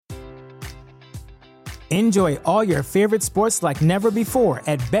Enjoy all your favorite sports like never before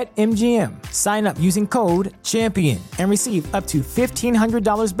at BetMGM. Sign up using code CHAMPION and receive up to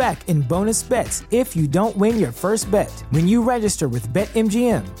 $1,500 back in bonus bets if you don't win your first bet. When you register with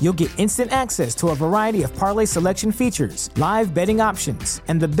BetMGM, you'll get instant access to a variety of parlay selection features, live betting options,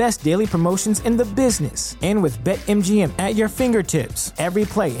 and the best daily promotions in the business. And with BetMGM at your fingertips, every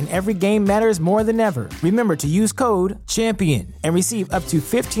play and every game matters more than ever. Remember to use code CHAMPION and receive up to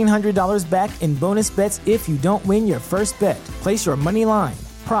 $1,500 back in bonus bets if you don't win your first bet. Place your money line,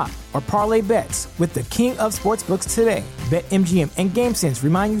 prop, or parlay bets with the king of sportsbooks today. BetMGM and GameSense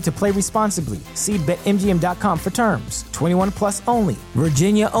remind you to play responsibly. See BetMGM.com for terms. 21 plus only.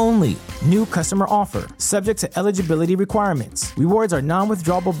 Virginia only. New customer offer. Subject to eligibility requirements. Rewards are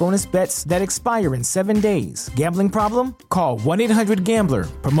non-withdrawable bonus bets that expire in 7 days. Gambling problem? Call 1-800-GAMBLER.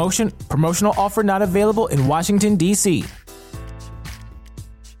 Promotional offer not available in Washington, D.C.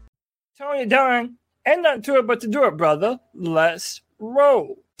 Tony Dunn, ain't nothing to it but to do it, brother. Let's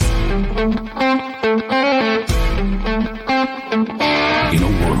roll. In a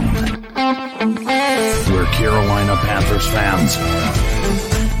world where Carolina Panthers fans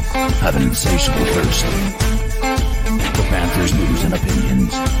have an insatiable thirst for Panthers news and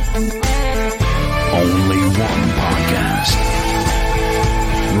opinions, only one podcast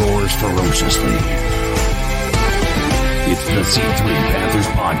roars ferociously. It's the C3 Panthers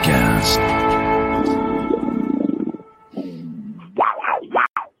Podcast.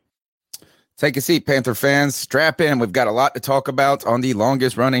 Take a seat, Panther fans. Strap in. We've got a lot to talk about on the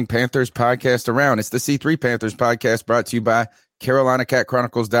longest-running Panthers podcast around. It's the C3 Panthers podcast brought to you by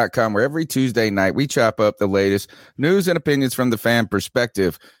CarolinaCatChronicles.com, where every Tuesday night we chop up the latest news and opinions from the fan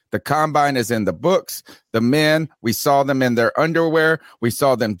perspective. The combine is in the books. The men, we saw them in their underwear. We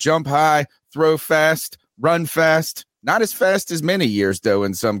saw them jump high, throw fast, run fast. Not as fast as many years, though,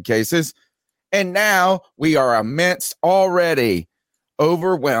 in some cases. And now we are immense already.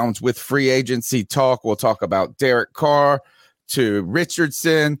 Overwhelmed with free agency talk. We'll talk about Derek Carr to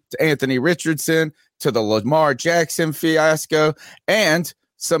Richardson, to Anthony Richardson, to the Lamar Jackson fiasco, and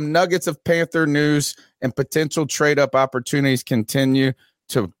some nuggets of Panther news and potential trade-up opportunities continue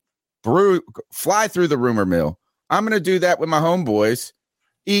to fly through the rumor mill. I'm going to do that with my homeboys,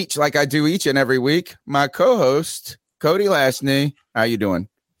 each like I do each and every week. My co-host, Cody Lashney. How you doing?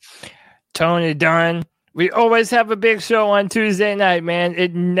 Tony Dunn. We always have a big show on Tuesday night, man.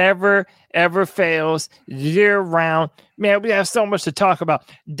 It never, ever fails year round. Man, we have so much to talk about.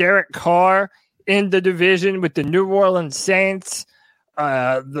 Derek Carr in the division with the New Orleans Saints.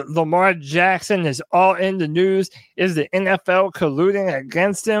 Lamar Jackson is all in the news. Is the NFL colluding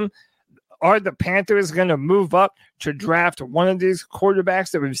against him? Are the Panthers going to move up to draft one of these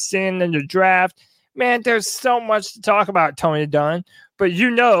quarterbacks that we've seen in the draft? Man, there's so much to talk about, Tony Dunn. But you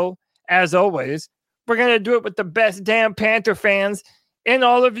know, as always, we're going to do it with the best damn Panther fans in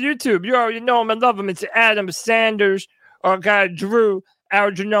all of YouTube. You already know them and love them. It's Adam Sanders, our guy Drew,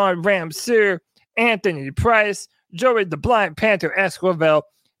 Algernon Ramsey, Anthony Price, Joey the Blind Panther Esquivel,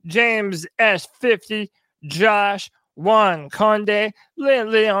 James S50, Josh, Juan Conde,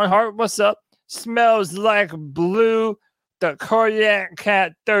 Leon Hart, what's up? Smells Like Blue, the Cardiac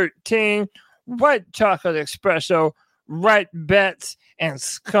Cat 13, White Chocolate Espresso, Right Bets, and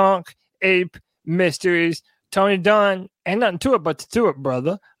Skunk Ape Mysteries. Tony Dunn, ain't nothing to it but to do it,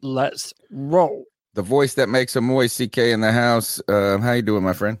 brother. Let's roll. The voice that makes a moist, CK in the house. How you doing,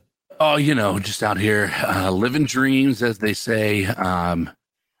 my friend? Oh, you know, just out here living dreams, as they say.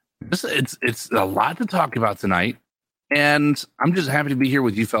 It's a lot to talk about tonight, and I'm just happy to be here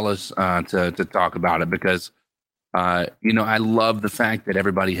with you fellas to talk about it because, you know, I love the fact that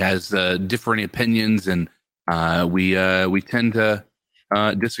everybody has different opinions, and we tend to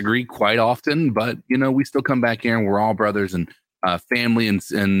disagree quite often, but you know, we still come back here and we're all brothers and family and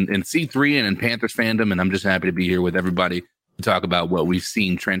C3 and in Panthers fandom. And I'm just happy to be here with everybody to talk about what we've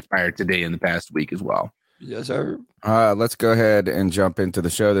seen transpire today in the past week as well. Yes, sir. Let's go ahead and jump into the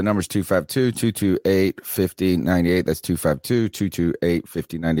show. The number's 252-228-5098. That's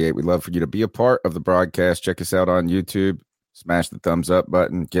 252-228-5098. We'd love for you to be a part of the broadcast. Check us out on YouTube. Smash the thumbs up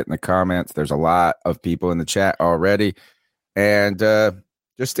button. Get in the comments. There's a lot of people in the chat already. And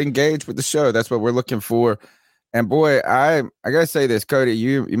just engage with the show. That's what we're looking for. And boy, I gotta say this, Cody.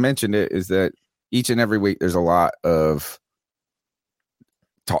 You mentioned it, is that each and every week there's a lot of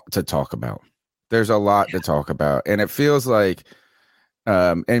to talk about. There's a lot to talk about, and it feels like,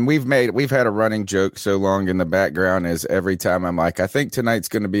 and we've had a running joke so long in the background is every time I'm like, I think tonight's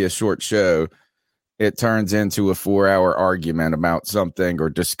going to be a short show, it turns into a 4-hour argument about something or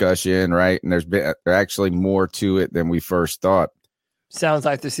discussion, right? And there's been actually more to it than we first thought. Sounds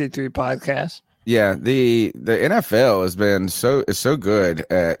like the C3 podcast. Yeah, the NFL has been so good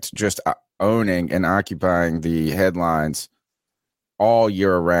at just owning and occupying the headlines all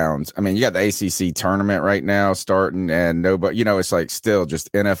year round. I mean, you got the ACC tournament right now starting, and nobody, it's like still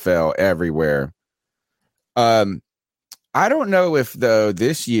just NFL everywhere. I don't know if though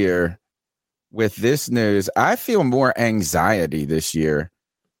this year with this news, I feel more anxiety this year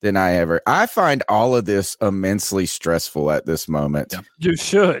than I find all of this immensely stressful at this moment. Yeah. You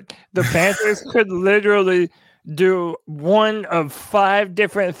should. The Panthers could literally do one of 5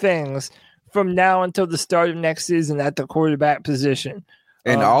 different things from now until the start of next season at the quarterback position.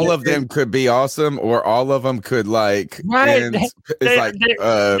 And all of them could be awesome, or all of them could right.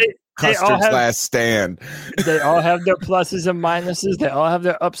 Custer's last stand. They all have their pluses and minuses. They all have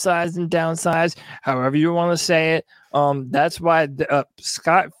their upsides and downsides, however you want to say it. That's why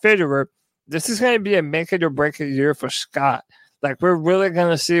Scott Fitterer, this is going to be a make it or break it year for Scott. Like, we're really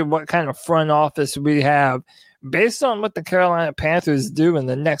going to see what kind of front office we have based on what the Carolina Panthers do in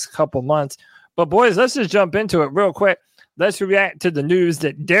the next couple months. But, boys, let's just jump into it real quick. Let's react to the news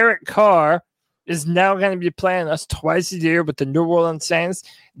that Derek Carr is now going to be playing us twice a year with the New Orleans Saints.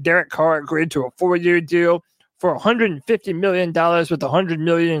 Derek Carr agreed to a 4-year deal for $150 million with $100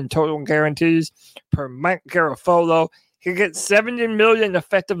 million in total guarantees per Mike Garafolo. He gets $70 million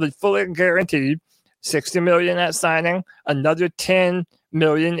effectively fully guaranteed, $60 million at signing, another $10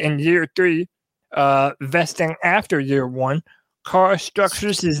 million in year 3, vesting after year 1. Carr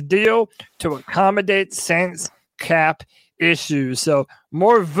structures his deal to accommodate Saints cap issues. So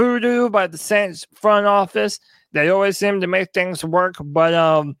more voodoo by the Saints front office. They always seem to make things work. But,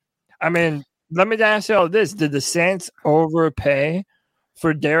 I mean, let me ask you all this. Did the Saints overpay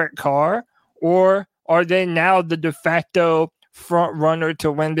for Derek Carr, or are they now the de facto front runner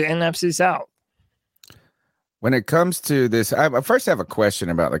to win the NFC South? When it comes to this, I first have a question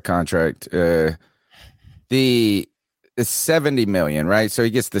about the contract. The $70 million, right? So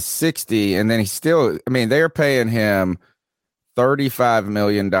he gets the 60, and then he still, I mean, they're paying him $35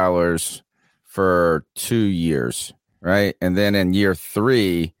 million for 2 years, right? And then in year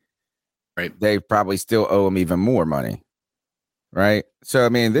 3, right, they probably still owe him even more money, right? So, I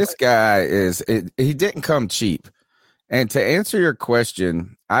mean, this guy he didn't come cheap. And to answer your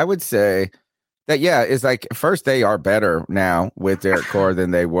question, I would say that, yeah, it's like, first, they are better now with Derek Carr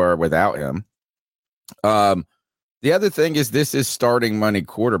than they were without him. The other thing is, this is starting money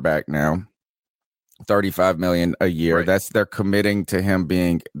quarterback now, $35 million a year. Right. They're committing to him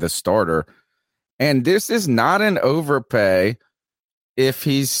being the starter. And this is not an overpay if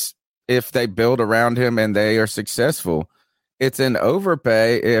they build around him and they are successful. It's an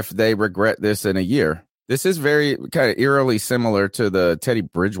overpay if they regret this in a year. This is very kind of eerily similar to the Teddy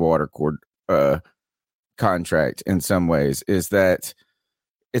Bridgewater contract in some ways, is that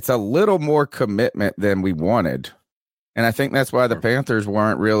it's a little more commitment than we wanted. And I think that's why the Panthers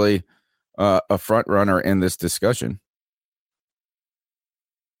weren't really a front runner in this discussion.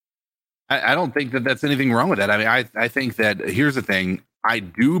 I don't think that that's anything wrong with that. I mean, I think that here's the thing. I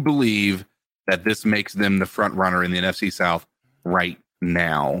do believe that this makes them the front runner in the NFC South right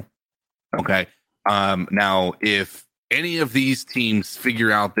now. Okay. Now, if any of these teams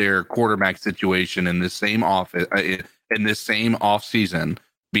figure out their quarterback situation in this same off season,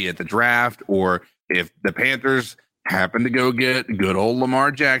 be it the draft, or if the Panthers happen to go get good old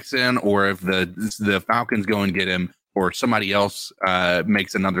Lamar Jackson, or if the Falcons go and get him, or somebody else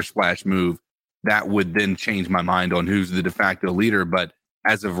makes another splash move, that would then change my mind on who's the de facto leader. But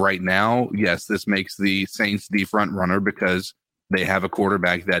as of right now, yes, this makes the Saints the front runner because they have a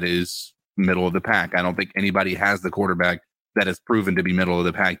quarterback that is middle of the pack. I don't think anybody has the quarterback that has proven to be middle of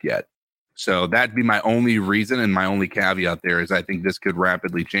the pack yet. So that'd be my only reason and my only caveat there is I think this could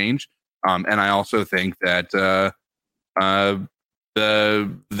rapidly change. And I also think that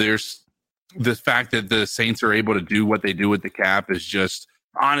there's the fact that the Saints are able to do what they do with the cap is just,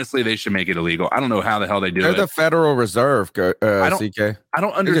 honestly, they should make it illegal. I don't know how the hell they do They're it. The Federal Reserve, CK. I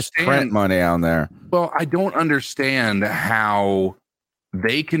don't understand. They just print money on there. Well, I don't understand how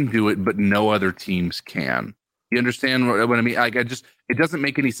they can do it, but no other teams can. You understand what I mean? Like, it doesn't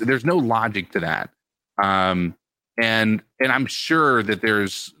make any sense. There's no logic to that. And I'm sure that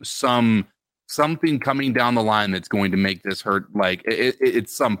there's something coming down the line that's going to make this hurt. Like, at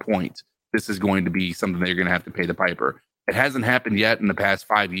some point, this is going to be something they're going to have to pay the piper. It hasn't happened yet in the past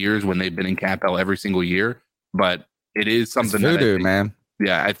 5 years when they've been in cap hell every single year, but it is something it's voodoo, that man.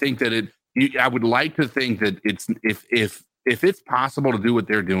 Yeah, I think that I would like to think that it's if it's possible to do what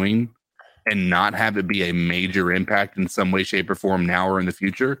they're doing and not have it be a major impact in some way, shape, or form now or in the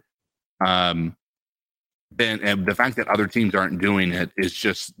future, then the fact that other teams aren't doing it is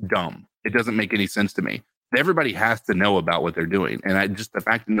just dumb. It doesn't make any sense to me. Everybody has to know about what they're doing. And the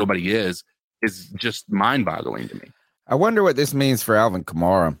fact that nobody is just mind-boggling to me. I wonder what this means for Alvin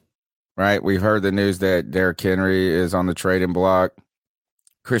Kamara, right? We've heard the news that Derrick Henry is on the trading block.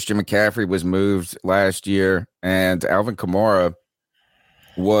 Christian McCaffrey was moved last year, and Alvin Kamara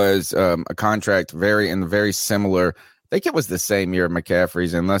was a contract very similar. I think it was the same year of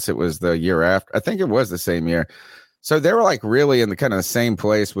McCaffrey's, unless it was the year after. I think it was the same year. So they were like really in the kind of the same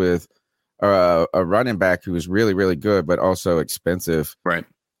place with a running back who was really, really good, but also expensive. Right.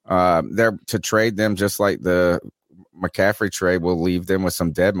 They're to trade them just like the McCaffrey trade will leave them with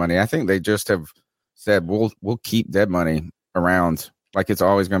some dead money. I think they just have said we'll keep dead money around, like it's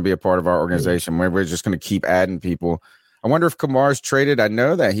always going to be a part of our organization where we're just going to keep adding people. I wonder if Kamara's traded. I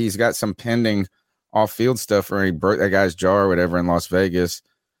know that he's got some pending off-field stuff where he broke that guy's jaw or whatever in Las Vegas,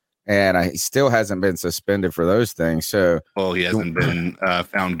 and he still hasn't been suspended for those things. So, well, he hasn't been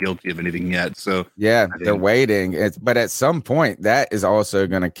found guilty of anything yet. So, yeah, they're waiting. But at some point, that is also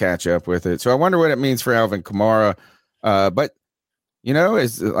going to catch up with it. So, I wonder what it means for Alvin Kamara. But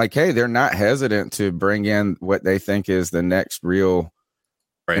it's like, hey, they're not hesitant to bring in what they think is the next real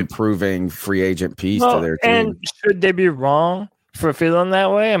improving free agent piece to their team. And should they be wrong for feeling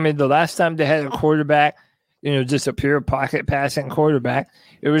that way? I mean, the last time they had a quarterback, just a pure pocket passing quarterback,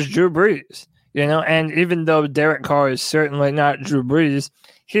 it was Drew Brees, and even though Derek Carr is certainly not Drew Brees,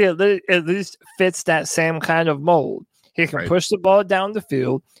 he at least fits that same kind of mold. He can push the ball down the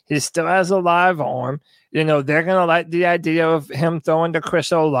field. He still has a live arm. They're going to like the idea of him throwing to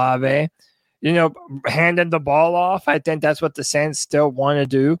Chris Olave, handing the ball off. I think that's what the Saints still want to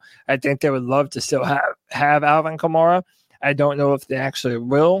do. I think they would love to still have Alvin Kamara. I don't know if they actually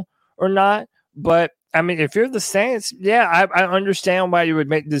will or not. But, I mean, if you're the Saints, I understand why you would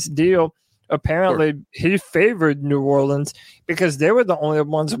make this deal. Apparently, he favored New Orleans because they were the only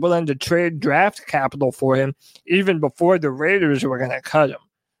ones willing to trade draft capital for him even before the Raiders were going to cut him.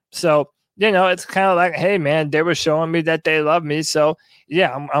 So, it's kind of like, hey, man, they were showing me that they love me. So,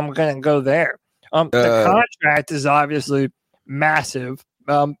 I'm going to go there. The contract is obviously massive.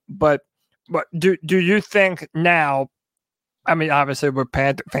 But do you think now, I mean, obviously we're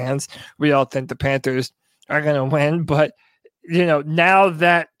Panther fans. We all think the Panthers are going to win. But, now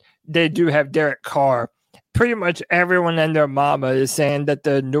that they do have Derek Carr, pretty much everyone and their mama is saying that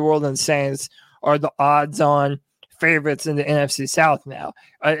the New Orleans Saints are the odds-on favorites in the NFC South now.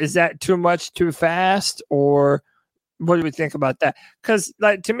 Is that too much too fast, or what do we think about that? Because,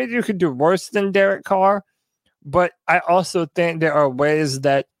 to me, you could do worse than Derek Carr, but I also think there are ways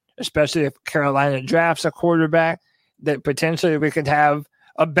that, especially if Carolina drafts a quarterback, that potentially we could have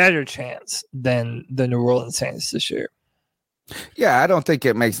a better chance than the New Orleans Saints this year. Yeah, I don't think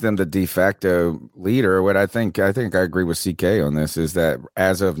it makes them the de facto leader. What I think I agree with CK on this is that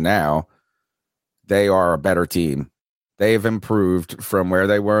as of now, they are a better team. They've improved from where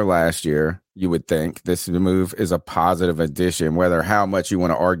they were last year. You would think this move is a positive addition, whether how much you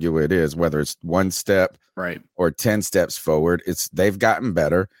want to argue it is, whether it's one step or 10 steps forward. They've gotten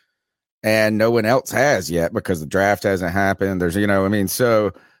better, and no one else has yet because the draft hasn't happened. There's,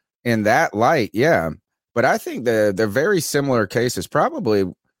 so in that light, yeah. But I think the very similar case is probably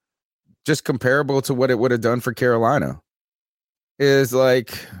just comparable to what it would have done for Carolina. Is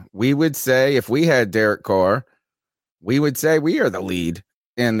like we would say if we had Derek Carr, we would say we are the lead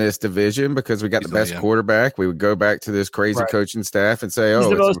in this division because we got the best quarterback. We would go back to this crazy coaching staff and say, he's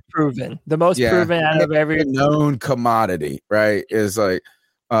the most proven out of every known commodity, right? Is like,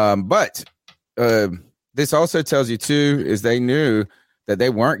 but this also tells you too, is they knew that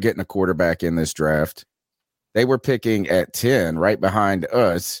they weren't getting a quarterback in this draft. They were picking at 10 right behind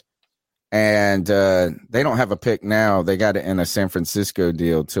us. And they don't have a pick now. They got it in a San Francisco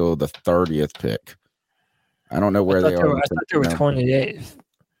deal till the 30th pick. I don't know where they are. I thought they were 28th.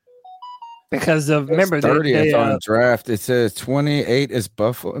 Because remember 30th on the draft. It says 28 is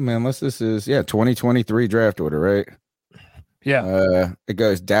Buffalo. Man, unless this is 2023 draft order, right? Yeah. It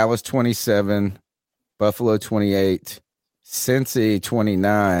goes Dallas 27, Buffalo 28, Cincy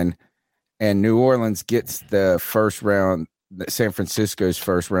 29, and New Orleans gets the first round. San Francisco's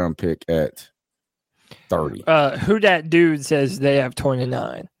first round pick at 30. Who that dude says they have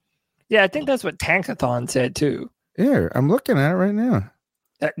 29. Yeah, I think that's what Tankathon said too. Yeah, I'm looking at it right now.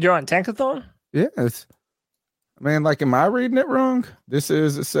 You're on Tankathon? Yeah, am I reading it wrong? It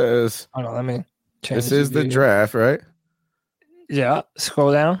says. Hold on, let me change. This is the draft, right? Yeah,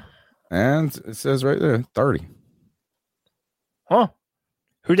 scroll down. And it says right there, 30. Huh.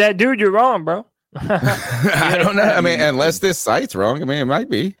 Who that dude? You're wrong, bro. I don't know. I mean, unless this site's wrong, I mean, it might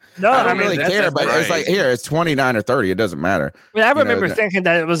be. No, I don't really care, but it's like here, it's 29 or 30. It doesn't matter. I mean, I remember thinking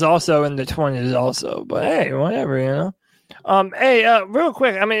that it was also in the 20s, also. But hey, whatever, you know. Real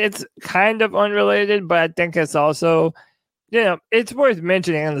quick. I mean, it's kind of unrelated, but I think it's also, you know, it's worth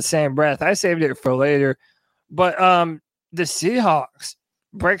mentioning in the same breath. I saved it for later, but the Seahawks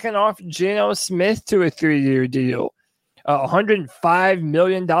breaking off Geno Smith to a 3-year deal, $105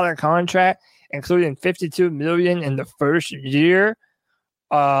 million contract, including $52 million in the first year.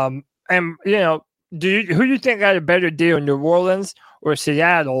 And you know, who do you think got a better deal, New Orleans or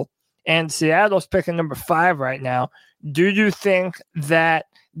Seattle? And Seattle's picking number 5 right now. Do you think that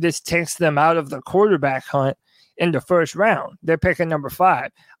this takes them out of the quarterback hunt in the first round? They're picking number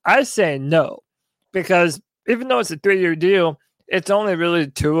 5. I say no, because even though it's a 3-year deal, it's only really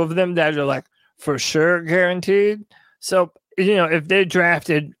 2 of them that are like for sure guaranteed. So, you know, if they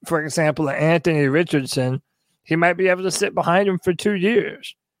drafted, for example, Anthony Richardson, he might be able to sit behind him for 2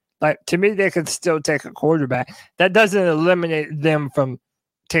 years. Like, to me, they could still take a quarterback. That doesn't eliminate them from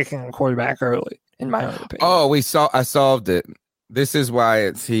taking a quarterback early, in my own opinion. Oh, I solved it. This is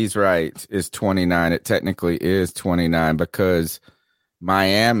why he's right. It's 29. It technically is 29 because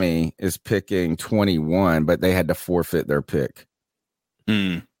Miami is picking 21, but they had to forfeit their pick.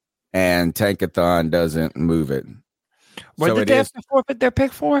 And Tankathon doesn't move it. What did they have to forfeit their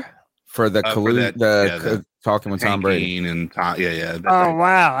pick for? For the talking with Tom Brady. And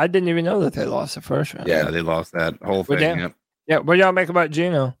wow. I didn't even know that they lost the first round. Yeah, they lost that whole thing. Yep. Yeah, what do y'all make about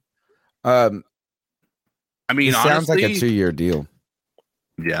Geno? I mean, it sounds like a 2-year deal.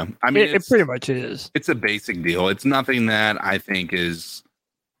 Yeah, I mean, it pretty much is. It's a basic deal. It's nothing that I think is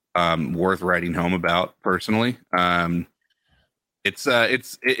worth writing home about personally. I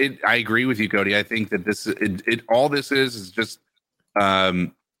agree with you, Cody. I think that all this is just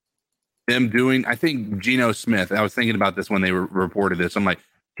them doing. I think Geno Smith. I was thinking about this when they reported this. I'm like,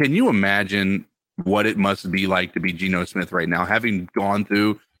 can you imagine what it must be like to be Geno Smith right now, having gone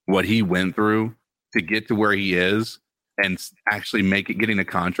through what he went through to get to where he is and actually getting a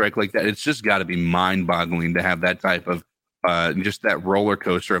contract like that? It's just got to be mind-boggling to have that type of just that roller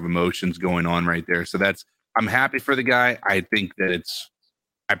coaster of emotions going on right there. So I'm happy for the guy. I think that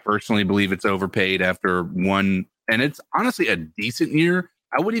I personally believe it's overpaid after one, and it's honestly a decent year.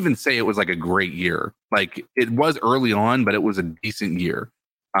 I wouldn't even say it was like a great year. Like, it was early on, but it was a decent year.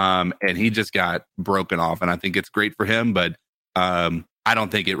 And he just got broken off, and I think it's great for him, but I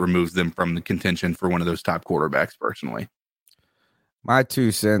don't think it removes them from the contention for one of those top quarterbacks personally. My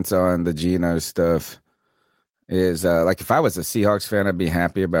 2 cents on the Geno stuff is like, if I was a Seahawks fan, I'd be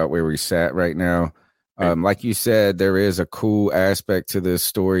happy about where we sat right now. Like you said, there is a cool aspect to this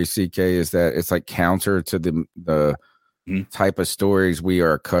story, CK, is that it's like counter to the type of stories we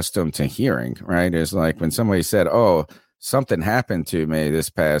are accustomed to hearing, right? It's like when somebody said, oh, something happened to me this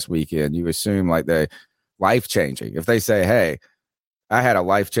past weekend, you assume like they life-changing. If they say, hey, I had a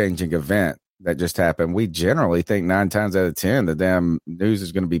life-changing event that just happened, we generally think 9 times out of 10 the damn news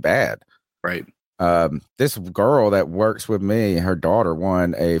is going to be bad. Right. This girl that works with me, her daughter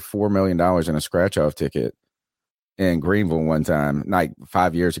won a $4 million in a scratch-off ticket in Greenville one time, like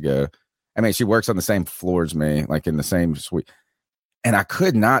 5 years ago. I mean, she works on the same floor as me, like in the same suite. And I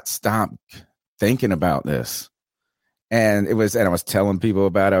could not stop thinking about this. And I was telling people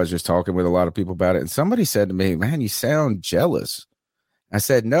about it. I was just talking with a lot of people about it. And somebody said to me, man, you sound jealous. I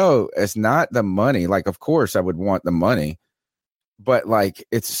said, no, it's not the money. Like, of course I would want the money, but like,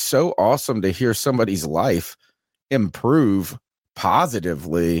 it's so awesome to hear somebody's life improve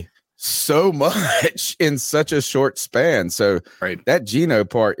positively so much in such a short span. So that Geno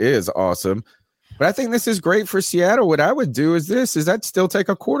part is awesome. But I think this is great for Seattle. What I would do is I'd still take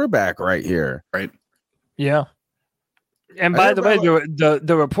a quarterback right here. Right. Yeah. And by the way,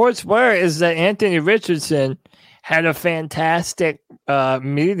 the reports is that Anthony Richardson had a fantastic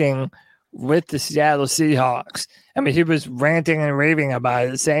meeting with the Seattle Seahawks. I mean, he was ranting and raving about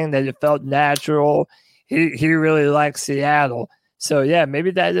it, saying that it felt natural. He really likes Seattle. So, yeah,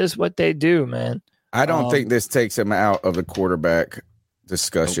 maybe that is what they do, man. I don't think this takes him out of the quarterback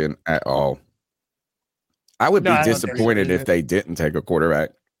discussion at all. I would be disappointed if they didn't take a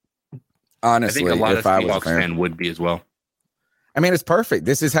quarterback. Honestly, I think a lot if of I was Seahawks fan would be as well. I mean, it's perfect.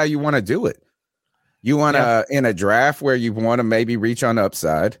 This is how you want to do it. You want to, in a draft where you want to maybe reach on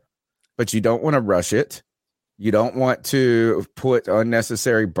upside, but you don't want to rush it. You don't want to put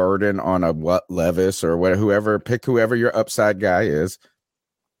unnecessary burden on Levis or whoever your upside guy is.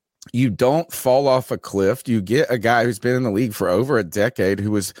 You don't fall off a cliff. You get a guy who's been in the league for over a decade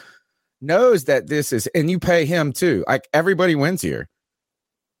knows that this is, and you pay him too. Like, everybody wins here.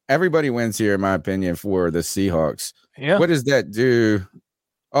 everybody wins here, in my opinion, for the Seahawks. Yeah. What does that do?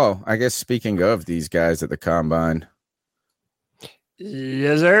 Oh, I guess speaking of these guys at the combine.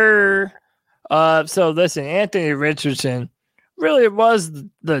 Yes, sir. So listen, Anthony Richardson really was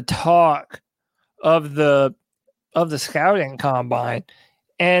the talk of the scouting combine,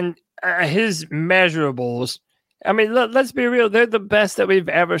 and his measurables. I mean, let's be real; they're the best that we've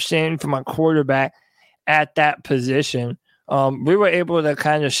ever seen from a quarterback at that position. We were able to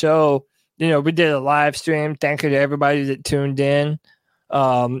kind of show, we did a live stream. Thank you to everybody that tuned in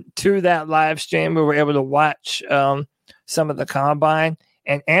to that live stream. We were able to watch some of the combine,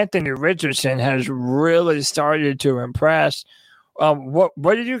 and Anthony Richardson has really started to impress.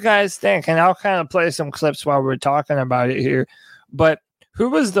 What did you guys think? And I'll kind of play some clips while we're talking about it here. But who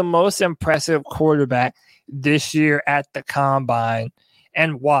was the most impressive quarterback this year at the combine,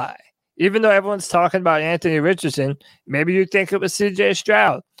 and why? Even though everyone's talking about Anthony Richardson, maybe you think it was C.J.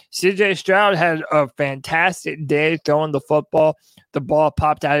 Stroud. C.J. Stroud had a fantastic day throwing the football. The ball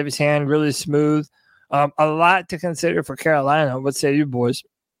popped out of his hand really smooth. A lot to consider for Carolina. What say you, boys?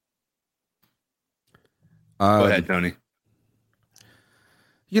 Go ahead, Tony.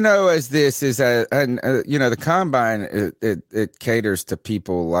 As this is the combine, it caters to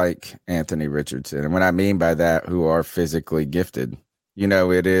people like Anthony Richardson. And what I mean by that, who are physically gifted.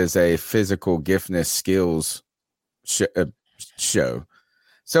 It is a physical giftness skills show.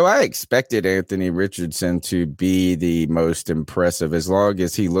 So I expected Anthony Richardson to be the most impressive as long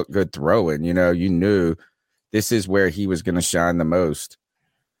as he looked good throwing. You knew this is where he was going to shine the most.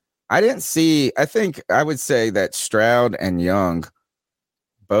 I think I would say that Stroud and Young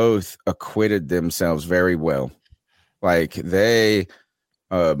both acquitted themselves very well. Like I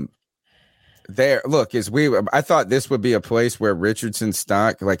thought this would be a place where Richardson's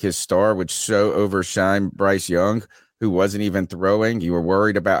stock, like his star, would overshine Bryce Young, who wasn't even throwing. You were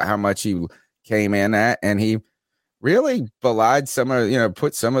worried about how much he came in at, and he really belied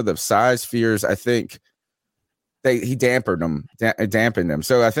put some of the size fears. I think he dampened them.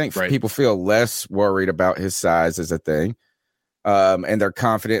 So I think people feel less worried about his size as a thing. And they're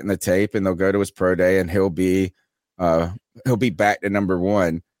confident in the tape, and they'll go to his pro day, and he'll be back to number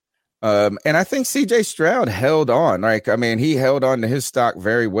one. And I think C.J. Stroud held on. He held on to his stock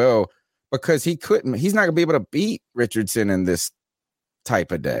very well because he's not gonna be able to beat Richardson in this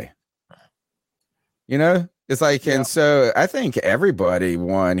type of day. It's like, yeah. And so I think everybody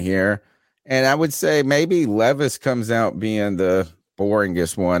won here. And I would say maybe Levis comes out being the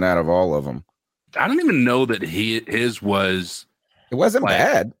boringest one out of all of them. I don't even know that his was. It wasn't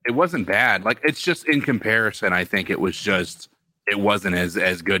bad. It wasn't bad. Like, it's just in comparison, I think it wasn't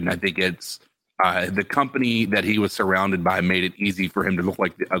as good. And I think it's the company that he was surrounded by made it easy for him to look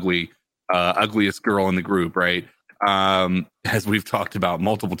like the ugliest girl in the group, right? As we've talked about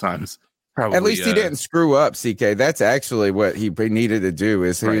multiple times. Probably, at least he didn't screw up, CK. That's actually what he needed to do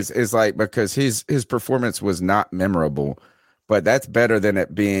is because his performance was not memorable, but that's better than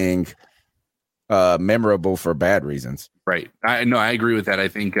it being memorable for bad reasons. Right. I agree with that. I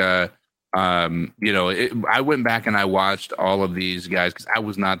think, I went back and I watched all of these guys because I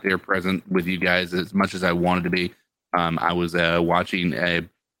was not there present with you guys as much as I wanted to be. I was watching a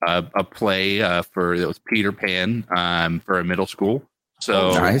play that was Peter Pan for a middle school.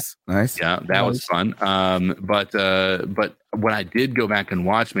 So nice. Yeah, that was fun. But when I did go back and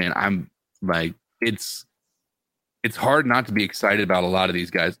watch, man, I'm like, it's hard not to be excited about a lot of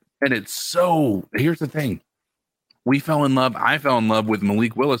these guys. And here's the thing. I fell in love with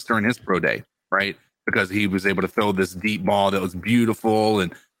Malik Willis during his pro day, right? Because he was able to throw this deep ball that was beautiful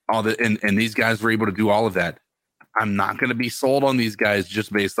and all that. And these guys were able to do all of that. I'm not going to be sold on these guys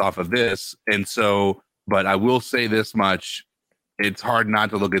just based off of this. And so, but I will say this much. It's hard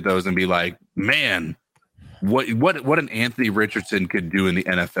not to look at those and be like, man, what an Anthony Richardson could do in the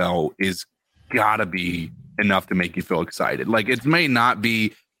NFL is gotta be enough to make you feel excited. Like, it may not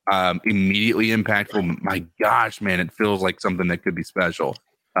be immediately impactful. My gosh, man, it feels like something that could be special.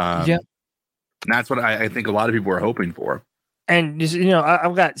 And that's what I think a lot of people are hoping for. And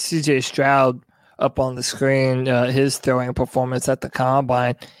I've got C.J. Stroud up on the screen, his throwing performance at the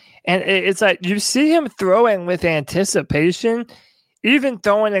combine, and it's like you see him throwing with anticipation. Even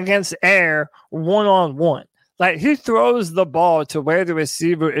throwing against air one-on-one. Like, he throws the ball to where the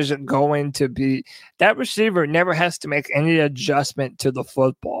receiver isn't going to be. That receiver never has to make any adjustment to the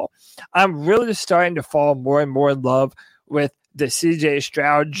football. I'm really starting to fall more and more in love with the C.J.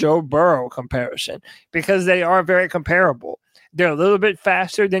 Stroud, Joe Burrow comparison because they are very comparable. They're a little bit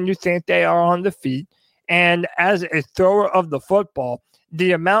faster than you think they are on the feet. And as a thrower of the football,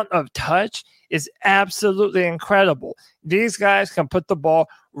 the amount of touch is absolutely incredible. These guys can put the ball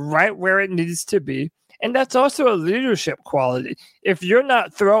right where it needs to be. And that's also a leadership quality. If you're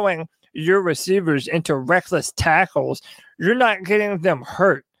not throwing your receivers into reckless tackles, you're not getting them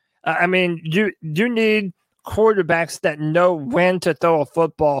hurt. I mean, you need quarterbacks that know when to throw a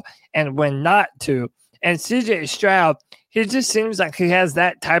football and when not to. And CJ Stroud, he just seems like he has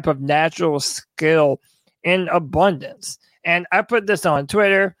that type of natural skill in abundance. And I put this on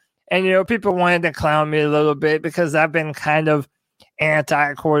Twitter, and, people wanted to clown me a little bit because I've been kind of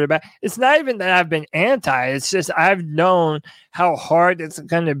anti-quarterback. It's not even that I've been anti. It's just I've known how hard it's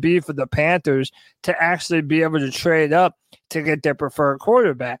going to be for the Panthers to actually be able to trade up to get their preferred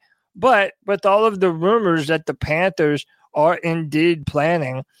quarterback. But with all of the rumors that the Panthers are indeed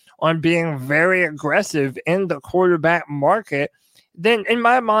planning on being very aggressive in the quarterback market, then in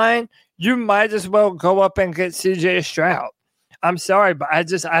my mind, you might as well go up and get CJ Stroud. I'm sorry, but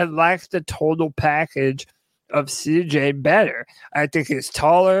I like the total package of CJ better. I think he's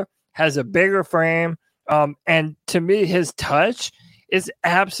taller, has a bigger frame, and to me, his touch is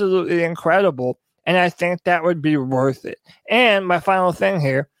absolutely incredible, and I think that would be worth it. And my final thing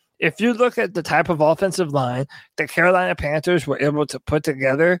here, if you look at the type of offensive line the Carolina Panthers were able to put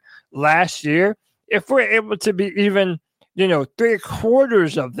together last year, if we're able to be even,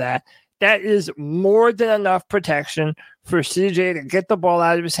 3/4 of that, that is more than enough protection for CJ to get the ball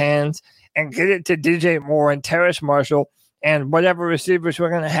out of his hands and get it to DJ Moore and Terrace Marshall and whatever receivers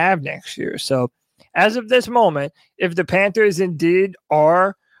we're going to have next year. So as of this moment, if the Panthers indeed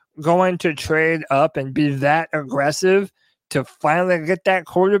are going to trade up and be that aggressive to finally get that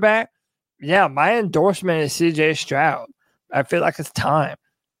quarterback, yeah, my endorsement is CJ Stroud. I feel like it's time.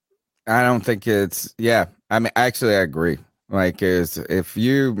 I don't think it's, yeah. I mean, actually, I agree. Like, if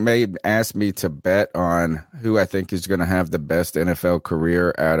you ask me to bet on who I think is going to have the best NFL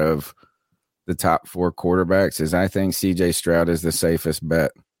career out of the top 4 quarterbacks, I think CJ Stroud is the safest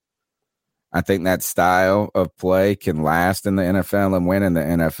bet. I think that style of play can last in the NFL and win in the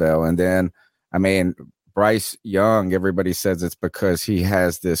NFL. And then, I mean, Bryce Young, everybody says it's because he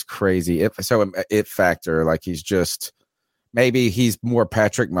has this crazy it factor. Like, he's just, maybe he's more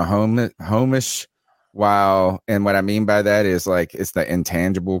Patrick Mahomes-ish. And what I mean by that is, like, it's the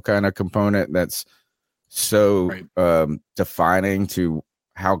intangible kind of component that's so defining to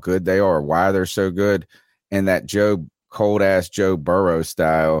how good they are, why they're so good. And that cold-ass Joe Burrow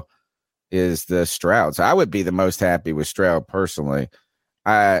style is the Stroud. So I would be the most happy with Stroud personally.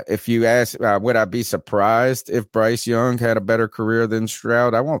 If you ask, would I be surprised if Bryce Young had a better career than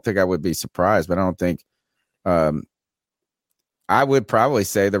Stroud? I won't think I would be surprised, but I don't think I would probably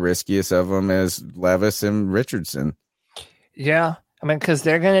say the riskiest of them is Levis and Richardson. Yeah, I mean, because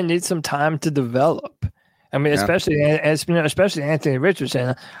they're going to need some time to develop. I mean, especially Anthony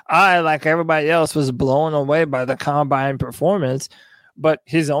Richardson. I, like everybody else, was blown away by the combine performance, but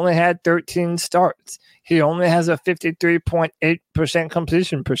he's only had 13 starts. He only has a 53.8%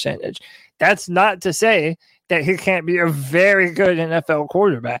 completion percentage. That's not to say that he can't be a very good NFL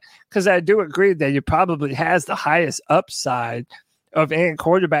quarterback, because I do agree that he probably has the highest upside of any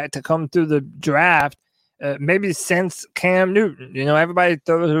quarterback to come through the draft, maybe since Cam Newton. Everybody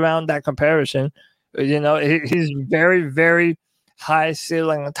throws around that comparison. He's very, very high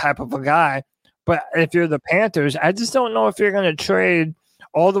ceiling type of a guy. But if you're the Panthers, I just don't know if you're going to trade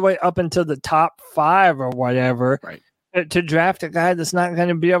all the way up into the top 5 or whatever to draft a guy that's not going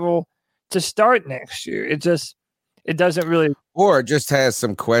to be able to start next year. It doesn't really. Or just has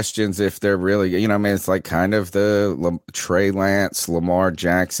some questions if they're really, it's like kind of the Trey Lance, Lamar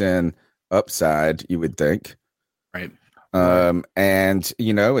Jackson upside, you would think. Right. And,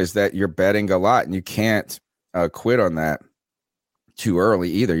 is that you're betting a lot and you can't quit on that too early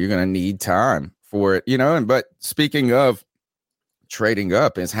either. You're going to need time for it, but speaking of trading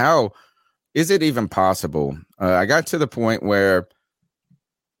up, is it even possible? I got to the point where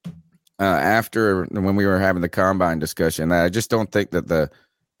after when we were having the combine discussion, I just don't think that the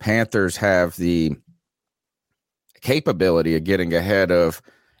Panthers have the capability of getting ahead of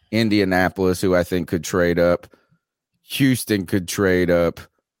Indianapolis, who I think could trade up. Houston could trade up.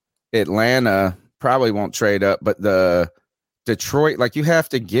 Atlanta probably won't trade up, but the Detroit, like, you have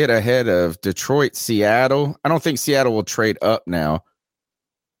to get ahead of Detroit, Seattle. I don't think Seattle will trade up now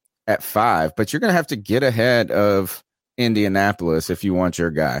at 5, but you're going to have to get ahead of Indianapolis if you want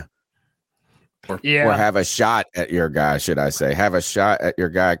your guy. Or have a shot at your guy, should I say. Have a shot at your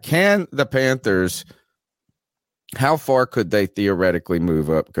guy. Can the Panthers, how far could they theoretically move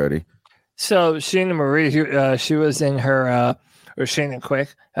up, Cody? So Sheena Marie, she was in her or Shannon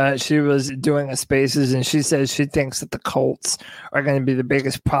Quick. She was doing a Spaces, and she says she thinks that the Colts are going to be the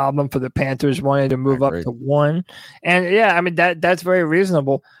biggest problem for the Panthers wanting to move up to 1. And yeah, I mean that's very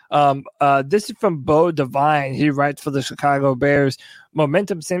reasonable. This is from Bo Devine. He writes for the Chicago Bears.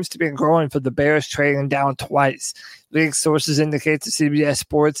 Momentum seems to be growing for the Bears, trading down twice. League sources indicate to CBS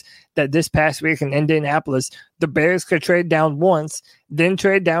Sports that this past week in Indianapolis, the Bears could trade down once, then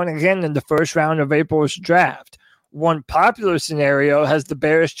trade down again in the first round of April's draft. One popular scenario has the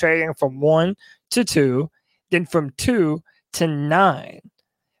Bears trading from 1 to 2, then from 2 to 9.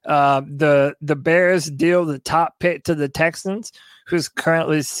 The Bears deal the top pick to the Texans, who's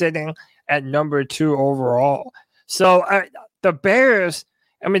currently sitting at number 2 overall. So the Bears,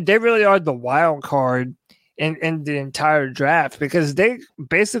 I mean, they really are the wild card in the entire draft because they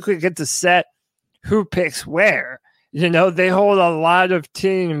basically get to set who picks where. You know, they hold a lot of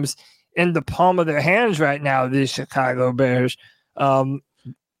teams in the palm of their hands right now, these Chicago Bears.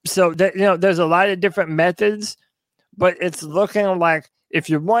 So that, you know, there's a lot of different methods, but it's looking like if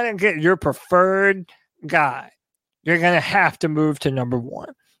you want to get your preferred guy, you're going to have to move to number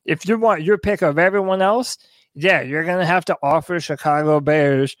 1. If you want your pick of everyone else, yeah, you're going to have to offer Chicago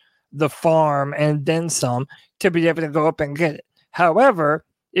Bears the farm and then some to be able to go up and get it. However,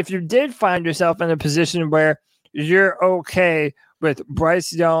 if you did find yourself in a position where you're okay with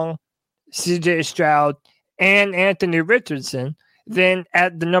Bryce Young, CJ Stroud, and Anthony Richardson, then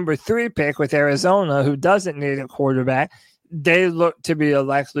at the number 3 pick with Arizona, who doesn't need a quarterback, they look to be a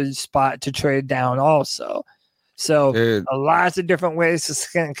likely spot to trade down also. So lots of different ways to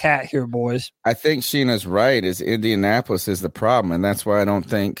skin a cat here, boys. I think Sheena's right. Is Indianapolis is the problem, and that's why I don't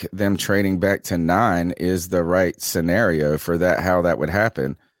think them trading back to 9 is the right scenario for that. How that would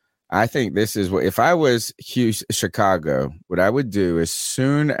happen. I think this is what if I was Chicago, what I would do as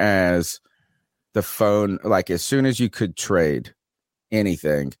soon as the phone, like as soon as you could trade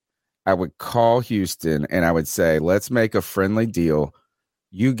anything, I would call Houston and I would say, let's make a friendly deal.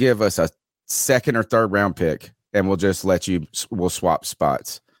 You give us a 2nd or 3rd round pick and we'll just we'll swap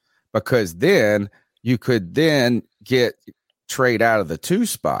spots, because then you could then trade out of the 2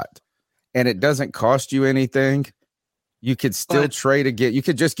 spot and it doesn't cost you anything. You could still trade again. You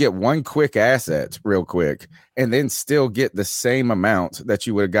could just get one quick asset real quick and then still get the same amount that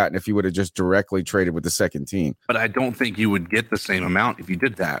you would have gotten if you would have just directly traded with the second team. But I don't think you would get the same amount if you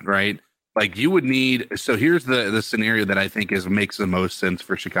did that, right? Like you would need. So here's the scenario that I think makes the most sense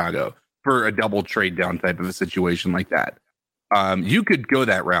for Chicago for a double trade down type of a situation like that. You could go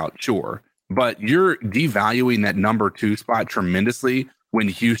that route, sure, but you're devaluing that number 2 spot tremendously when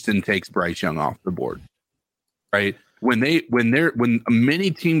Houston takes Bryce Young off the board, right? When many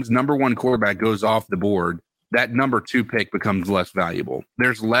teams' number 1 quarterback goes off the board, that number 2 pick becomes less valuable.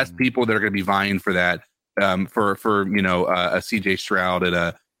 There's less people that are going to be vying for that, for a CJ Stroud and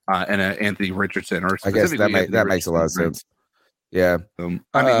a Anthony Richardson, or I guess that makes a lot of sense. Yeah, I mean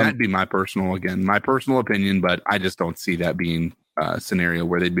that'd be my personal opinion, but I just don't see that being a scenario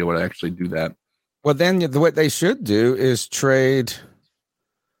where they'd be able to actually do that. Well, then what they should do is trade.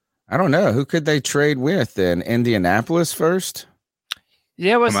 I don't know. Who could they trade with then? Indianapolis first?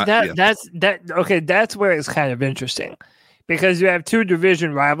 Yeah, that's where it's kind of interesting, because you have 2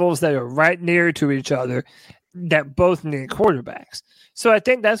 division rivals that are right near to each other that both need quarterbacks. So I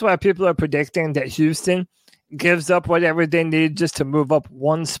think that's why people are predicting that Houston gives up whatever they need just to move up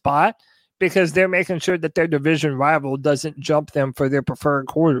 1 spot, because they're making sure that their division rival doesn't jump them for their preferred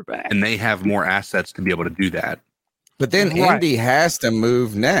quarterback. And they have more assets to be able to do that. But then Indy has to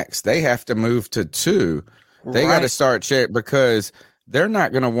move next. They have to move to 2. They got to start because they're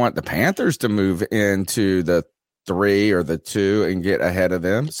not going to want the Panthers to move into the 3 or the 2 and get ahead of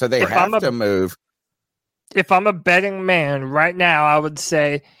them. So they have to move. If I'm a betting man right now, I would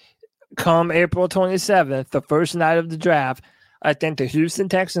say come April 27th, the first night of the draft, I think the Houston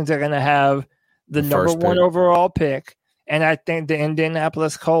Texans are going to have the number 1 overall pick. And I think the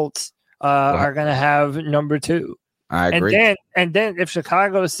Indianapolis Colts are going to have number 2. I agree. And then if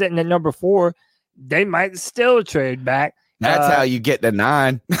Chicago is sitting at number 4, they might still trade back. That's how you get to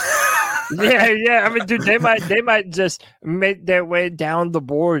 9. yeah. I mean, dude, they might just make their way down the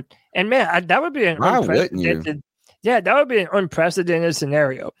board. And man, that would be an unprecedented. Yeah, that would be an unprecedented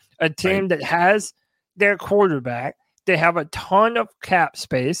scenario. A team that has their quarterback, they have a ton of cap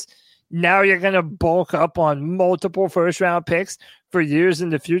space. Now you're going to bulk up on multiple first-round picks for years in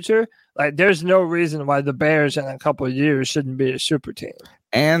the future. Like, there's no reason why the Bears in a couple of years shouldn't be a super team.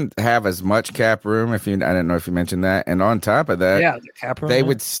 And have as much cap room, I didn't know if you mentioned that. And on top of that, the cap room, they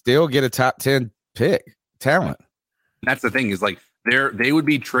would still get a top 10 pick talent. That's the thing, is like they would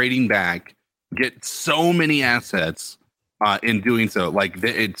be trading back, get so many assets in doing so. Like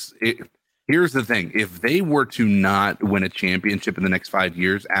here's the thing: if they were to not win a championship in the next 5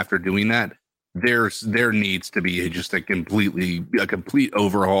 years after doing that, there needs to be just a complete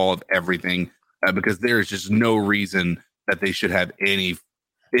overhaul of everything, because there is just no reason that they should have any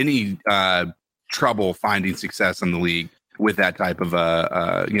trouble finding success in the league with that type of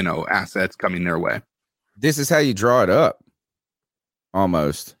assets coming their way. This is how you draw it up.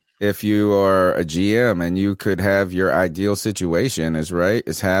 Almost, if you are a GM and you could have your ideal situation is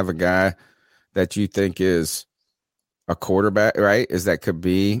have a guy that you think is a quarterback, right? Is that could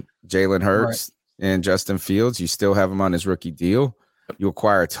be Jalen Hurts and Justin Fields. You still have him on his rookie deal. You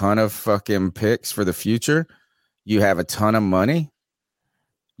acquire a ton of fucking picks for the future. You have a ton of money.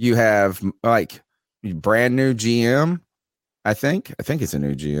 You have like brand new GM. I think it's a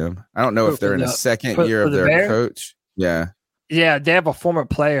new GM. I don't know if they're in the second year of their coach. Yeah. Yeah, they have a former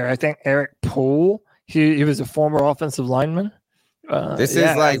player. I think Eric Poole. He was a former offensive lineman. This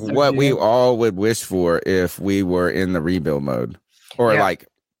is like what we all would wish for if we were in the rebuild mode, or like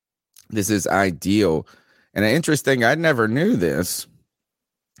this is ideal. And an interesting, I never knew this.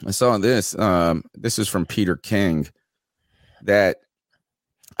 I saw this. This is from Peter King, that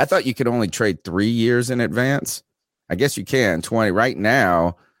I thought you could only trade 3 years in advance. I guess you can 20 right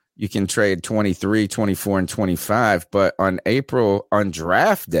now. You can trade 23, 24, and 25. But on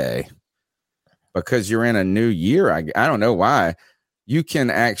draft day, because you're in a new year, I don't know why, you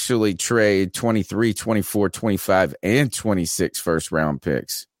can actually trade 23, 24, 25, and 26 first round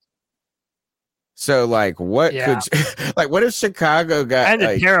picks. So, like, what what if Chicago got kind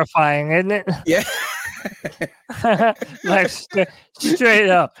of terrifying, isn't it? Yeah. Like straight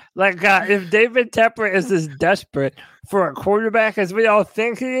up, like God, if David Tepper is as desperate for a quarterback as we all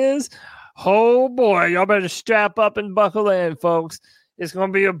think he is, oh boy, y'all better strap up and buckle in, folks. It's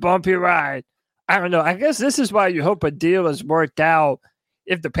gonna be a bumpy ride. I don't know. I guess this is why you hope a deal is worked out.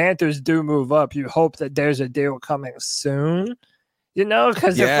 If the Panthers do move up, you hope that there's a deal coming soon. You know,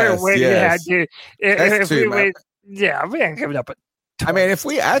 because if we're waiting, we ain't giving up a. I mean,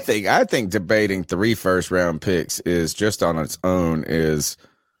 I think debating 3 first round picks is just on its own is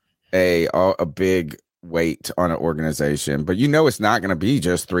a big weight on an organization. But it's not going to be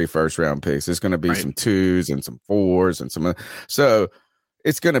just 3 first round picks. It's going to be some 2s and some 4s and some. So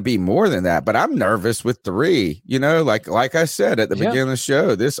it's going to be more than that. But I'm nervous with 3. Like I said at the beginning of the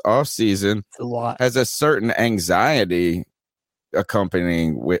show, this offseason has a certain anxiety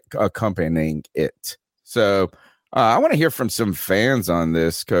accompanying it. So. I want to hear from some fans on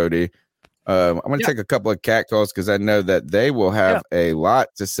this, Cody. I'm going to take a couple of cat calls because I know that they will have a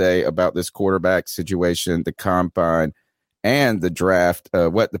lot to say about this quarterback situation, the combine, and the draft,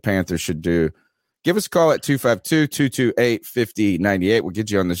 what the Panthers should do. Give us a call at 252-228-5098. We'll get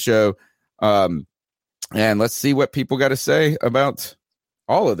you on the show. And let's see what people got to say about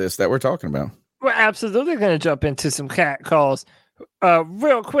all of this that we're talking about. We're absolutely going to jump into some cat calls.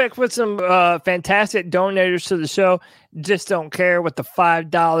 Real quick with some fantastic donators to the show. Just don't care with the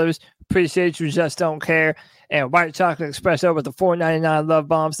 $5. Appreciate you. Just don't care. And White Chocolate Espresso with the $4.99 love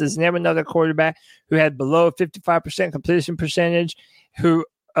bombs. There's never another quarterback who had below 55% completion percentage who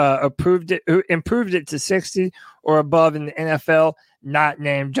improved it to 60 or above in the NFL, not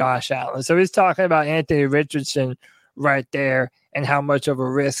named Josh Allen. So he's talking about Anthony Richardson right there and how much of a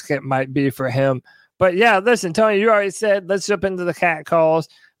risk it might be for him. But yeah, listen, Tony, you already said, let's jump into the cat calls.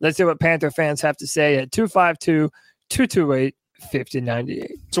 Let's see what Panther fans have to say at 252-228-5098.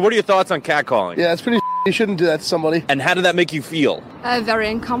 So what are your thoughts on catcalling? Yeah, it's pretty you shouldn't do that to somebody. And how did that make you feel?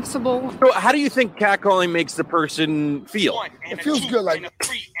 Very uncomfortable. So how do you think catcalling makes the person feel? It feels good, like...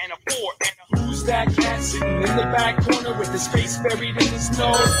 Who's that cat sitting in the back corner with his face buried in his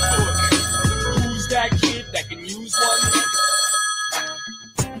nose? Who's that kid that can use one?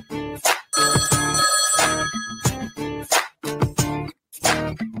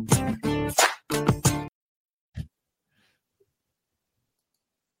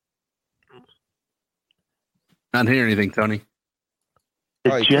 Not hear anything, Tony.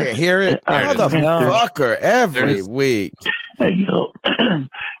 Oh, you can't hear it? Motherfucker, every week. Hey, yo, it's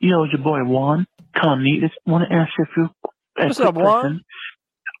your boy Juan. Connie, just want to ask you What's up, Juan?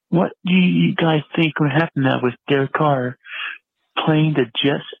 What do you guys think will happen now with Derek Carr playing the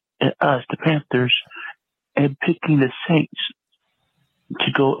Jets and us, the Panthers, and picking the Saints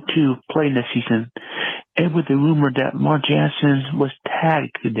to go to play this season? And with the rumor that Mark Jackson was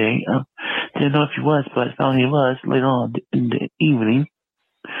tagged today, didn't know if he was, but I found he was later on in the evening.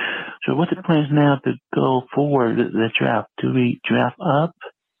 So what's the plans now to go forward the draft? Do we draft up,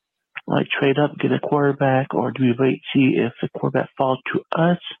 like trade up, get a quarterback, or do we wait see if the quarterback falls to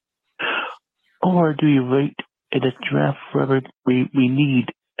us? Or do you wait and just draft whoever we need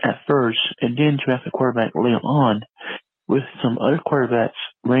at first, and then draft a quarterback later on, with some other quarterbacks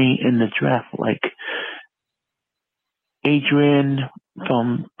laying in the draft, like Adrian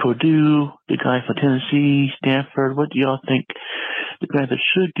from Purdue, the guy from Tennessee, Stanford. What do y'all think the Panthers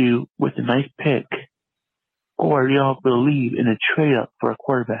should do with a nice pick? Or do y'all believe in a trade up for a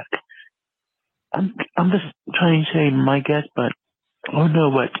quarterback? I'm just trying to say my guess, but I don't know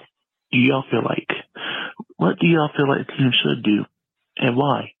what do y'all feel like. What do y'all feel like the team should do, and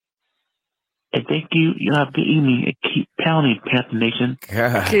why? And thank you. You have a good evening, and keep pounding, Panther Nation.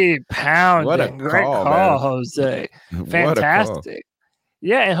 God. Keep pounding. What a Great call, call, man. Jose. What a call. Fantastic.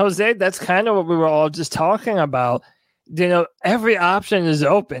 Yeah, and Jose, that's kind of what we were all just talking about. You know, every option is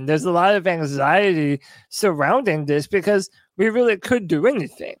open. There's a lot of anxiety surrounding this because we really could do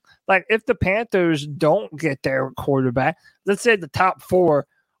anything. Like, if the Panthers don't get their quarterback, let's say the top 4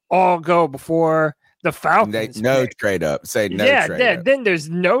 all go before the Falcons. No pick. trade up. Say no trade up. Then there's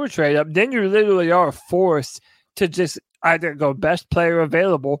no trade up. Then you literally are forced to just either go best player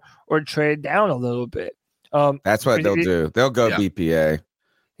available or trade down a little bit. That's what they'll do. They'll go BPA.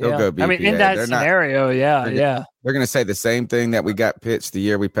 They'll go BPA. I mean, in that scenario, They're going to say the same thing that we got pitched the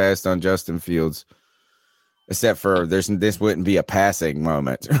year we passed on Justin Fields, except for this wouldn't be a passing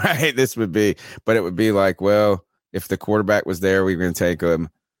moment, right? But it would be like, well, if the quarterback was there, we were going to take him,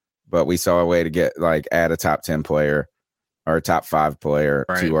 but we saw a way to get add a top 10 player or a top 5 player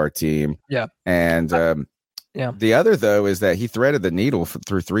to our team. Yeah. And the other, though, is that he threaded the needle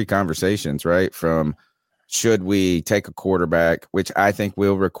through 3 conversations, right? From should we take a quarterback, which I think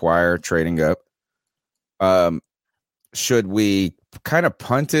will require trading up? Should we kind of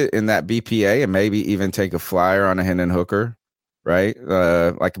punt it in that BPA and maybe even take a flyer on a Hendon Hooker, right?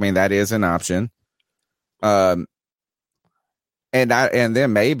 That is an option. And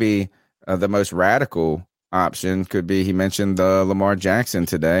then maybe the most radical option could be, he mentioned Lamar Jackson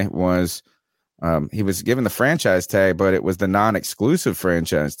today, was he was given the franchise tag, but it was the non-exclusive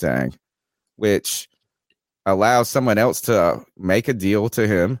franchise tag, which allows someone else to make a deal to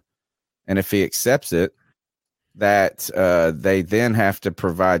him. And if he accepts it, that they then have to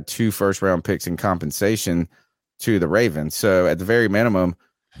provide 2 first-round picks in compensation to the Ravens. So at the very minimum,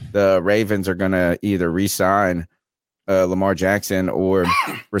 the Ravens are going to either re-sign Lamar Jackson or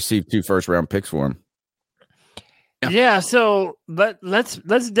receive 2 first-round picks for him. Yeah, so let's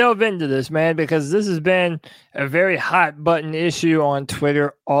delve into this, man, because this has been a very hot button issue on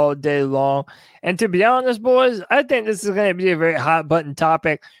Twitter all day long. And to be honest, boys, I think this is going to be a very hot button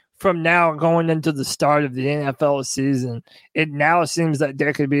topic from now going into the start of the NFL season. It now seems that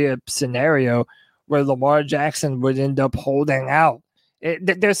there could be a scenario where Lamar Jackson would end up holding out.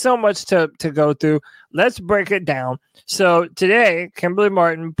 There's so much to go through. Let's break it down. So today, Kimberly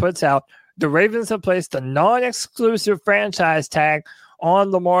Martin puts out, the Ravens have placed a non-exclusive franchise tag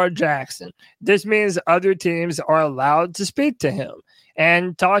on Lamar Jackson. This means other teams are allowed to speak to him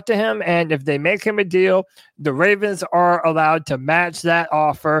and talk to him. And if they make him a deal, the Ravens are allowed to match that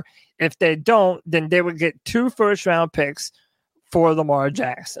offer. If they don't, then they would get 2 first-round picks for Lamar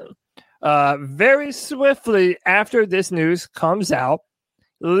Jackson. Very swiftly after this news comes out,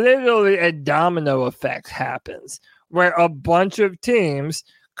 literally a domino effect happens where a bunch of teams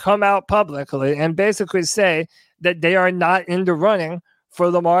come out publicly and basically say that they are not in the running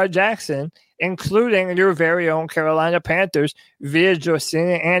for Lamar Jackson, including your very own Carolina Panthers via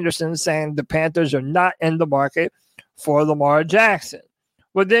Josina Anderson saying the Panthers are not in the market for Lamar Jackson.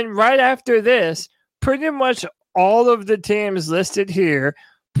 Well, then right after this, pretty much all of the teams listed here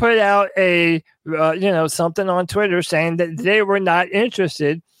put out a something on Twitter saying that they were not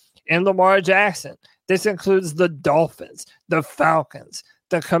interested in Lamar Jackson. This includes the Dolphins, the Falcons,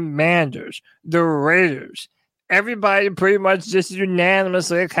 the Commanders, the Raiders. Everybody pretty much just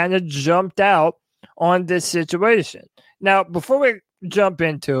unanimously kind of jumped out on this situation. Now, before we jump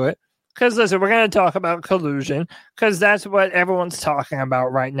into it, because listen, we're going to talk about collusion because that's what everyone's talking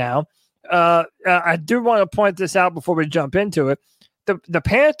about right now. I do want to point this out before we jump into it. The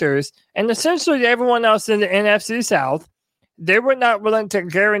Panthers and essentially everyone else in the NFC South, they were not willing to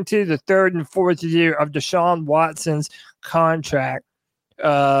guarantee the 3rd and 4th year of Deshaun Watson's contract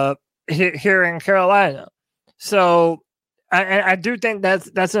here in Carolina. So I do think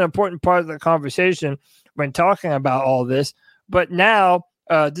that's an important part of the conversation when talking about all this. But now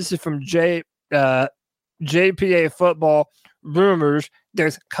this is from JPA Football Rumors.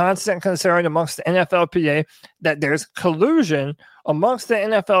 There's constant concern amongst the NFLPA that there's collusion amongst the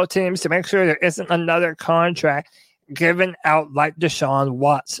NFL teams to make sure there isn't another contract given out like Deshaun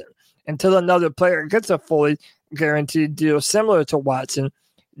Watson until another player gets a fully guaranteed deal similar to Watson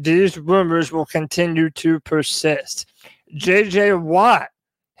these rumors will continue to persist. J.J. Watt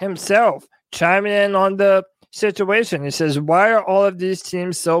himself chiming in on the situation. He says, why are all of these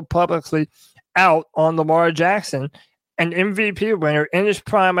teams so publicly out on Lamar Jackson, an MVP winner in his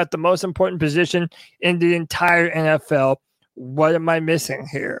prime at the most important position in the entire NFL? What am I missing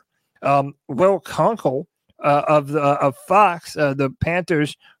here? Will Kunkel of Fox, the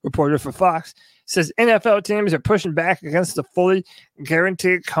Panthers reporter for Fox, says NFL teams are pushing back against the fully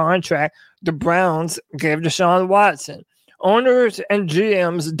guaranteed contract the Browns gave Deshaun Watson. Owners and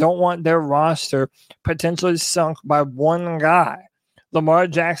GMs don't want their roster potentially sunk by one guy. Lamar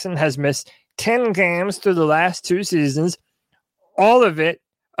Jackson has missed 10 games through the last 2 seasons. All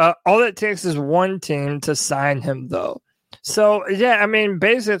it takes is one team to sign him, though. So, yeah, I mean,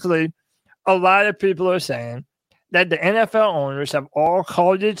 basically, a lot of people are saying that the NFL owners have all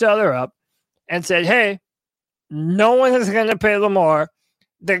called each other up and said, hey, no one is going to pay Lamar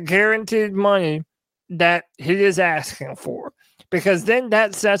the guaranteed money that he is asking for, because then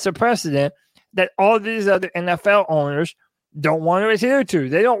that sets a precedent that all these other NFL owners don't want to adhere to.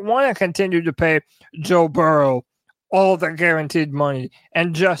 They don't want to continue to pay Joe Burrow all the guaranteed money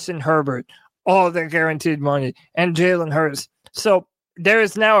and Justin Herbert all the guaranteed money and Jalen Hurts. So there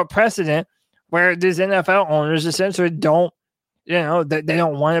is now a precedent where these NFL owners essentially don't, they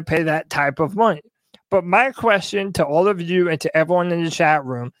don't want to pay that type of money. But my question to all of you and to everyone in the chat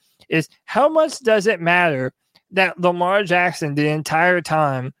room is, how much does it matter that Lamar Jackson the entire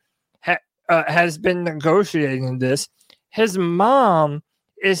time has been negotiating this? His mom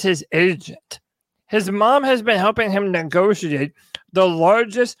is his agent. His mom has been helping him negotiate the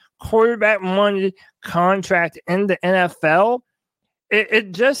largest quarterback money contract in the NFL.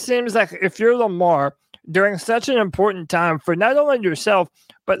 It just seems like if you're Lamar during such an important time for not only yourself,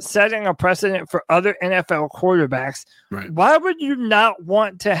 but setting a precedent for other NFL quarterbacks, right, why would you not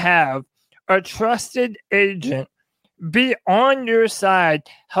want to have a trusted agent be on your side,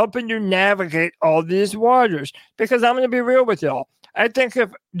 helping you navigate all these waters? Because I'm going to be real with y'all. I think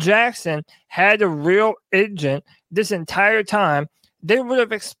if Jackson had a real agent this entire time, they would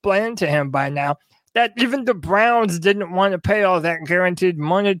have explained to him by now that even the Browns didn't want to pay all that guaranteed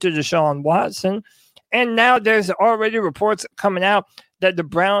money to Deshaun Watson. And now there's already reports coming out that the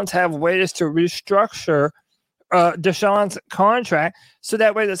Browns have ways to restructure Deshaun's contract so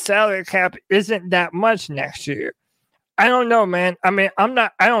that way the salary cap isn't that much next year. I don't know, man. I mean, I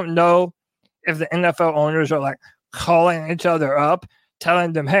don't know if the NFL owners are like calling each other up,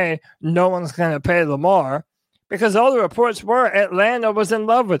 telling them, hey, no one's going to pay Lamar, because all the reports were Atlanta was in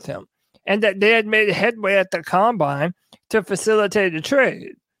love with him and that they had made headway at the combine to facilitate a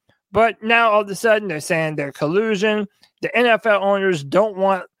trade. But now all of a sudden they're saying they're collusion. The NFL owners don't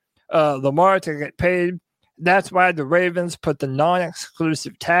want Lamar to get paid. That's why the Ravens put the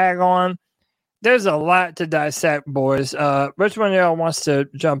non-exclusive tag on. There's a lot to dissect, boys. Which one of y'all wants to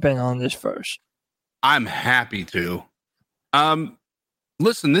jump in on this first? I'm happy to.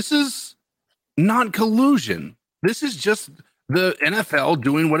 Listen, this is not collusion. This is just the NFL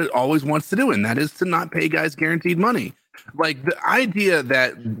doing what it always wants to do, and that is to not pay guys guaranteed money. Like the idea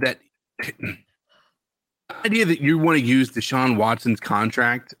that you want to use Deshaun Watson's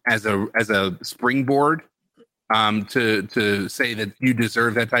contract as a springboard to say that you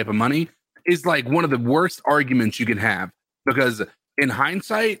deserve that type of money is like one of the worst arguments you can have, because in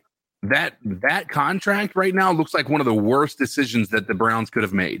hindsight, that contract right now looks like one of the worst decisions that the Browns could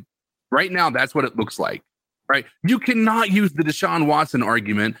have made. Right now, that's what it looks like. Right? You cannot use the Deshaun Watson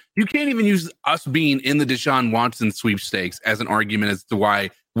argument. You can't even use us being in the Deshaun Watson sweepstakes as an argument as to why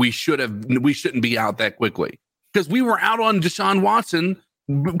we shouldn't be out that quickly. Because we were out on Deshaun Watson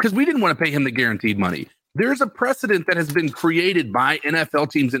because we didn't want to pay him the guaranteed money. There's a precedent that has been created by NFL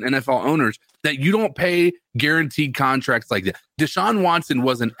teams and NFL owners that you don't pay guaranteed contracts like that. Deshaun Watson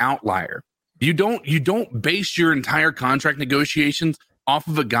was an outlier. You don't base your entire contract negotiations off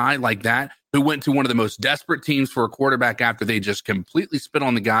of a guy like that who went to one of the most desperate teams for a quarterback after they just completely spit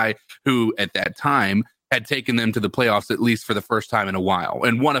on the guy who at that time had taken them to the playoffs, at least for the first time in a while,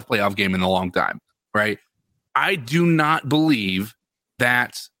 and won a playoff game in a long time, right? I do not believe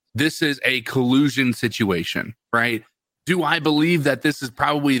that this is a collusion situation, right? Do I believe that this is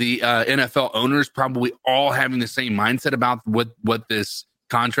probably the NFL owners probably all having the same mindset about what this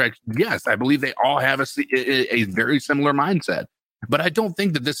contract? Yes, I believe they all have a very similar mindset. But I don't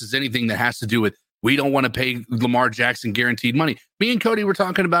think that this is anything that has to do with we don't want to pay Lamar Jackson guaranteed money. Me and Cody were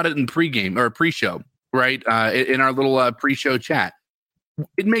talking about it in pregame or pre-show, right? In our little pre-show chat.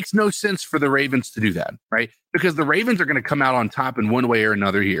 It makes no sense for the Ravens to do that, right? Because the Ravens are going to come out on top in one way or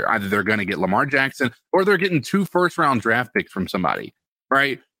another here. Either they're going to get Lamar Jackson or they're getting 2 first-round draft picks from somebody.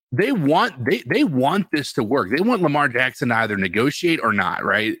 right? They want this to work. They want Lamar Jackson to either negotiate or not,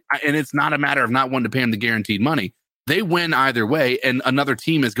 right? And it's not a matter of not wanting to pay him the guaranteed money. They win either way, and another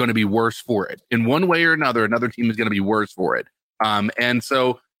team is going to be worse for it. In one way or another team is going to be worse for it. And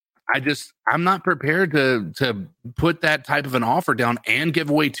so I'm not prepared to put that type of an offer down and give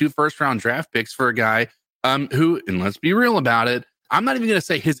away 2 first-round draft picks for a guy who, and let's be real about it, I'm not even going to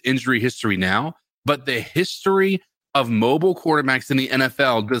say his injury history now, but the history of mobile quarterbacks in the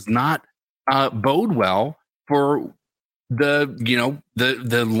NFL does not bode well for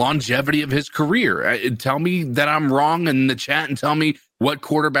the longevity of his career. Tell me that I'm wrong in the chat and tell me what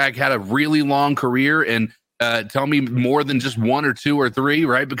quarterback had a really long career, and tell me more than just 1 or 2 or 3,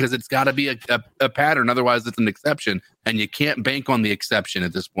 right? Because it's got to be a pattern. Otherwise, it's an exception, and you can't bank on the exception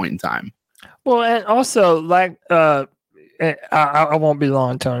at this point in time. Well, and also, like, I won't be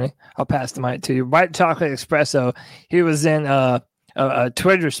long, Tony. I'll pass the mic to you. White Chocolate Espresso, he was in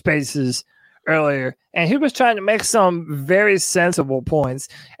Twitter Spaces earlier, and he was trying to make some very sensible points.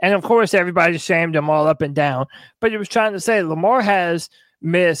 And, of course, everybody shamed him all up and down. But he was trying to say Lamar has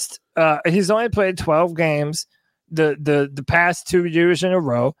missed he's only played 12 games the past 2 years in a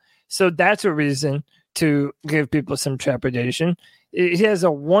row. So that's a reason to give people some trepidation. He has a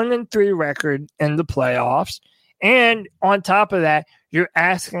 1-3 record in the playoffs. And on top of that, you're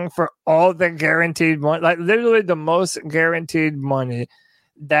asking for all the guaranteed money, like literally the most guaranteed money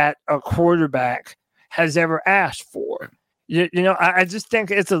that a quarterback has ever asked for. I just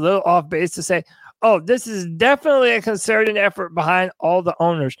think it's a little off base to say, oh, this is definitely a concerted effort behind all the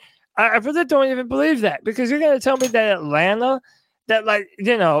owners. I really don't even believe that, because you're going to tell me that Atlanta, that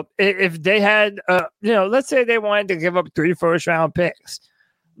if they had, let's say they wanted to give up 3 first-round picks,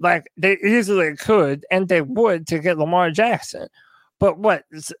 like they easily could, and they would, to get Lamar Jackson. But what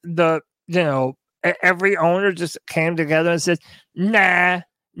every owner just came together and said, nah,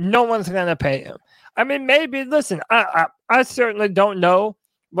 no one's going to pay him. I mean, maybe, listen, I certainly don't know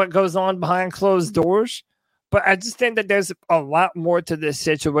what goes on behind closed doors, but I just think that there's a lot more to this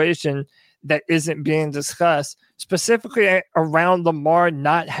situation that isn't being discussed, specifically around Lamar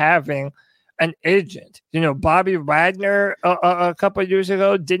not having an agent. Bobby Wagner a couple of years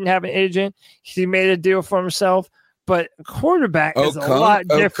ago didn't have an agent. He made a deal for himself, but quarterback is a lot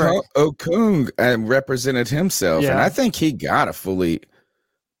different. Okung represented himself, and I think he got a fully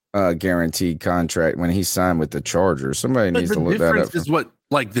guaranteed contract when he signed with the Chargers. Somebody needs to look that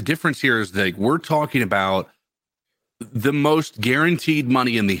up. The difference here is that we're talking about the most guaranteed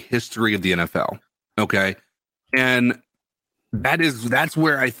money in the history of the NFL. Okay. And that's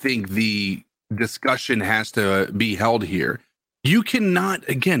where I think the discussion has to be held here. You cannot,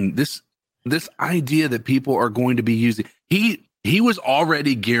 again, this idea that people are going to be using, he was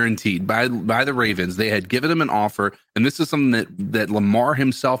already guaranteed by the Ravens. They had given him an offer, and this is something that Lamar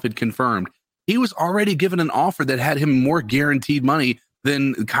himself had confirmed. He was already given an offer that had him more guaranteed money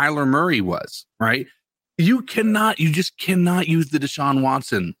than Kyler Murray was, right? You just cannot use the Deshaun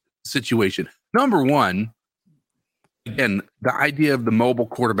Watson situation. Number one, again, the idea of the mobile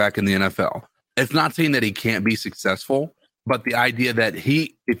quarterback in the NFL. It's not saying that he can't be successful, but the idea that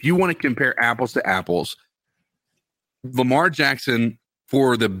if you want to compare apples to apples, Lamar Jackson,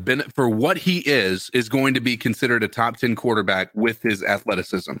 for what he is going to be considered a top 10 quarterback with his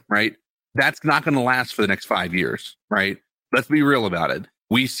athleticism, right? That's not going to last for the next 5 years, right? Let's be real about it.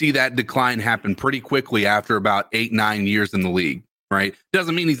 We see that decline happen pretty quickly after about 8-9 years in the league, right?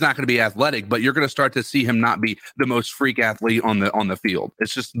 Doesn't mean he's not going to be athletic, but you're going to start to see him not be the most freak athlete on the field.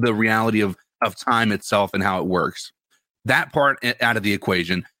 It's just the reality of time itself and how it works. That part out of the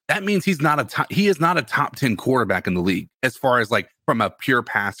equation, that means he is not a top 10 quarterback in the league as far as like from a pure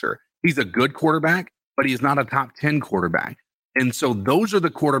passer. He's a good quarterback, but he's not a top 10 quarterback. And so those are the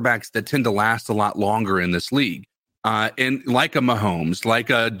quarterbacks that tend to last a lot longer in this league. And like a Mahomes,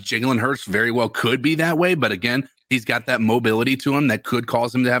 like a Jalen Hurts very well could be that way. But again, he's got that mobility to him that could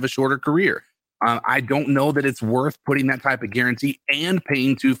cause him to have a shorter career. I don't know that it's worth putting that type of guarantee and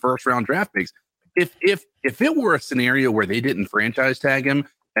paying 2 first-round draft picks. If it were a scenario where they didn't franchise tag him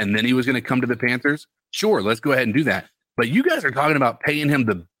and then he was going to come to the Panthers, sure, let's go ahead and do that. But you guys are talking about paying him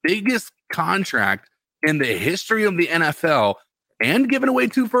the biggest contract in the history of the NFL and giving away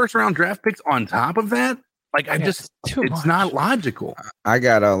 2 first-round draft picks on top of that? Like, it's not logical. I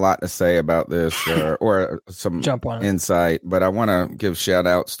got a lot to say about this or some insight, but I want to give shout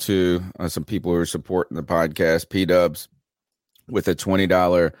outs to some people who are supporting the podcast. P-Dubs with a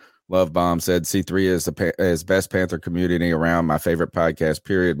 $20 love bomb said C3 is best Panther community around, my favorite podcast,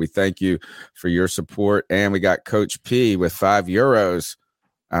 period. We thank you for your support. And we got Coach P with €5.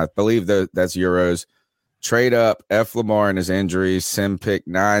 I believe that's euros. Trade up, F. Lamar and his injuries, sim pick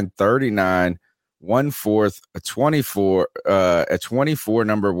 939, 1/4, a 24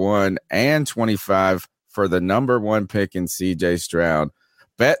 number one, and 25 for the number one pick in CJ Stroud.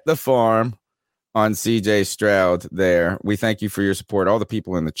 Bet the farm on CJ Stroud there. We thank you for your support. All the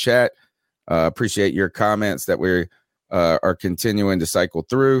people in the chat, appreciate your comments that we are continuing to cycle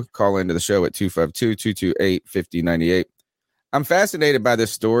through. Call into the show at 252-228-5098. I'm fascinated by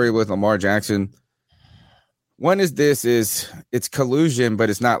this story with Lamar Jackson. One is it's collusion, but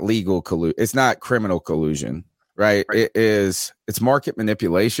it's not legal collusion. It's not criminal collusion, right? It's market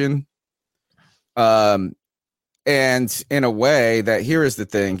manipulation. And in a way that here is the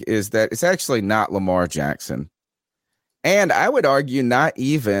thing is that it's actually not Lamar Jackson. And I would argue not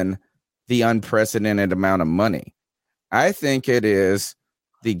even the unprecedented amount of money. I think it is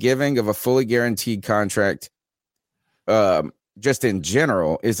the giving of a fully guaranteed contract, just in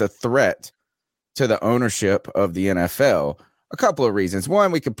general, is a threat to the ownership of the NFL. A couple of reasons.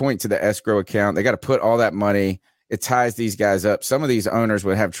 One, we could point to the escrow account. They got to put all that money. It ties these guys up. Some of these owners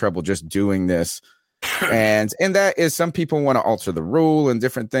would have trouble just doing this. And that is, some people want to alter the rule and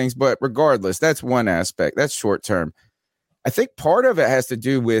different things. But regardless, that's one aspect. That's short term. I think part of it has to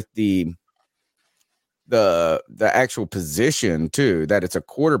do with the actual position too, that it's a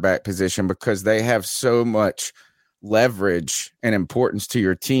quarterback position, because they have so much leverage and importance to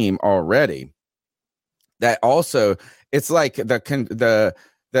your team already. That also, it's like the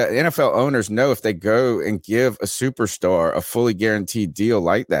NFL owners know if they go and give a superstar a fully guaranteed deal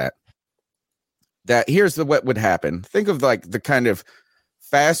like that, that here's what would happen. Think of like the kind of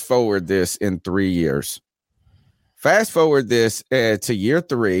fast forward this in 3 years. Fast forward this to year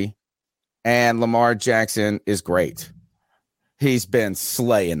 3, and Lamar Jackson is great. He's been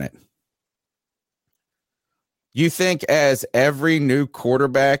slaying it. You think as every new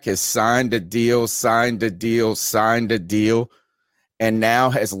quarterback has signed a deal, and now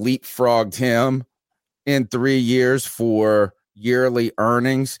has leapfrogged him in 3 years for yearly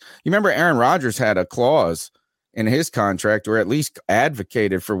earnings? You remember Aaron Rodgers had a clause in his contract, or at least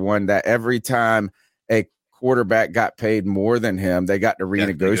advocated for one, that every time a quarterback got paid more than him, they got to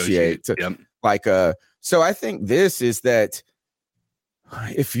renegotiate. So I think this is that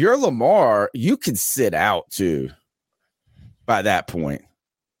if you're Lamar, you could sit out too by that point.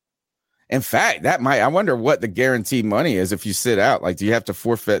 In fact, I wonder what the guaranteed money is if you sit out. Like, do you have to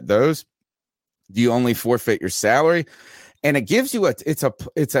forfeit those? Do you only forfeit your salary? And it gives you if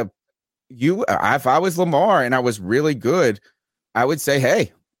I was Lamar and I was really good, I would say,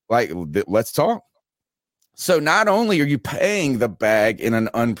 hey, like, let's talk. So not only are you paying the bag in an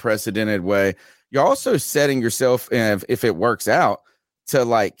unprecedented way, you're also setting yourself, if it works out, to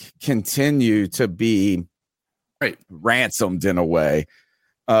like continue to be ransomed in a way,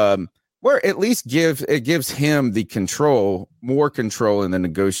 where at least gives him the control, more control in the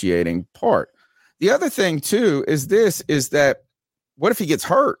negotiating part. The other thing too is that what if he gets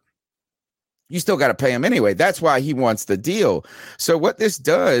hurt? You still got to pay him anyway. That's why he wants the deal. So what this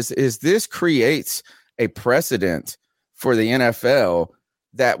does is this creates a precedent for the NFL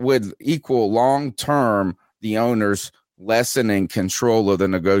that would equal long-term the owners lessening control of the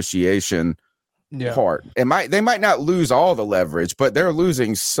negotiation part. They might not lose all the leverage, but they're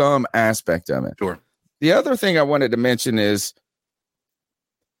losing some aspect of it. Sure. The other thing I wanted to mention is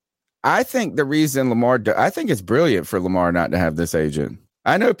I think the reason I think it's brilliant for Lamar not to have this agent.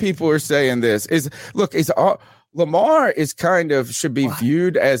 I know people are saying this Lamar is should be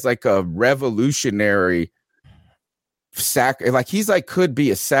viewed as like a revolutionary could be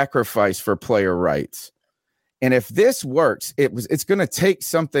a sacrifice for player rights. And if this works, it's going to take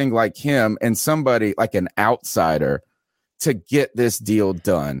something like him and somebody like an outsider to get this deal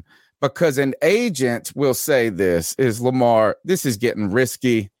done, because an agent will say this is Lamar, this is getting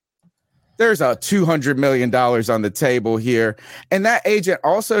risky. There's a $200 million on the table here. And that agent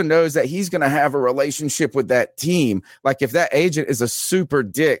also knows that he's going to have a relationship with that team. Like if that agent is a super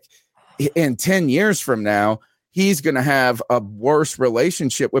dick in 10 years from now, he's going to have a worse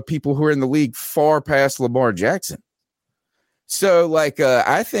relationship with people who are in the league far past Lamar Jackson. So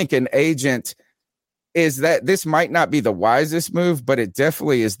I think an agent is that this might not be the wisest move, but it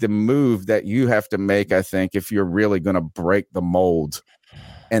definitely is the move that you have to make, I think, if you're really going to break the mold.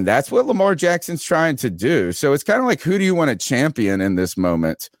 And that's what Lamar Jackson's trying to do. So it's kind of like, who do you want to champion in this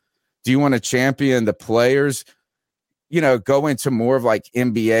moment? Do you want to champion the players, go into more of like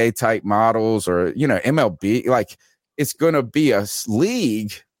NBA type models or, MLB? Like it's going to be a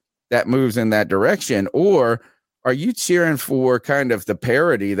league that moves in that direction. Or are you cheering for kind of the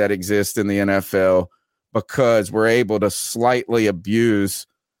parity that exists in the NFL because we're able to slightly abuse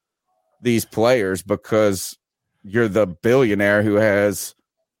these players because you're the billionaire who has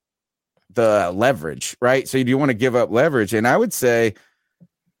the leverage, right? So do you want to give up leverage? And I would say,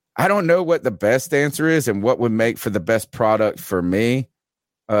 I don't know what the best answer is and what would make for the best product for me.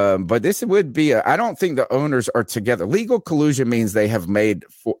 But this would be, I don't think the owners are together. Legal collusion means they have made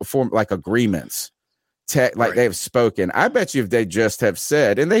form like agreements, like they have spoken. I bet you if they just have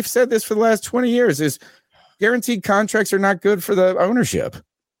said, and they've said this for the last 20 years, is guaranteed contracts are not good for the ownership.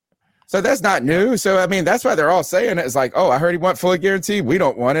 So that's not new. So, I mean, that's why they're all saying it. It's like, oh, I heard he want fully guaranteed. We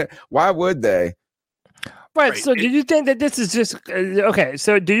don't want it. Why would they? Right. So do you think that this is just okay?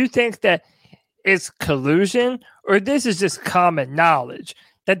 So do you think that it's collusion, or this is just common knowledge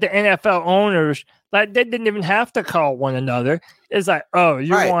that the NFL owners, like, they didn't even have to call one another? It's like, oh,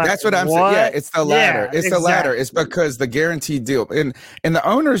 you want that's what I'm saying. Yeah, it's the latter. Yeah, it's the latter. It's because the guaranteed deal, and the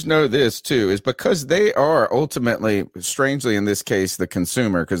owners know this too, is because they are ultimately, strangely in this case, the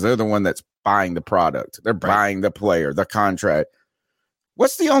consumer, because they're the one that's buying the product. They're buying the player, the contract.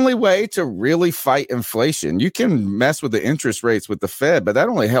 What's the only way to really fight inflation? You can mess with the interest rates with the Fed, but that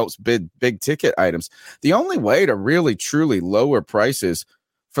only helps big ticket items. The only way to really truly lower prices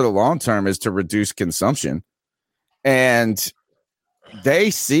for the long term is to reduce consumption. And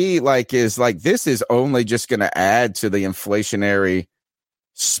they see this is only just going to add to the inflationary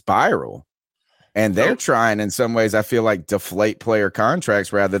spiral. And they're trying, in some ways, I feel like, deflate player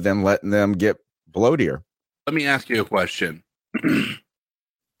contracts rather than letting them get bloatier. Let me ask you a question.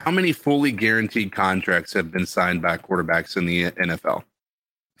 How many fully guaranteed contracts have been signed by quarterbacks in the NFL?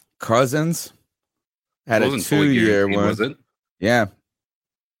 Cousins had a 2-year one. Was it? Yeah.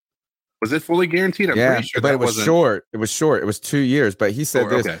 Was it fully guaranteed? I'm pretty sure but it was short. It was short. It was 2 years. But he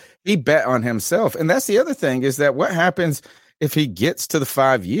said he bet on himself. And that's the other thing, is that what happens if he gets to the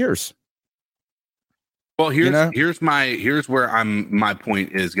 5 years? Well, here's where my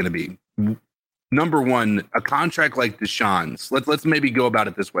point is going to be. Number one, a contract like Deshaun's. Let's maybe go about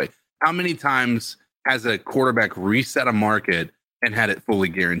it this way. How many times has a quarterback reset a market and had it fully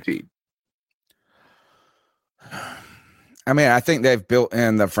guaranteed? I mean, I think they've built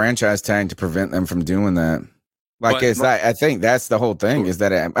in the franchise tag to prevent them from doing that. I think that's the whole thing, is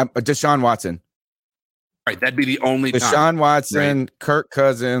that Deshaun Watson. Right, that'd be the only Deshaun time. Watson, right. Kirk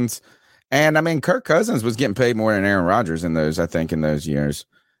Cousins. And I mean, Kirk Cousins was getting paid more than Aaron Rodgers in those years.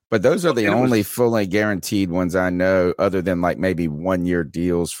 But those are the only fully guaranteed ones I know, other than like maybe 1-year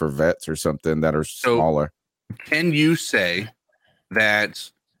deals for vets or something that are smaller. Can you say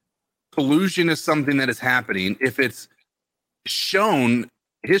that collusion is something that is happening if it's shown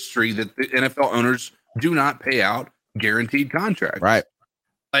history that the NFL owners do not pay out guaranteed contracts? Right.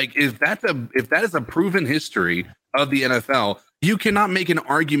 Like, if that is a proven history of the NFL, you cannot make an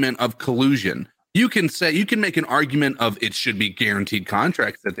argument of collusion. You can make an argument of it should be guaranteed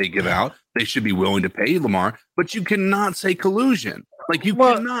contracts that they give out. They should be willing to pay Lamar, but you cannot say collusion. Like, you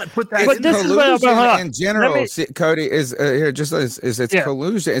cannot put that. But this collusion in general, Cody, is it's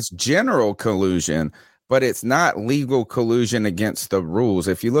collusion. It's general collusion, but it's not legal collusion against the rules.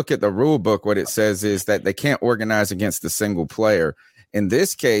 If you look at the rule book, what it says is that they can't organize against a single player. In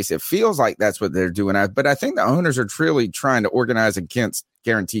this case, it feels like that's what they're doing. But I think the owners are truly trying to organize against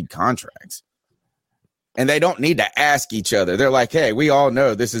guaranteed contracts. And they don't need to ask each other. They're like, hey, we all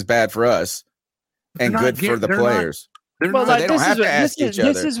know this is bad for us and good for the players. They don't have to ask each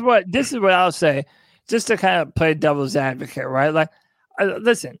other. This is what I'll say, just to kind of play devil's advocate, right? Like,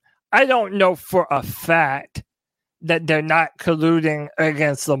 listen, I don't know for a fact that they're not colluding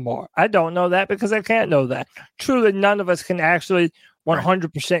against Lamar. I don't know that because I can't know that. Truly, none of us can actually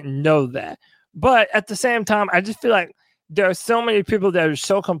 100% know that. But at the same time, I just feel like there are so many people that are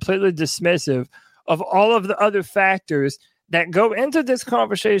so completely dismissive of all of the other factors that go into this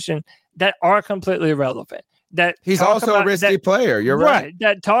conversation that are completely irrelevant. That he's also a risky player. You're right.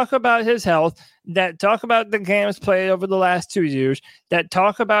 That talk about his health, that talk about the games played over the last 2 years, that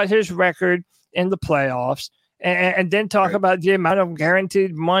talk about his record in the playoffs, and then talk about the amount of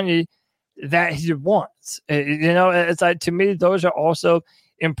guaranteed money that he wants. It's like, to me, those are also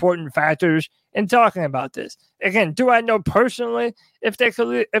important factors in talking about this. Again, do I know personally if they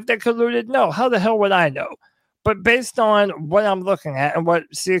colluded? No. How the hell would I know? But based on what I'm looking at and what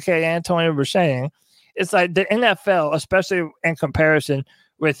CK Antonio was saying, it's like the NFL, especially in comparison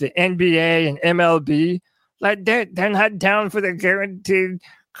with the NBA and MLB, like they're not down for the guaranteed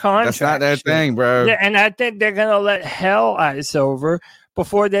contract. That's not their thing, bro. Yeah, and I think they're gonna let hell ice over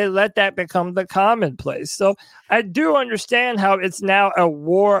before they let that become the commonplace. So I do understand how it's now a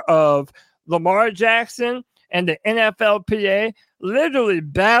war of Lamar Jackson and the NFLPA literally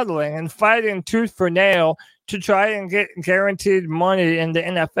battling and fighting tooth for nail to try and get guaranteed money in the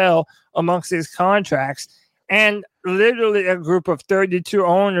NFL amongst these contracts, and literally a group of 32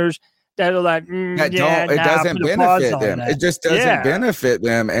 owners that are like, it doesn't benefit them. It just doesn't benefit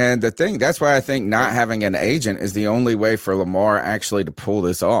them. And the thing, that's why I think not having an agent is the only way for Lamar actually to pull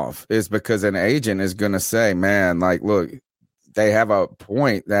this off, is because an agent is going to say, man, like, look, they have a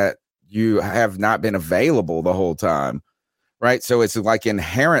point that you have not been available the whole time. Right. So it's like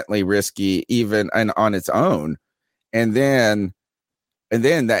inherently risky even on its own. And then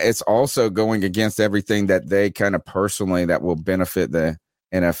that it's also going against everything that they kind of personally that will benefit the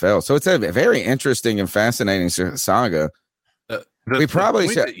NFL. So it's a very interesting and fascinating saga. We probably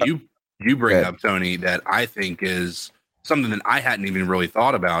should. You bring up, Tony, that I think is something that I hadn't even really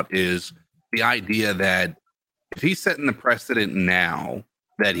thought about, is the idea that if he's setting the precedent now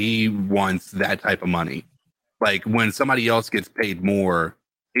that he wants that type of money, like when somebody else gets paid more,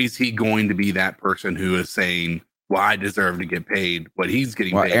 is he going to be that person who is saying, well, I deserve to get paid what he's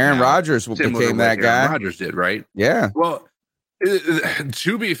getting paid? Aaron Rodgers became that guy. Aaron Rodgers did, right? Yeah. Well,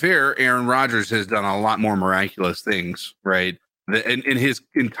 to be fair, Aaron Rodgers has done a lot more miraculous things, right? In his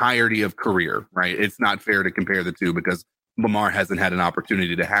entirety of career, right? It's not fair to compare the two because Lamar hasn't had an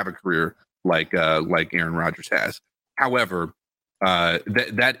opportunity to have a career like Aaron Rodgers has. However,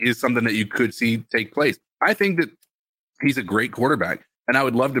 that is something that you could see take place. I think that he's a great quarterback, and I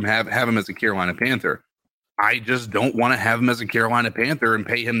would love to have him as a Carolina Panther. I just don't want to have him as a Carolina Panther and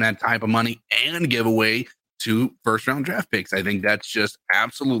pay him that type of money and give away 2 first-round draft picks. I think that's just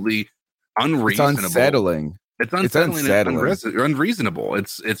absolutely unreasonable. It's unsettling. It's unsettling. And unreasonable.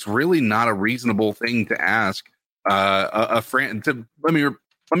 It's really not a reasonable thing to ask a friend. Let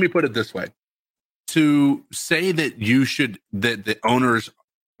me put it this way: to say that that the owners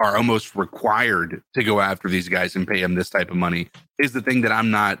are almost required to go after these guys and pay them this type of money is the thing that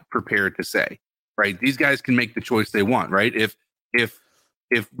I'm not prepared to say. Right? These guys can make the choice they want. Right? If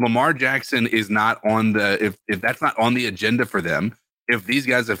Lamar Jackson is not on if that's not on the agenda for them, if these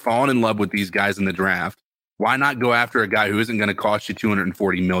guys have fallen in love with these guys in the draft, why not go after a guy who isn't going to cost you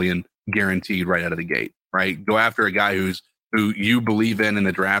 $240 million guaranteed right out of the gate? Right? Go after a guy who you believe in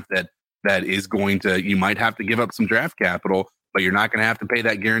the draft that is going to, you might have to give up some draft capital, but you're not going to have to pay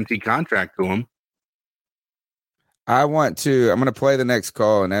that guaranteed contract to him. I'm going to play the next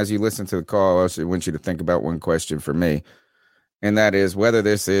call. And as you listen to the call, I also want you to think about one question for me. And that is whether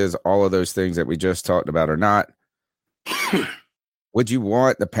this is all of those things that we just talked about or not. Would you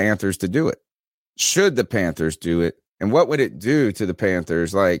want the Panthers to do it? Should the Panthers do it? And what would it do to the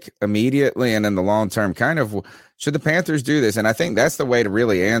Panthers, like immediately and in the long term? Kind of, should the Panthers do this? And I think that's the way to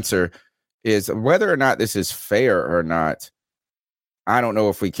really answer is whether or not this is fair or not. I don't know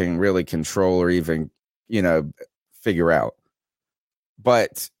if we can really control or even, figure out.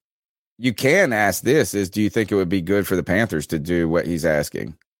 But you can ask this is, do you think it would be good for the Panthers to do what he's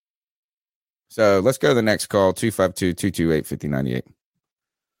asking? So let's go to the next call, 252-228-5098.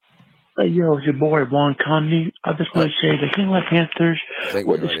 Yo, it's your boy, Juan Conde. I just want to say the Carolina Panthers. I think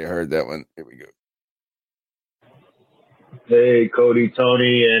we already heard that one. Here we go. Hey, Cody,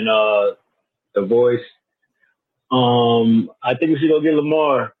 Tony, and the voice. I think we should go get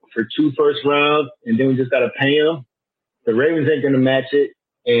Lamar for 2 first rounds, and then we just got to pay him. The Ravens ain't going to match it,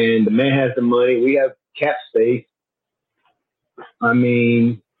 and the man has the money. We have cap space. I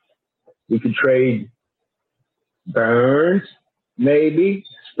mean, we could trade Burns, maybe,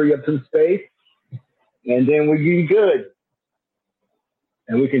 free up some space, and then we'd be good.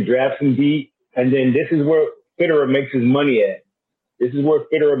 And we can draft some deep, and then this is where Fitterer makes his money at. This is where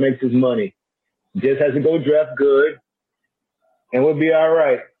Fitterer makes his money. Just has to go draft good, and we'll be all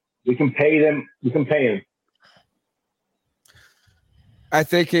right. We can pay them. We can pay him. I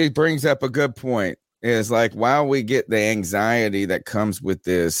think he brings up a good point. Is like, while we get the anxiety that comes with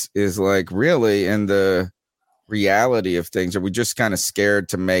this, is like really in the reality of things, are we just kind of scared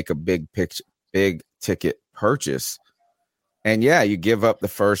to make a big ticket purchase? And yeah, you give up the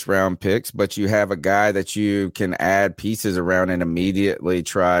first round picks, but you have a guy that you can add pieces around and immediately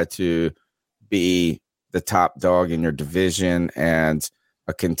try to be the top dog in your division and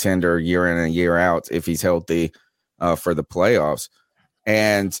a contender year in and year out if he's healthy for the playoffs.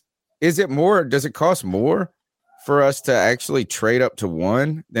 And does it cost more for us to actually trade up to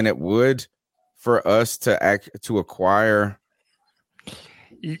 1 than it would for us to acquire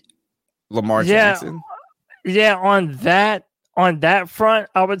Lamar Jackson? Yeah, on that front,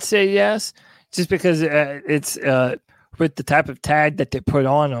 I would say yes, just because it's with the type of tag that they put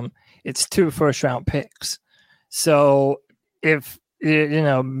on them, it's 2 first round picks. So if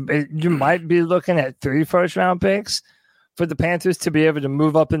you might be looking at 3 first round picks for the Panthers to be able to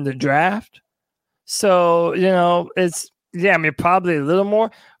move up in the draft. So, probably a little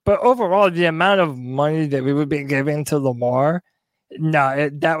more. But overall, the amount of money that we would be giving to Lamar,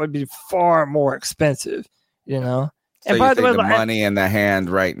 that would be far more expensive, So and you by think the way, the money in the hand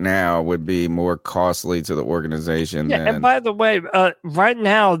right now would be more costly to the organization yeah, than... and by the way, right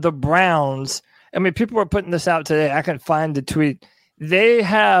now, the Browns, people were putting this out today. I can find the tweet. They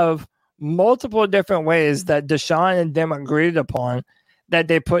have multiple different ways that Deshaun and them agreed upon that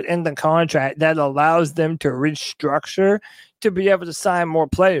they put in the contract that allows them to restructure to be able to sign more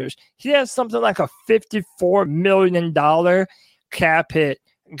players. He has something like a $54 million cap hit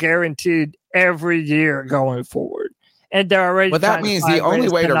guaranteed every year going forward. And they're already. Well, that means the only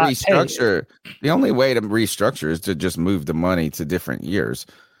way to restructure is to just move the money to different years.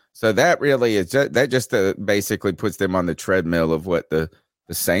 So that really is just basically puts them on the treadmill of what the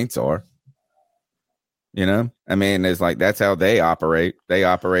Saints are. It's like that's how they operate. They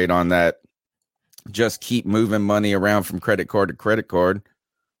operate on that. Just keep moving money around from credit card to credit card,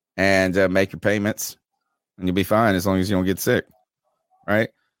 and make your payments, and you'll be fine as long as you don't get sick. Right?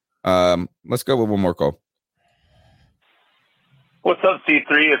 Let's go with one more call. What's up, C3?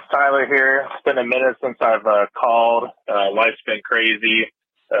 It's Tyler here. It's been a minute since I've called. Life's been crazy.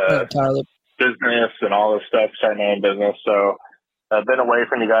 Tyler. Business and all this stuff, starting my own business. So I've been away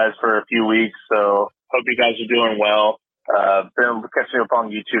from you guys for a few weeks. So hope you guys are doing well. Been catching up on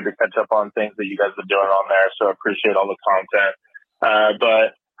YouTube to catch up on things that you guys are doing on there. So I appreciate all the content.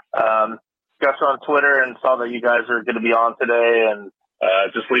 But got you on Twitter and saw that you guys are going to be on today, and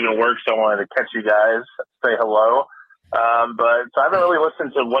just leaving work. So I wanted to catch you guys, say hello. But so I haven't really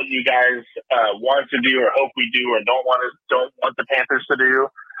listened to what you guys want to do or hope we do or don't want the Panthers to do.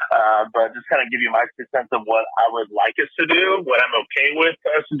 But just kind of give you my sense of what I would like us to do, what I'm okay with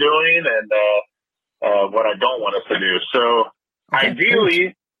us doing, and what I don't want us to do. So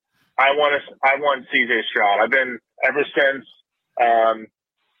ideally, I want CJ Stroud. I've been ever since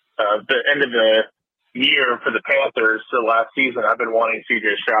the end of the year for the Panthers, the last season. I've been wanting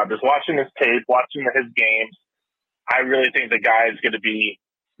CJ Stroud. Just watching his tape, watching his games. I really think the guy is going to be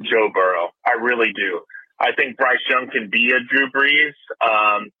Joe Burrow. I really do. I think Bryce Young can be a Drew Brees,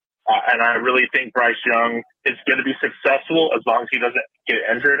 and I really think Bryce Young is going to be successful as long as he doesn't get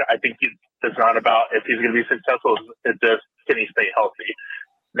injured. I think it's not about if he's going to be successful. It's just can he stay healthy.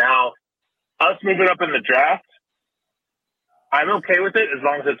 Now, us moving up in the draft, I'm okay with it as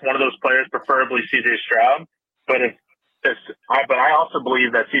long as it's one of those players, preferably CJ Stroud. But I also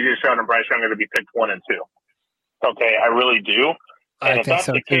believe that CJ Stroud and Bryce Young are going to be picked 1 and 2. Okay, I really do. And if that's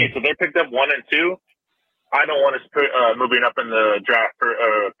the case, if they picked up 1 and 2, I don't want us moving up in the draft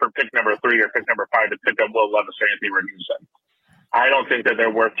for pick number 3 or pick number 5 to pick up Will Levis or Anthony Richardson. I don't think that they're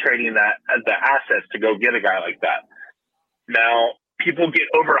worth trading the assets to go get a guy like that. Now, people get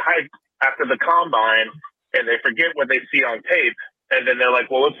overhyped after the combine and they forget what they see on tape, and then they're like,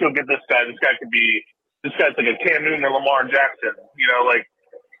 "Well, let's go get this guy. This guy's like a Cam Newton or Lamar Jackson."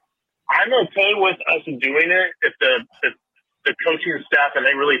 I'm okay with us doing it if the coaching staff and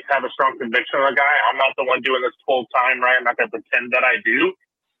they really have a strong conviction on the guy. I'm not the one doing this full time, right? I'm not going to pretend that I do.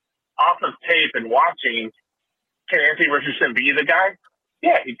 Off of tape and watching, can Anthony Richardson be the guy?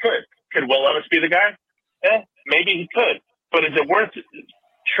 Yeah, he could. Could Will Levis be the guy? Yeah, maybe he could. But is it worth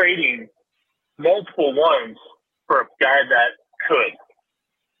trading multiple ones for a guy that could?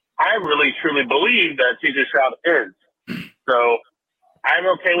 I really, truly believe that CJ Stroud is. So I'm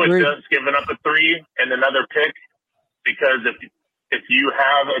okay with just giving up a 3 and another pick, because if you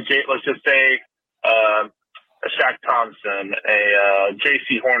have let's just say a Shaq Thompson, a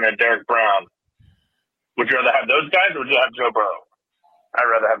J.C. Horn, Derek Brown, would you rather have those guys or would you have Joe Burrow? I'd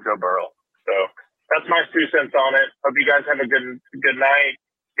rather have Joe Burrow. So that's my 2 cents on it. Hope you guys have a good night.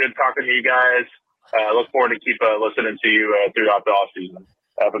 Good talking to you guys. Look forward to keep listening to you throughout the offseason.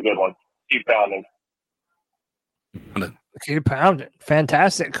 Have a good one. Keep pounding. Keep pounding.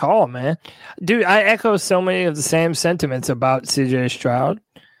 Fantastic call, man. Dude, I echo so many of the same sentiments about CJ Stroud.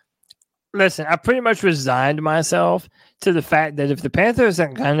 Listen, I pretty much resigned myself to the fact that if the Panthers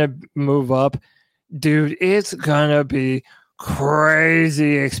are going to move up, dude, it's going to be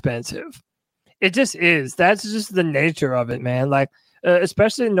crazy expensive. It just is. That's just the nature of it, man. Like,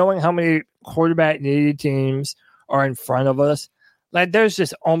 especially knowing how many quarterback-needy teams are in front of us. Like, there's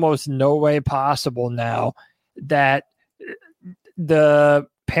just almost no way possible now that the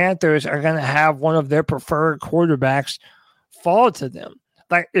Panthers are going to have one of their preferred quarterbacks fall to them.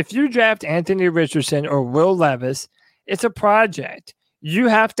 Like, if you draft Anthony Richardson or Will Levis, it's a project. You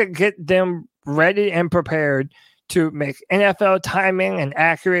have to get them ready and prepared to make NFL timing and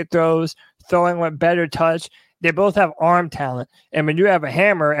accurate throws, throwing with better touch. They both have arm talent. And when you have a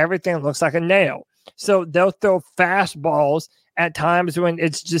hammer, everything looks like a nail. So they'll throw fastballs at times when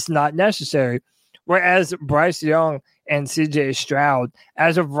it's just not necessary. Whereas Bryce Young and CJ Stroud,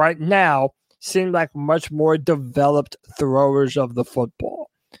 as of right now, seem like much more developed throwers of the football.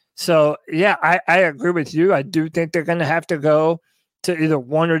 So, yeah, I agree with you. I do think they're going to have to go to either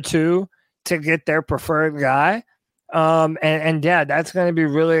one or two to get their preferred guy. And yeah, that's going to be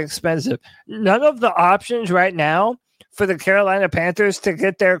really expensive. None of the options right now for the Carolina Panthers to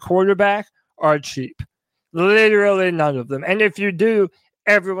get their quarterback are cheap. Literally none of them. And if you do,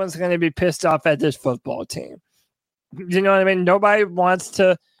 everyone's going to be pissed off at this football team. You know what I mean? Nobody wants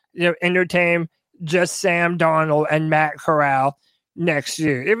to, entertain just Sam Darnold and Matt Corral next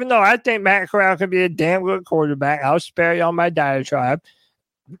year. Even though I think Matt Corral could be a damn good quarterback, I'll spare you on my diatribe.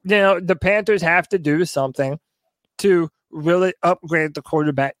 The Panthers have to do something to really upgrade the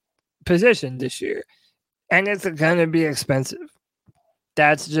quarterback position this year. And it's going to be expensive.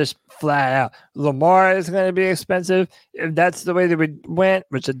 That's just flat out. Lamar is going to be expensive. If that's the way that we went,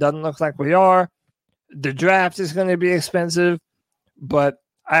 which it doesn't look like we are, the draft is going to be expensive. But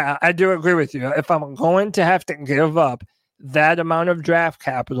I do agree with you. If I'm going to have to give up that amount of draft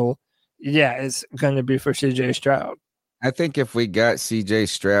capital, yeah, it's going to be for CJ Stroud. I think if we got CJ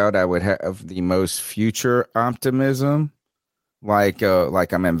Stroud, I would have the most future optimism. Like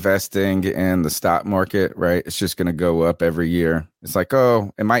I'm investing in the stock market, right? It's just going to go up every year. It's like,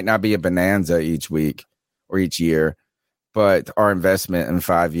 oh, it might not be a bonanza each week or each year, but our investment in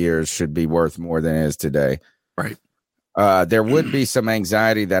 5 years should be worth more than it is today. Right. There would be some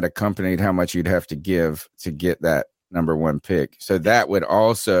anxiety that accompanied how much you'd have to give to get that number one pick. So that would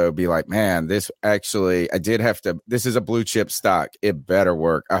also be like, man, this actually, this is a blue chip stock. It better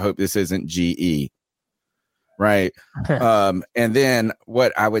work. I hope this isn't GE. Right. And then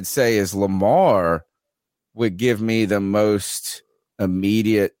what I would say is Lamar would give me the most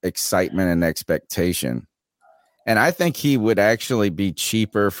immediate excitement and expectation. And I think he would actually be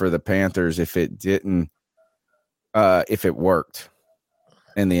cheaper for the Panthers if it worked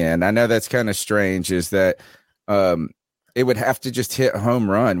in the end. I know that's kind of strange, is that it would have to just hit home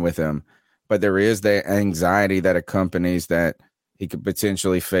run with him. But there is the anxiety that accompanies that he could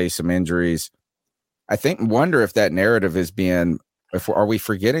potentially face some injuries. I wonder if that narrative is are we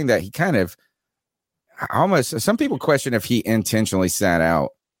forgetting that he kind of almost, some people question if he intentionally sat out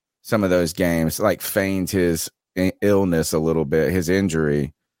some of those games, like feigned his illness a little bit, his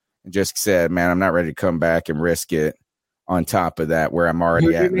injury, and just said, man, I'm not ready to come back and risk it on top of that where I'm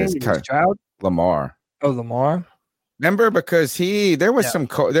already at. Lamar. Oh, Lamar. Remember, because there was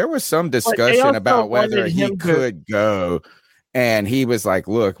some discussion about whether he could go. And he was like,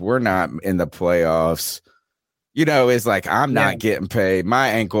 look, we're not in the playoffs. It's like, I'm not getting paid. My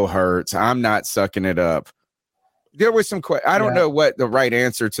ankle hurts. I'm not sucking it up. There was some I don't know what the right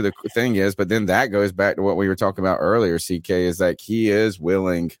answer to the thing is, but then that goes back to what we were talking about earlier, CK, is like he is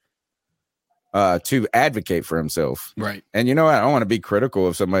willing to advocate for himself. Right. And I don't want to be critical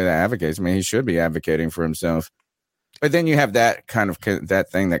of somebody that advocates. I mean, he should be advocating for himself. But then you have that kind of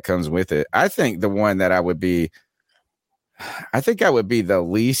that thing that comes with it. I think the one that I would be the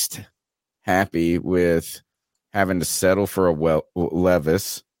least happy with having to settle for a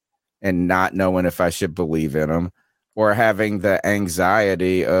Levis and not knowing if I should believe in him, or having the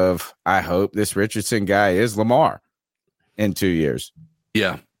anxiety of, I hope this Richardson guy is Lamar in 2 years.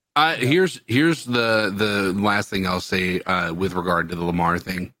 Yeah. Here's the last thing I'll say with regard to the Lamar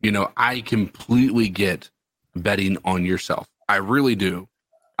thing. I completely get betting on yourself. I really do.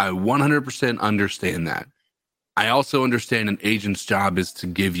 I 100% understand that. I also understand an agent's job is to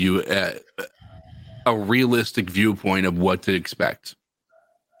give you a realistic viewpoint of what to expect.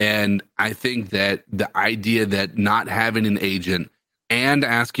 And I think that the idea that not having an agent and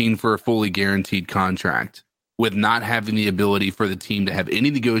asking for a fully guaranteed contract with not having the ability for the team to have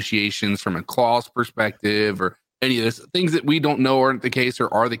any negotiations from a clause perspective or any of this, things that we don't know aren't the case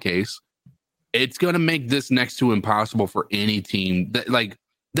or are the case, it's going to make this next to impossible for any team.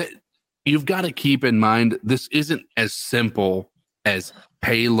 That you've got to keep in mind, this isn't as simple as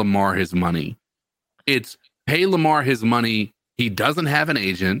pay Lamar his money. It's pay Lamar his money. He doesn't have an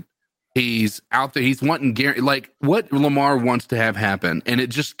agent. He's out there. He's wanting like what Lamar wants to have happen, and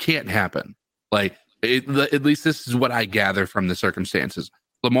it just can't happen. At least this is what I gather from the circumstances.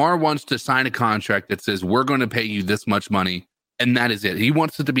 Lamar wants to sign a contract that says we're going to pay you this much money, and that is it. He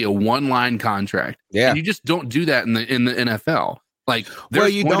wants it to be a one-line contract. Yeah, and you just don't do that in the NFL.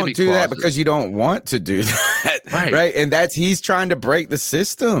 You don't do that because you don't want to do that, right? And he's trying to break the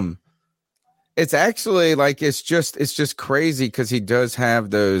system. It's actually it's just crazy because he does have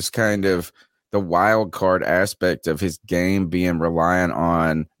those kind of the wild card aspect of his game being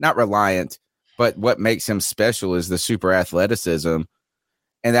not reliant, But what makes him special is the super athleticism.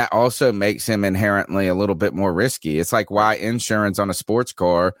 And that also makes him inherently a little bit more risky. It's like why insurance on a sports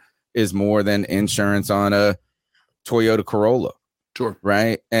car is more than insurance on a Toyota Corolla. Sure.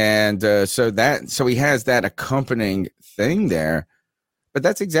 Right. And so he has that accompanying thing there. But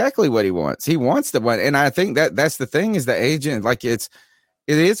that's exactly what he wants. He wants the one. And I think that's the thing is the agent, like it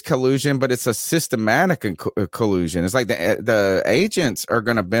is collusion, but it's a systematic collusion. It's like the agents are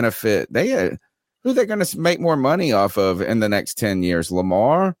going to benefit. Who they're going to make more money off of in the next 10 years,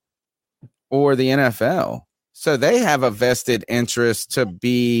 Lamar or the NFL. So they have a vested interest to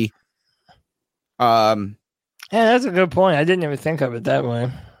be. Yeah, that's a good point. I didn't even think of it that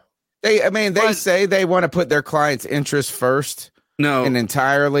way. They say they want to put their clients' interest first. No, and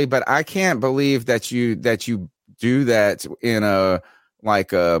entirely, but I can't believe that you do that in a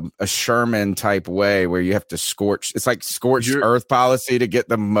Sherman type way where you have to scorch. It's like scorched earth policy to get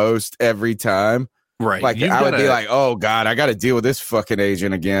the most every time. Right. Like I would be like, oh God, I got to deal with this fucking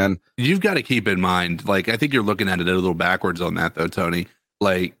agent again. You've got to keep in mind, like, I think you're looking at it a little backwards on that though, Tony.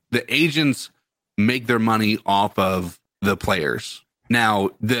 Like the agents make their money off of the players. Now,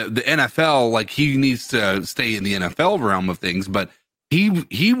 the NFL, like he needs to stay in the NFL realm of things, but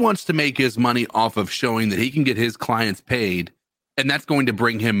he wants to make his money off of showing that he can get his clients paid, and that's going to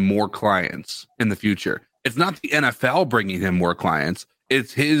bring him more clients in the future. It's not the NFL bringing him more clients.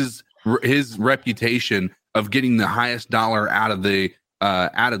 It's his reputation of getting the highest dollar out of the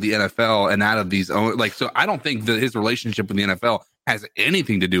NFL and out of these so I don't think that his relationship with the NFL has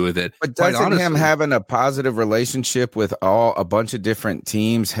anything to do with it. But doesn't him having a positive relationship with a bunch of different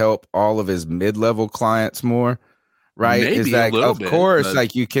teams help all of his mid-level clients more? Right? Maybe is like, of course, but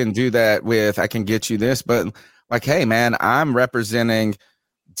like you can do that with, I can get you this, but like, hey man, I'm representing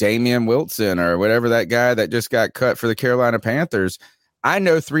Damian Wilson or whatever that guy that just got cut for the Carolina Panthers. I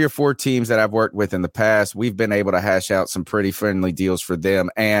know 3 or 4 teams that I've worked with in the past. We've been able to hash out some pretty friendly deals for them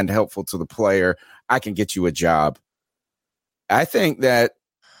and helpful to the player. I can get you a job. I think that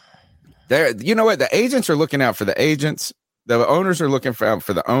you know what? The agents are looking out for the agents. The owners are looking out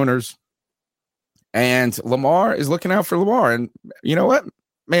for the owners. And Lamar is looking out for Lamar. And you know what?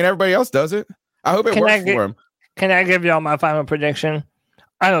 Man, everybody else does it. I hope it works for him. Can I give y'all my final prediction?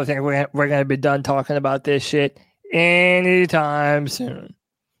 I don't think we're going to be done talking about this shit anytime soon.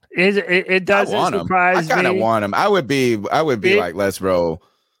 It doesn't surprise me. I kind of want him. I would be like, let's roll.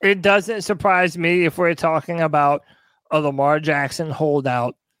 It doesn't surprise me if we're talking about a Lamar Jackson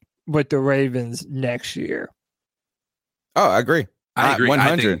holdout with the Ravens next year. Oh, I agree. I agree.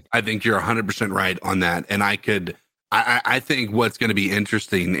 100. I think you're 100% right on that. And I think what's going to be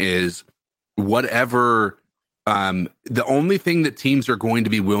interesting is whatever the only thing that teams are going to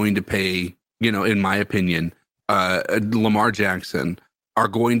be willing to pay, in my opinion, Lamar Jackson are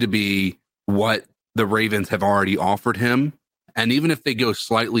going to be what the Ravens have already offered him. And even if they go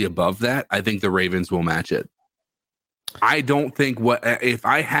slightly above that, I think the Ravens will match it. I don't think if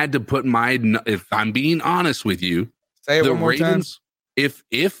I had to put if I'm being honest with you, say it one more Ravens,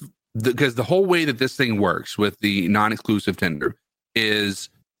 time. Because the whole way that this thing works with the non-exclusive tender is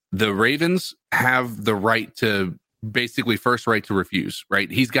the Ravens have the right to basically first right to refuse, right?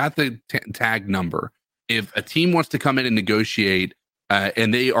 He's got the tag number. If a team wants to come in and negotiate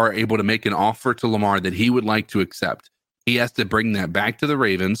and they are able to make an offer to Lamar that he would like to accept, he has to bring that back to the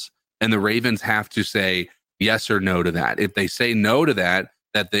Ravens, and the Ravens have to say yes or no to that. If they say no to that,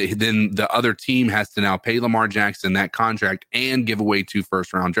 then the other team has to now pay Lamar Jackson that contract and give away 2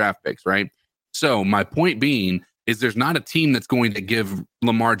 first-round draft picks, right? So my point being is there's not a team that's going to give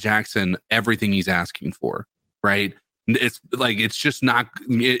Lamar Jackson everything he's asking for, right? It's just not.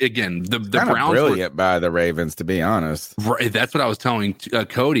 Again, the Browns brilliant by the Ravens, to be honest. Right, that's what I was telling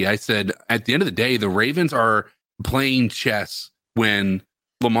Cody. I said at the end of the day, the Ravens are playing chess when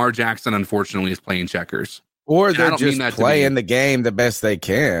Lamar Jackson, unfortunately, is playing checkers. Or they're just playing the game the best they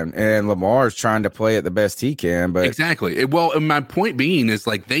can, and Lamar's trying to play it the best he can. But exactly. Well, my point being is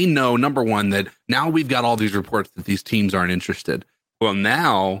like they know, number one, that now we've got all these reports that these teams aren't interested. Well,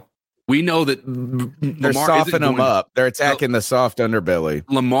 now we know that they're softening them up. They're attacking the soft underbelly.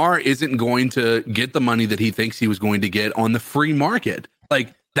 Lamar isn't going to get the money that he thinks he was going to get on the free market.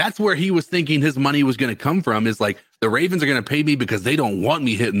 Like that's where he was thinking his money was going to come from. Is like the Ravens are going to pay me because they don't want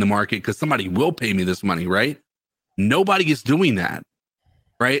me hitting the market because somebody will pay me this money, right? Nobody is doing that,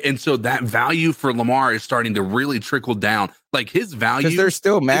 right? And so that value for Lamar is starting to really trickle down. Like his value, because they're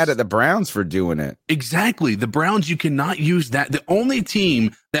still mad at the Browns for doing it. Exactly. The Browns, you cannot use that. The only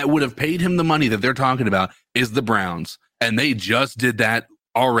team that would have paid him the money that they're talking about is the Browns, and they just did that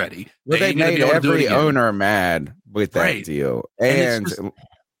already. Well, they made every owner mad with that deal, and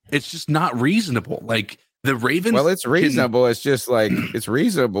It's just not reasonable. Like the Ravens. Well, it's reasonable. It's just like it's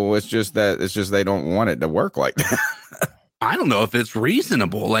reasonable. It's just they don't want it to work like that. I don't know if it's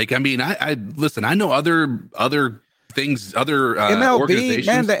reasonable. Like, I mean, I listen. I know other things, other MLB, organizations.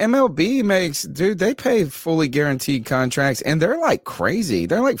 man, the MLB makes, dude, they pay fully guaranteed contracts, and they're like crazy.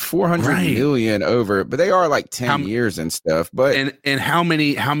 They're like 400 million over, but they are like 10 years and stuff. But and how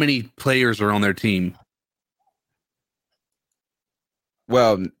many players are on their team?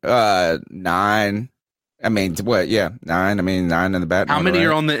 Well, 9. I mean, what? Yeah, 9. I mean, 9 in the bat. How many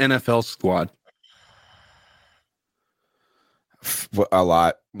are on the NFL squad? A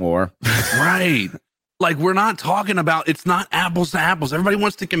lot more. Right. Like, we're not talking about, it's not apples to apples. Everybody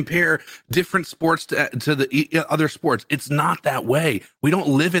wants to compare different sports to the other sports. It's not that way. We don't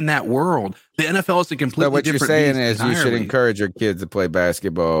live in that world. The NFL is a completely different. So what you're saying is you should encourage your kids to play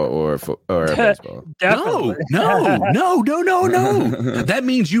basketball or baseball. No. That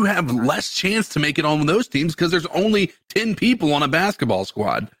means you have less chance to make it on those teams because there's only 10 people on a basketball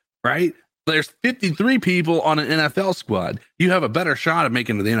squad, right? There's 53 people on an NFL squad. You have a better shot of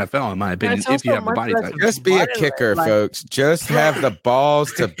making it to the NFL, in my opinion, if you have the body type. Just be a kicker, folks. Just have the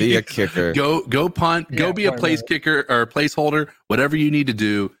balls to be a kicker. Go punt. Go be a place kicker or a placeholder. Whatever you need to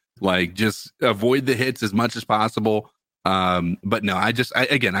do. Like, just avoid the hits as much as possible. But no, I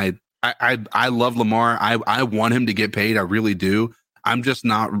love Lamar. I want him to get paid. I really do. I'm just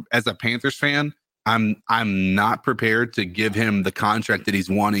not, as a Panthers fan, I'm not prepared to give him the contract that he's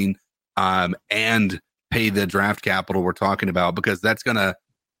wanting. And pay the draft capital we're talking about, because that's gonna,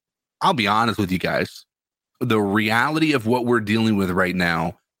 I'll be honest with you guys, the reality of what we're dealing with right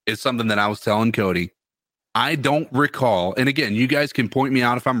now is something that I was telling Cody. I don't recall, and again, you guys can point me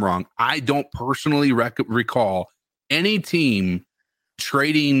out if I'm wrong, I don't personally recall any team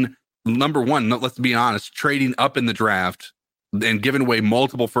trading, number one, let's be honest, trading up in the draft and giving away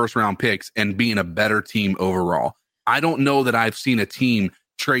multiple first round picks and being a better team overall. I don't know that I've seen a team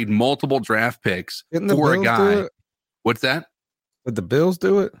trade multiple draft picks for a guy. What's that? Did the Bills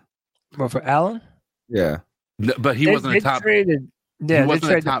do it? Well, for Allen? Yeah. But he wasn't a top. He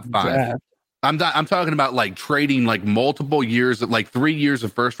wasn't a top 5. Draft. I'm talking about like trading like multiple years, like 3 years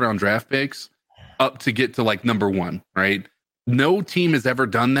of first round draft picks up to get to like number 1, right? No team has ever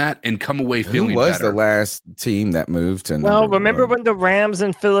done that and come away feeling better. Who was the last team that moved to Well, remember when the Rams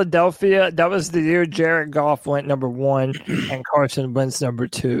in Philadelphia, that was the year Jared Goff went number 1 and Carson Wentz number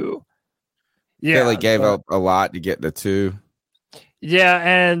 2. Yeah, Philly gave up a lot to get the 2. Yeah,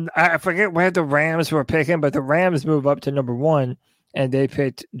 and I forget where the Rams were picking, but the Rams moved up to number 1, and they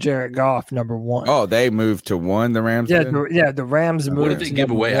picked Jared Goff number 1. Oh, they moved to 1, the Rams? Yeah, the Rams moved. What did they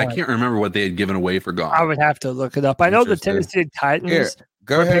give away? 1. I can't remember what they had given away for Goff. I would have to look it up. I know the Tennessee Titans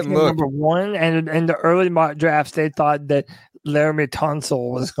go ahead and look. Number 1, and in the early mock drafts, they thought that Laramie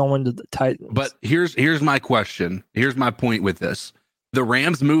Tunsil was going to the Titans. But here's my question. Here's my point with this. The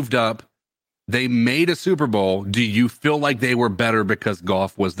Rams moved up. They made a Super Bowl. Do you feel like they were better because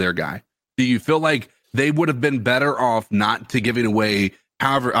Goff was their guy? Do you feel like they would have been better off not to giving away?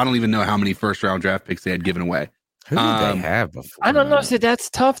 However, I don't even know how many first round draft picks they had given away. Who did they have before? I don't know. See, that's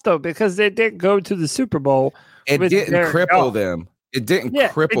tough though, because they did go to the Super Bowl. It didn't cripple them. It didn't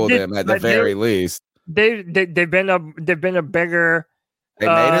cripple them at the very least. They've been a bigger. They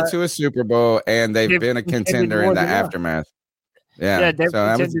made it to a Super Bowl, and they've been a contender in the aftermath. Yeah, they've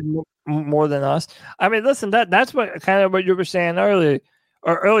contended more than us. I mean, listen, that's what kind of what you were saying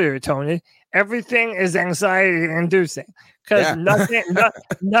earlier, Tony. Everything is anxiety inducing because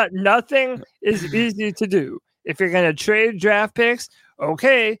nothing is easy to do. If you're going to trade draft picks,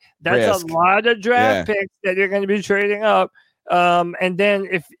 okay, that's a lot of draft picks that you're going to be trading up. And then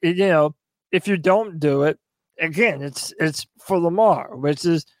if you don't do it, again, it's for Lamar, which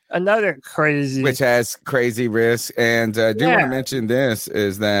is another crazy, which has crazy risk. And I do want to mention this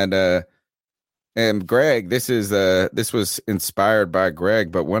is that and Greg, this was inspired by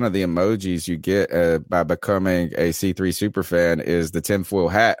Greg, but one of the emojis you get by becoming a C3 superfan is the tinfoil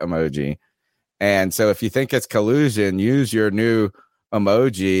hat emoji. And so if you think it's collusion, use your new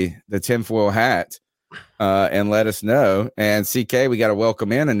emoji, the tinfoil hat, and let us know. And CK, we got to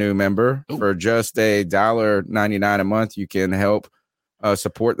welcome in a new member. For just $1.99 a month. You can help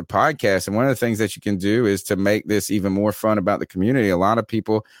support the podcast. And one of the things that you can do is to make this even more fun about the community. A lot of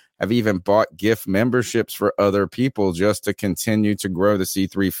people have even bought gift memberships for other people just to continue to grow the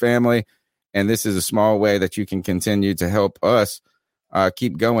C3 family. And this is a small way that you can continue to help us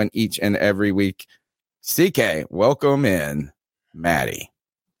keep going each and every week. CK, welcome in, Maddie.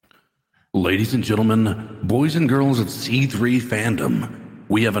 Ladies and gentlemen, boys and girls of C3 fandom,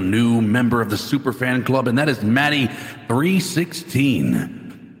 we have a new member of the Super Fan Club, and that is Maddie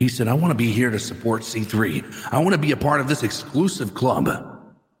 316. He said, I want to be here to support C3. I want to be a part of this exclusive club.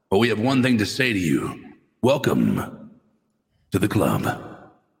 But we have one thing to say to you. Welcome to the club.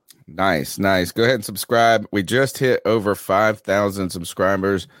 Nice. Go ahead and subscribe. We just hit over 5,000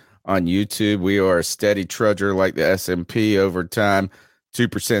 subscribers on YouTube. We are a steady trudger like the S&P over time.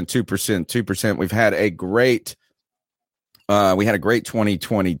 2%. We've had a great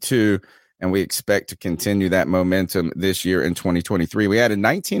 2022, and we expect to continue that momentum this year in 2023. We added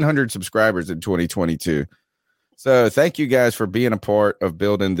 1,900 subscribers in 2022. So thank you guys for being a part of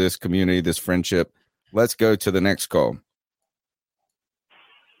building this community, this friendship. Let's go to the next call.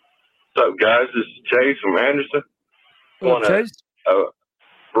 What's up, guys? This is Chase from Anderson. I want a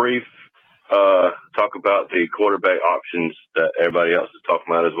brief talk about the quarterback options that everybody else is talking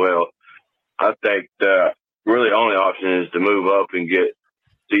about as well. I think the really only option is to move up and get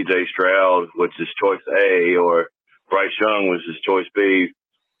C.J. Stroud, which is choice A, or Bryce Young, which is choice B.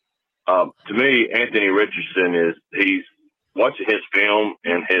 To me, Anthony Richardson he's watching his film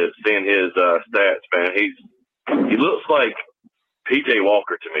and seeing his stats, man. He looks like P.J.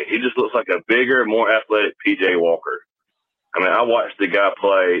 Walker to me. He just looks like a bigger, more athletic P.J. Walker. I mean, I watched the guy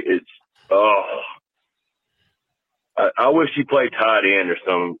play. I wish he played tight end or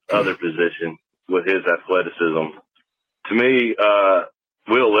some other position with his athleticism. To me,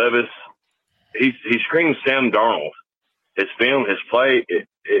 Will Levis, he screams Sam Darnold. His film, his play,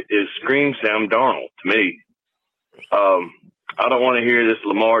 it screams Sam Darnold to me. I don't want to hear this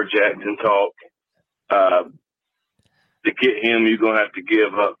Lamar Jackson talk. To get him, you're going to have to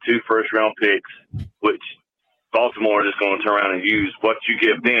give up 2 first-round picks, which Baltimore is going to turn around and use what you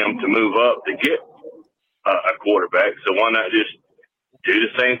give them to move up to get a quarterback. So why not just do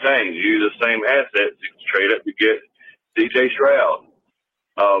the same thing, use the same assets, trade up to get C.J. Stroud.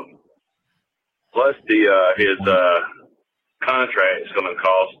 Plus his contract is going to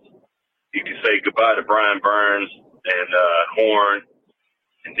cost. You can say goodbye to Brian Burns and Horn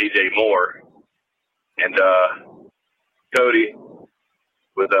and DJ Moore. And Cody,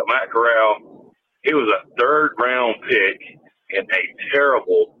 with Matt Corral, he was a 3rd-round pick in a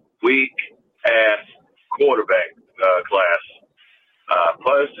terrible, weak-ass quarterback class.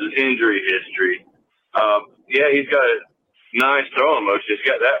 Plus his injury history. He's got a nice throwing motion. He's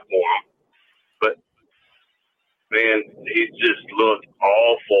got that for him. But, man, he just looked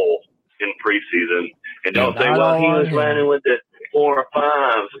awful in preseason. And don't say, well, he was landing with the 4 or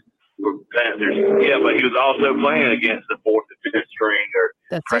 5 Panthers. Yeah, but he was also playing against the 4th and 5th string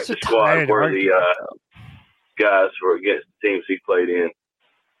or practice squad where the guys were against the teams he played in.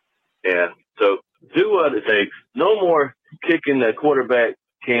 Yeah, so do what it takes. No more kicking the quarterback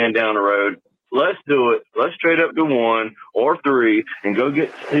can down the road. Let's do it. Let's trade up to 1 or 3 and go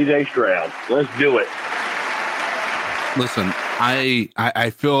get C.J. Stroud. Let's do it. Listen,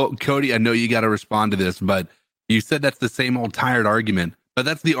 I feel, Cody, I know you got to respond to this, but you said that's the same old tired argument. But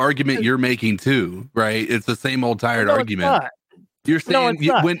that's the argument you're making too, right? It's the same old tired argument. You're saying I'm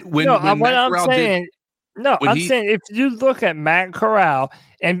saying if you look at Matt Corral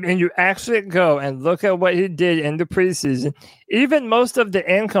and you actually go and look at what he did in the preseason, even most of the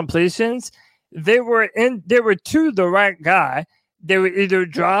incompletions, they were to the right guy. They were either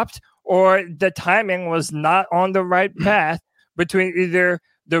dropped or the timing was not on the right path between either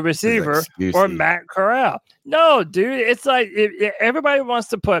the receiver or Matt Corral. No, dude, it's like if everybody wants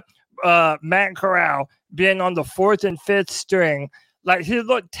to put Matt Corral being on the 4th and 5th string. Like, he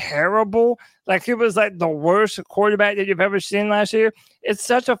looked terrible. Like, he was like the worst quarterback that you've ever seen last year. It's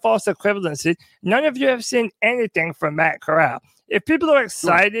such a false equivalency. None of you have seen anything from Matt Corral. If people are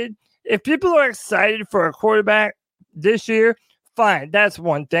excited, for a quarterback this year, fine, that's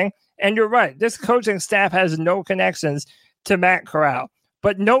one thing. And you're right. This coaching staff has no connections to Matt Corral.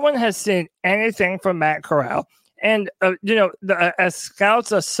 But no one has seen anything from Matt Corral. And, a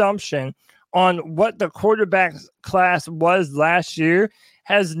scout's assumption on what the quarterback class was last year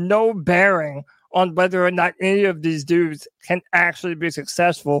has no bearing on whether or not any of these dudes can actually be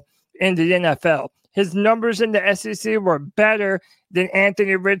successful in the NFL. His numbers in the SEC were better than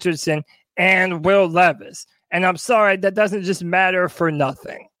Anthony Richardson and Will Levis. And I'm sorry, that doesn't just matter for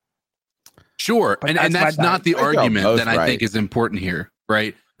nothing. Sure. And that's not the argument that I think is important here.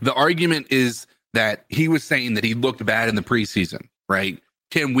 Right. The argument is that he was saying that he looked bad in the preseason. Right.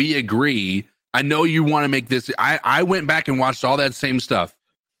 Can we agree? I know you want to make this. I went back and watched all that same stuff,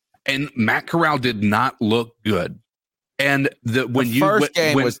 and Matt Corral did not look good. And the first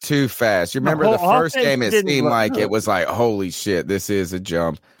game was too fast. You remember the first game, it seemed like it was like, holy shit, this is a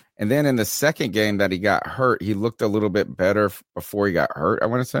jump. And then in the second game that he got hurt, he looked a little bit better before he got hurt, I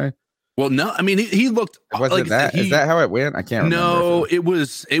want to say. Well, no, I mean he looked. Was it that? Is that how it went? I can't remember. No, it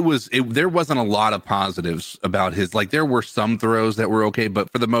was. There wasn't a lot of positives about his. Like there were some throws that were okay,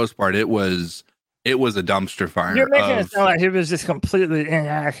 but for the most part, it was a dumpster fire. You're making it sound like he was just completely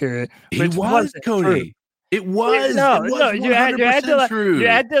inaccurate. He was, Cody. True. It was. No, you acted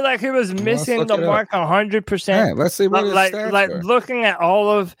like he was Well, missing the mark 100%. Let's see what his stats are. Looking at all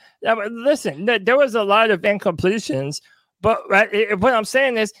of. Listen, there was a lot of incompletions. But what I'm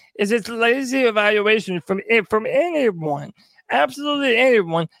saying is it's lazy evaluation from anyone, absolutely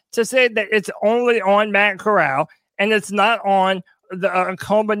anyone, to say that it's only on Matt Corral and it's not on the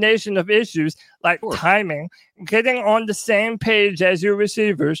combination of issues like timing, getting on the same page as your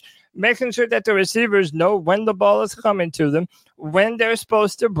receivers, making sure that the receivers know when the ball is coming to them, when they're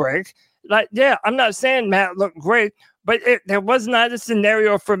supposed to break. Like, yeah, I'm not saying Matt looked great, but there was not a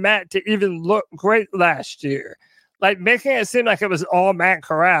scenario for Matt to even look great last year. Like making it seem like it was all Matt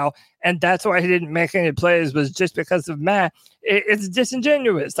Corral and that's why he didn't make any plays was just because of Matt. It's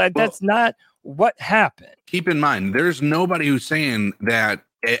disingenuous. Like that's not what happened. Keep in mind, there's nobody who's saying that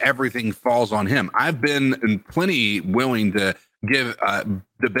everything falls on him. I've been plenty willing to give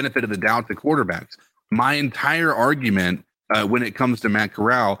the benefit of the doubt to quarterbacks. My entire argument when it comes to Matt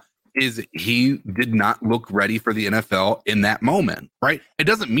Corral is he did not look ready for the NFL in that moment, right? It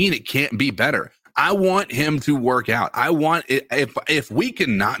doesn't mean it can't be better. I want him to work out. I want it, if we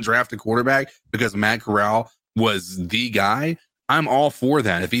cannot draft a quarterback because Matt Corral was the guy, I'm all for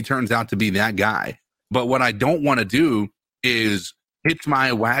that if he turns out to be that guy. But what I don't want to do is hitch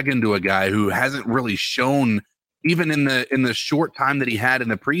my wagon to a guy who hasn't really shown, even in the short time that he had in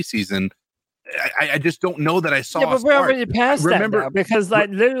the preseason. I just don't know that I saw. Yeah, but we're already past that now because, like,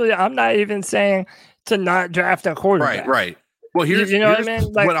 literally, I'm not even saying to not draft a quarterback. Right. Well, here's what I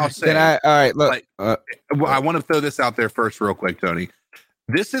mean? Like, what I'll say. All right, look. Well, I want to throw this out there first real quick, Tony.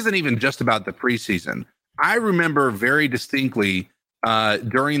 This isn't even just about the preseason. I remember very distinctly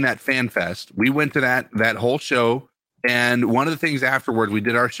during that Fan Fest, we went to that whole show, and one of the things afterward, we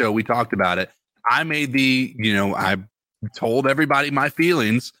did our show, we talked about it. I made I told everybody my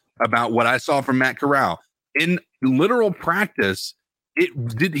feelings about what I saw from Matt Corral. In literal practice,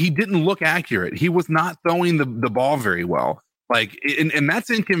 he didn't look accurate. He was not throwing the ball very well. Like, and that's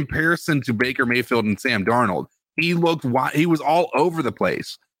in comparison to Baker Mayfield and Sam Darnold. He was all over the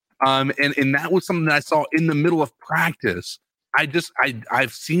place. And that was something that I saw in the middle of practice.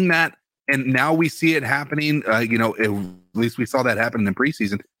 I've seen that, and now we see it happening. At least we saw that happen in the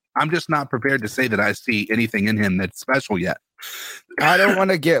preseason. I'm just not prepared to say that I see anything in him that's special yet. I don't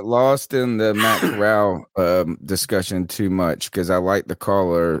want to get lost in the Matt Corral discussion too much because I like the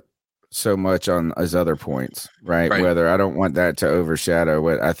caller so much on his other points, right? Whether I don't want that to overshadow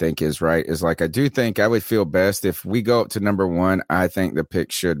what I think is right is like I do think I would feel best if we go up to number one. I think the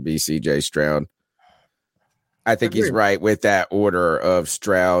pick should be CJ Stroud. I think he's right with that order of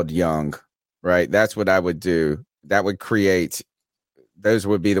Stroud, Young, right? That's what I would do. That would create. Those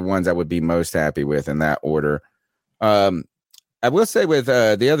would be the ones I would be most happy with in that order. I will say with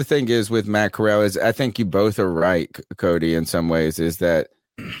the other thing is with Matt Corral is I think you both are right, Cody, in some ways, is that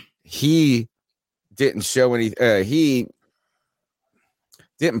he didn't show any he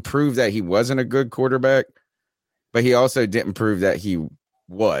didn't prove that he wasn't a good quarterback, but he also didn't prove that he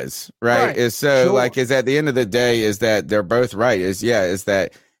was, right? Is so like is at the end of the day is that they're both right. Is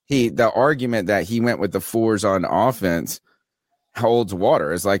that the argument that he went with the fours on offense holds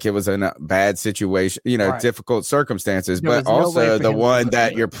water. It's like it was in a bad situation, difficult circumstances, but also the one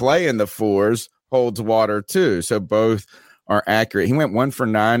that you're playing the fours holds water too. So both are accurate. He went 1 for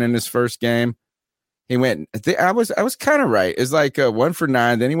 9 in his first game. He went, I was kind of right. It's like 1 for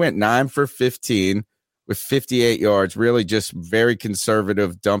 9. Then he went 9 for 15 with 58 yards, really just very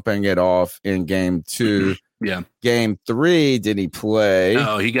conservative, dumping it off in game 2. Yeah. Game 3, did he play?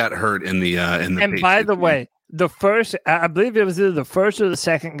 No, he got hurt in the And by the way, the first, I believe it was either the first or the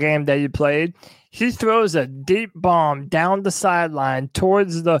second game that he played, he throws a deep bomb down the sideline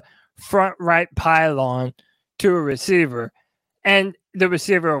towards the front right pylon to a receiver. And the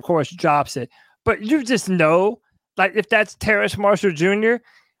receiver, of course, drops it. But you just know, like, if that's Terrace Marshall Jr.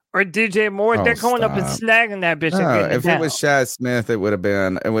 or DJ Moore, they're going up and snagging that bitch. If it was Shi Smith, it would have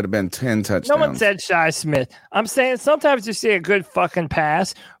been 10 touchdowns. No one said Shi Smith. I'm saying sometimes you see a good fucking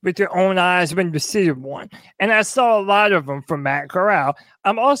pass with your own eyes when you see one. And I saw a lot of them from Matt Corral.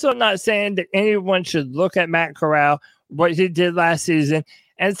 I'm also not saying that anyone should look at Matt Corral, what he did last season,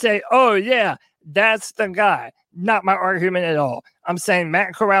 and say, oh, yeah, that's the guy. Not my argument at all. I'm saying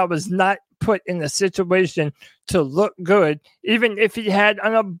Matt Corral was not put in a situation to look good, even if he had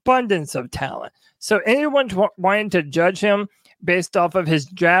an abundance of talent. So anyone wanting to judge him based off of his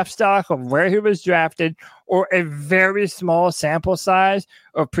draft stock of where he was drafted or a very small sample size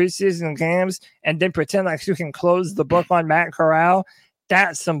of preseason games and then pretend like you can close the book on Matt Corral,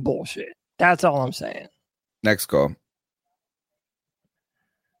 that's some bullshit. That's all I'm saying. Next call.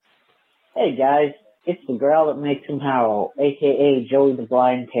 Hey, guys. It's the girl that makes him howl, a.k.a. Joey the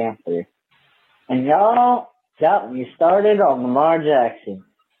Blind Panther. And y'all got me started on Lamar Jackson.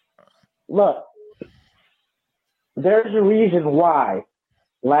 Look, there's a reason why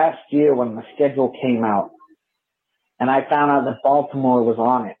last year when the schedule came out and I found out that Baltimore was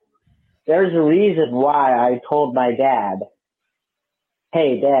on it, there's a reason why I told my dad,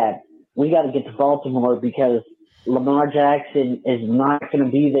 hey, Dad, we got to get to Baltimore because Lamar Jackson is not going to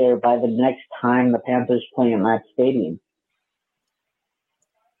be there by the next time the Panthers play in that stadium.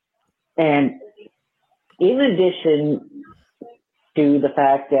 And in addition to the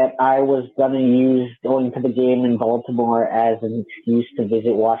fact that I was going to use going to the game in Baltimore as an excuse to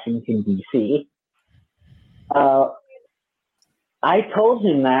visit Washington, D.C., I told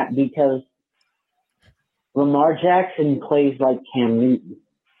him that because Lamar Jackson plays like Cam Newton.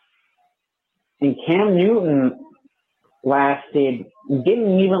 And Cam Newton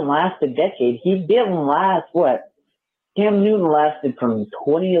didn't even last a decade. He didn't last what? Cam Newton lasted from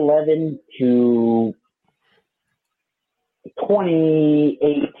 2011 to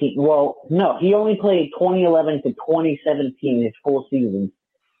 2018. Well, no, he only played 2011 to 2017, his full season.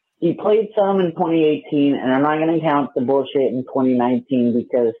 He played some in 2018, and I'm not going to count the bullshit in 2019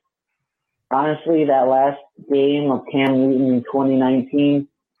 because, honestly, that last game of Cam Newton in 2019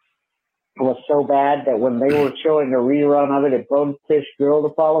 was so bad that when they were showing a rerun of it at Bonefish Grill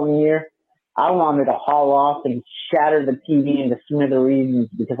the following year, I wanted to haul off and shatter the TV into smithereens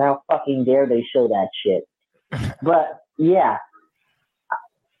because how fucking dare they show that shit. But, yeah,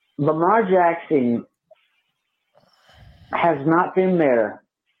 Lamar Jackson has not been there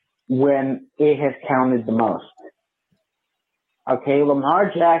when it has counted the most. Okay,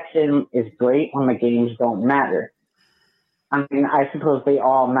 Lamar Jackson is great when the games don't matter. I mean, I suppose they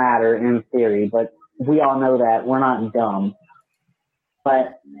all matter in theory, but we all know that. We're not dumb.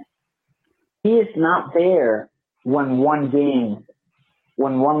 But he is not there when one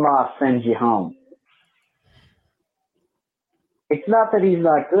loss sends you home. It's not that he's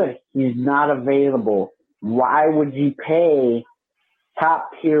not good. He's not available. Why would you pay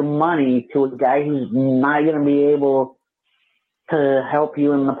top-tier money to a guy who's not going to be able to help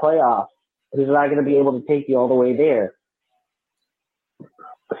you in the playoffs? Who's not going to be able to take you all the way there?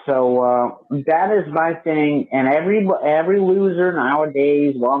 So that is my thing. And every loser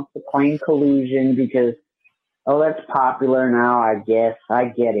nowadays wants to claim collusion because, that's popular now, I guess. I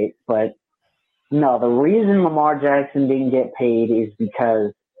get it. But no, the reason Lamar Jackson didn't get paid is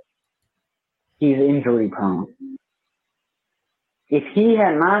because he's injury prone. If he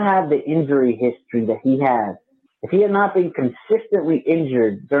had not had the injury history that he has, if he had not been consistently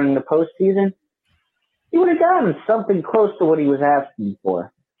injured during the postseason, he would have gotten something close to what he was asking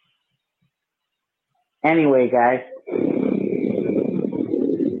for. Anyway, guys.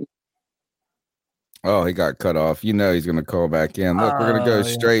 Oh, he got cut off. You know he's going to call back in. Look, we're going to go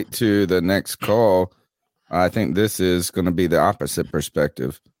straight to the next call. I think this is going to be the opposite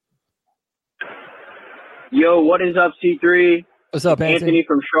perspective. Yo, what is up, C3? What's up, Anthony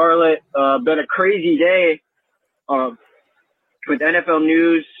from Charlotte. Been a crazy day with NFL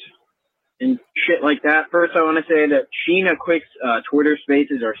news and shit like that. First, I want to say that Sheena Quick's Twitter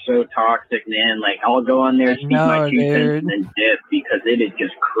spaces are so toxic, man. Like, I'll go on there, speak my 2 cents, and then dip because it is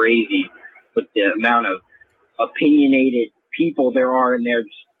just crazy with the amount of opinionated people there are in there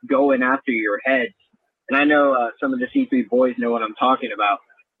just going after your heads. And I know some of the C3 boys know what I'm talking about.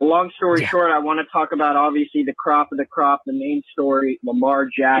 But long story short, I want to talk about, obviously, the crop of the crop, the main story, Lamar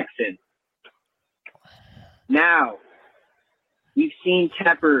Jackson. Now, we've seen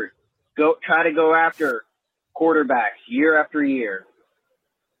Tepper try to go after quarterbacks year after year.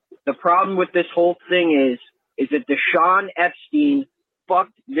 The problem with this whole thing is that Deshaun Epstein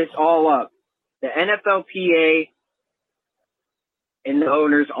fucked this all up. The NFLPA and the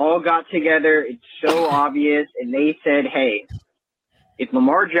owners all got together. It's so obvious. And they said, hey, if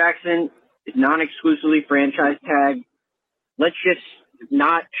Lamar Jackson is non-exclusively franchise tagged, let's just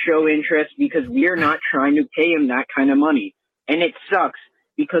not show interest because we are not trying to pay him that kind of money. And it sucks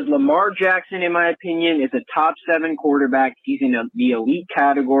because Lamar Jackson, in my opinion, is a top 7 quarterback. He's in the elite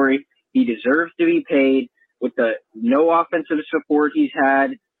category. He deserves to be paid with the no offensive support he's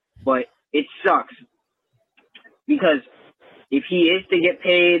had. But it sucks because if he is to get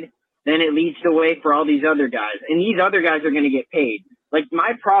paid, then it leads the way for all these other guys. And these other guys are going to get paid. Like,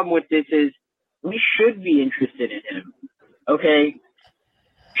 my problem with this is we should be interested in him. Okay,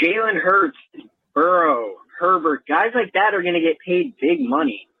 Jalen Hurts, Burrow, Herbert, guys like that are going to get paid big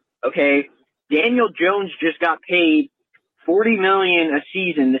money. Okay, Daniel Jones just got paid $40 million a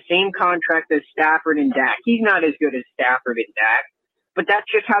season, the same contract as Stafford and Dak. He's not as good as Stafford and Dak, but that's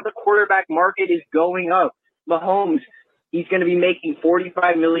just how the quarterback market is going up. Mahomes, he's going to be making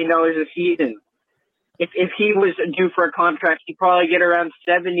 $45 million a season. If he was due for a contract, he'd probably get around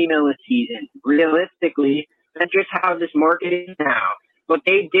 $70 million a season. Realistically, that's just how this market is now. But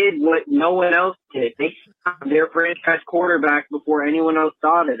they did what no one else did. They stopped their franchise quarterback before anyone else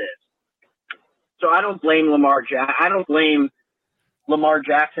thought of this. So I don't blame Lamar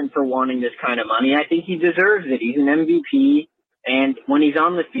Jackson for wanting this kind of money. I think he deserves it. He's an MVP, and when he's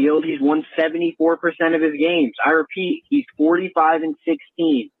on the field, he's won 74% of his games. I repeat, he's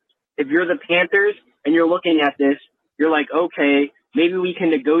 45-16. If you're the Panthers and you're looking at this, you're like, okay, maybe we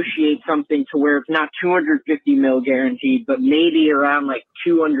can negotiate something to where it's not $250 million guaranteed, but maybe around like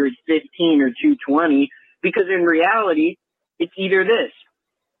 $215 or $220, because in reality, it's either this.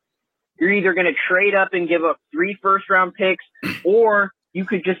 You're either going to trade up and give up 3 first-round picks, or you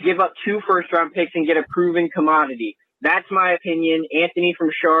could just give up 2 first-round picks and get a proven commodity. That's my opinion. Anthony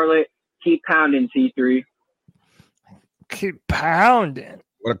from Charlotte, keep pounding, C3. Keep pounding.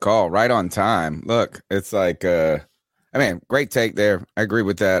 What a call. Right on time. Look, it's like, great take there. I agree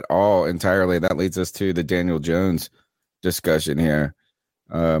with that all entirely. That leads us to the Daniel Jones discussion here.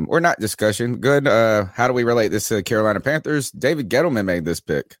 Or not discussion. Good. How do we relate this to the Carolina Panthers? David Gettleman made this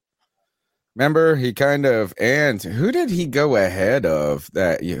pick. Remember, and who did he go ahead of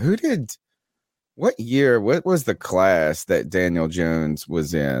that? What year? What was the class that Daniel Jones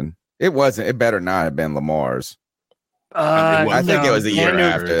was in? It better not have been Lamar's. I think it was the year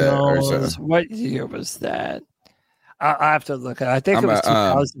after or so. What year was that? I have to look at it. I think it was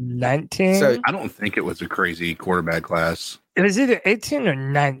 2019. So I don't think it was a crazy quarterback class. It was either 18 or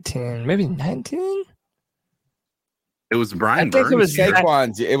 19. Maybe 19? It was Brian Burns. It was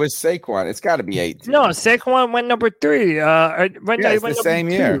Saquon. It was Saquon. It's got to be 18. No, Saquon went number 3. It's the same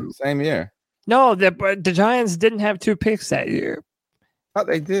year. Same year. No, the Giants didn't have 2 picks that year. I thought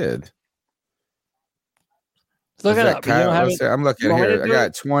they did. Look it up. I'm looking here. I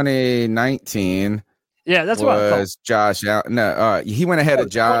got 2019. Yeah, that's what I was Josh Allen. No, he went ahead of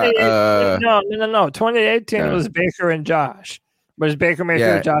Josh. No. 2018 was Baker and Josh. Was Baker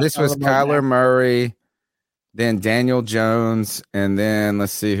Mayfield? Josh? This was Kyler Murray. Then Daniel Jones, and then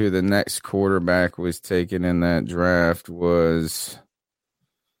let's see who the next quarterback was taken in that draft was.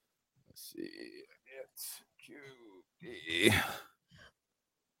 Let's see, it's QB.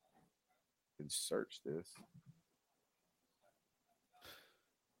 Can search this.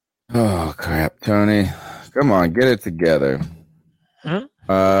 Oh crap, Tony! Come on, get it together.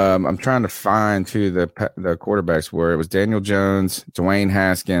 I'm trying to find who the quarterbacks were. It was Daniel Jones, Dwayne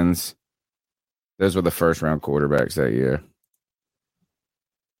Haskins. Those were the first-round quarterbacks that year.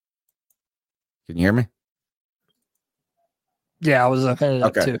 Can you hear me? Yeah, I was looking it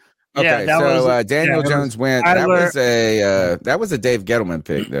up too. Okay, yeah, so Daniel Jones went. That was a Dave Gettleman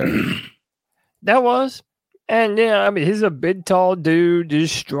pick there. That was, and he's a big, tall dude.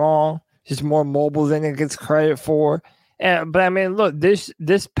 He's strong. He's more mobile than he gets credit for. But look, this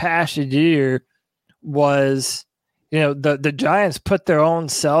past year was, the Giants put their own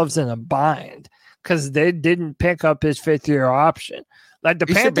selves in a bind, because they didn't pick up his 5th-year option. Like the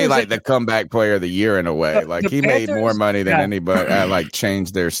Panthers, should be like the comeback player of the year in a way. Like he Panthers, made more money than anybody.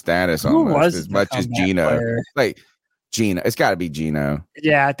 Changed their status almost as much as Geno. Player? Like Geno, it's got to be Geno.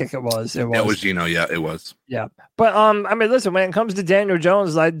 Yeah, I think it was. It was Geno. Yeah, it was. Yeah, but listen. When it comes to Daniel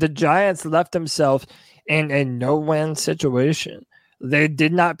Jones, like the Giants left themselves in a no-win situation. They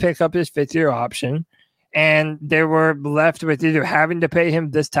did not pick up his 5th-year option, and they were left with either having to pay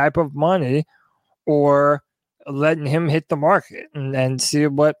him this type of money or letting him hit the market and see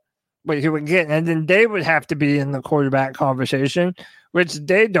what he would get. And then they would have to be in the quarterback conversation, which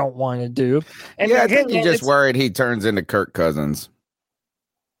they don't want to do. And I think you're just worried he turns into Kirk Cousins,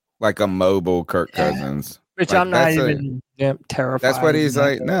 like a mobile Kirk Cousins. Which I'm not even terrified. That's what he's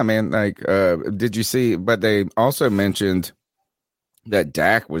like. No, man. Did you see? But they also mentioned that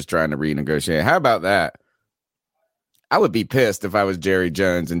Dak was trying to renegotiate. How about that? I would be pissed if I was Jerry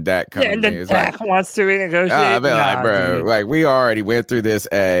Jones and Dak coming. Yeah, and Dak wants to renegotiate. I'd be like, bro, we already went through this.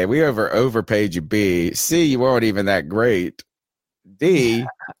 A, we overpaid you. B, C, you weren't even that great. D,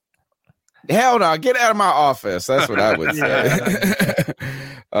 hell no, get out of my office. That's what I would say.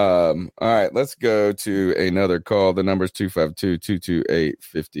 All right, let's go to another call. The number is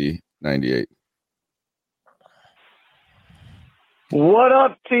 252-228-5098. What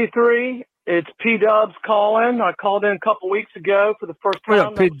up, T3? It's P-Dubs calling. I called in a couple weeks ago for the first What time.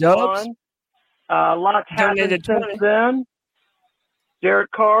 up, P-Dubs? A lot's happened since then.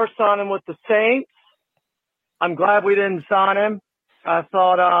 Derek Carr signing with the Saints. I'm glad we didn't sign him. I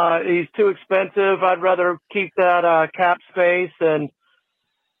thought he's too expensive. I'd rather keep that cap space and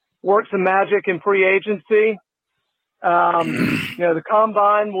work some magic in free agency. The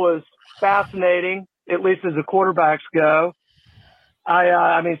combine was fascinating, at least as the quarterbacks go.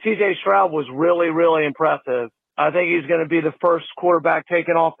 I mean, C.J. Stroud was really, really impressive. I think he's going to be the first quarterback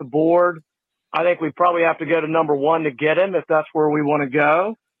taken off the board. I think we probably have to go to number 1 to get him if that's where we want to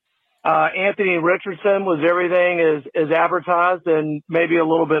go. Anthony Richardson was everything as advertised and maybe a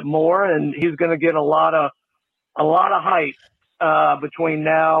little bit more, and he's going to get a lot of hype between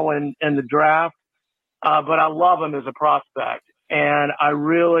now and the draft. But I love him as a prospect, and I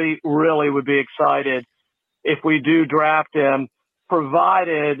really, really would be excited if we do draft him,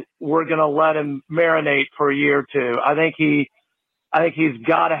 provided we're going to let him marinate for a year or two. I think he's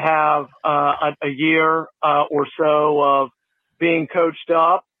got to have a year or so of being coached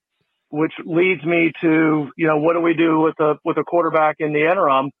up, which leads me to, what do we do with a quarterback in the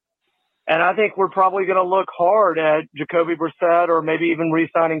interim? And I think we're probably going to look hard at Jacoby Brissett or maybe even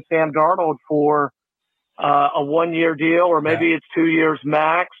re-signing Sam Darnold for a 1-year deal, or maybe it's 2 years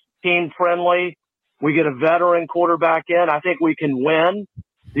max, team friendly. We get a veteran quarterback in. I think we can win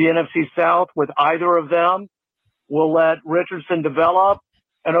the NFC South with either of them. We'll let Richardson develop.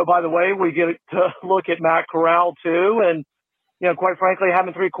 And oh, by the way, we get to look at Matt Corral too. And, quite frankly,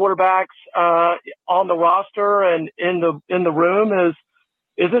 having 3 quarterbacks on the roster and in the room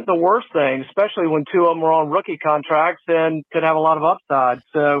isn't the worst thing, especially when 2 of them are on rookie contracts and could have a lot of upside.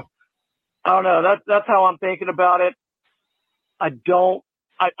 So I don't know. That's how I'm thinking about it.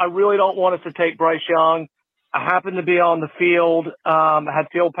 I really don't want us to take Bryce Young. I happened to be on the field. I had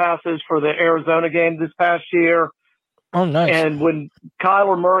field passes for the Arizona game this past year. Oh, nice. And when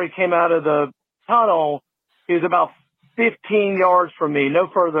Kyler Murray came out of the tunnel, he was about 15 yards from me, no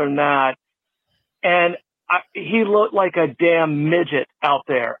further than that. And he looked like a damn midget out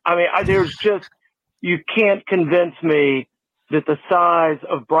there. I mean, you can't convince me that the size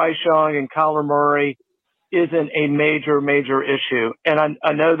of Bryce Young and Kyler Murray isn't a major, major issue. And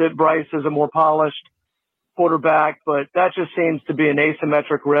I know that Bryce is a more polished quarterback, but that just seems to be an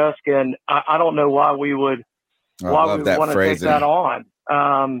asymmetric risk. And I don't know why we would want to take that on.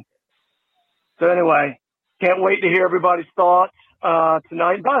 So anyway, can't wait to hear everybody's thoughts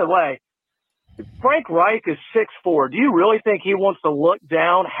tonight. By the way, Frank Reich is 6'4". Do you really think he wants to look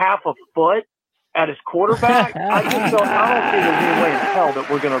down half a foot at his quarterback? I don't see there's any way in hell that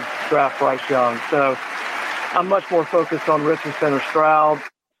we're going to draft Bryce Young. So I'm much more focused on Richardson or Stroud.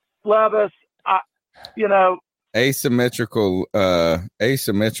 Levis, asymmetrical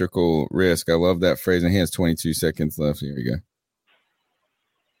risk. I love that phrase. And he has 22 seconds left. Here we go.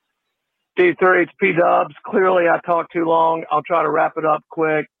 D3, it's P-Dubs. Clearly, I talked too long. I'll try to wrap it up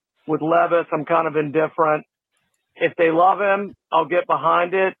quick. With Levis, I'm kind of indifferent. If they love him, I'll get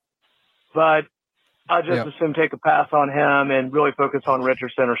behind it. But I just assume take a pass on him and really focus on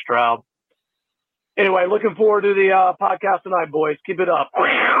Richardson or Stroud. Anyway, looking forward to the podcast tonight, boys. Keep it up.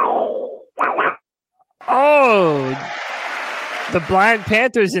 Oh, the Blind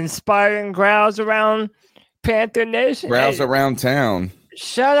Panthers inspiring growls around Panther Nation. Growls around town.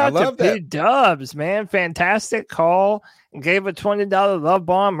 Shout out to P-Dubs, man. Fantastic call. Gave a $20 love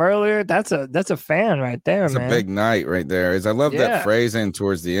bomb earlier. That's a fan right there, man. It's a big night right there. I love that phrasing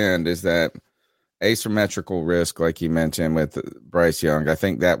towards the end is that asymmetrical risk, like you mentioned with Bryce Young. I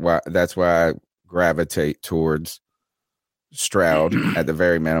think that's why I gravitate towards Stroud at the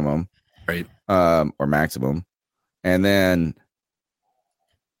very minimum, right? Or maximum. And then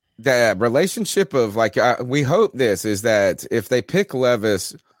the relationship of we hope this is that if they pick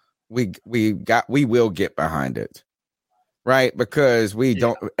Levis, we will get behind it, right? Because we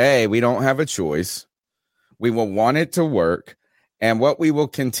don't have a choice. We will want it to work. And what we will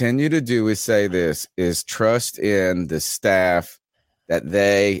continue to do is say this is trust in the staff that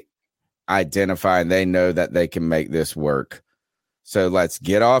they identify and they know that they can make this work. So let's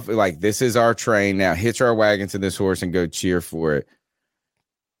get off. This is our train now. Hitch our wagon to this horse and go cheer for it.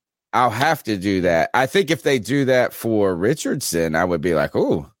 I'll have to do that. I think if they do that for Richardson, I would be like,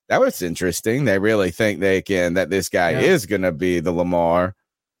 oh, that was interesting. They really think that this guy is going to be the Lamar.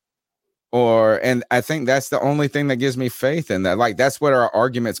 And I think that's the only thing that gives me faith in that. That's what our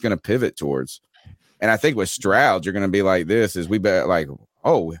argument's going to pivot towards. And I think with Stroud, you're going to be like this is we bet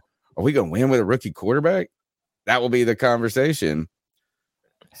are we going to win with a rookie quarterback? That will be the conversation.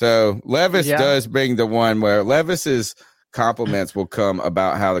 So Levis does bring the one where Levis is compliments will come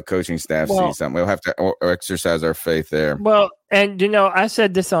about how the coaching staff sees something. We'll have to exercise our faith there. Well, and I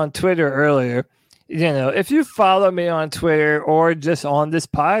said this on Twitter earlier. If you follow me on Twitter or just on this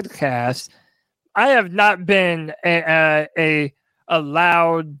podcast, I have not been a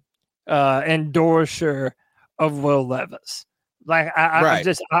loud endorser of Will Levis. Like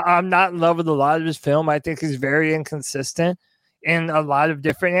I'm not in love with a lot of his film. I think he's very inconsistent in a lot of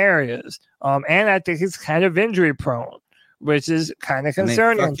different areas. And I think he's kind of injury prone, which is kind of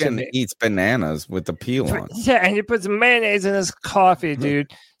concerning to me. Eats bananas with the peel on. Yeah, and he puts mayonnaise in his coffee,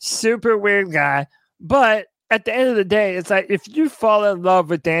 dude. Super weird guy. But at the end of the day, it's like if you fall in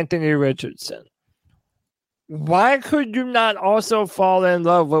love with Anthony Richardson, why could you not also fall in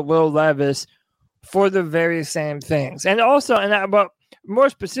love with Will Levis for the very same things? And also, but more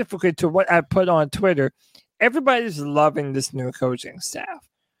specifically to what I put on Twitter, everybody's loving this new coaching staff.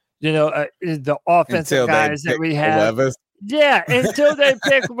 The offensive guys that we have. Levis. Yeah, until they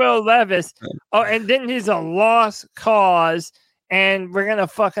pick Will Levis. Oh, and then he's a lost cause, and we're gonna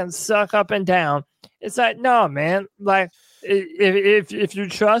fucking suck up and down. It's like, no, man. Like, if you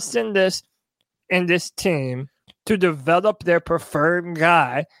trust in this team to develop their preferred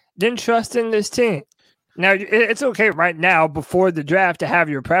guy, then trust in this team. Now, it's okay right now before the draft to have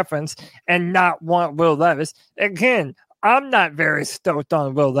your preference and not want Will Levis. Again, I'm not very stoked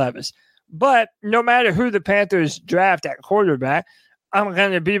on Will Levis, but no matter who the Panthers draft at quarterback, I'm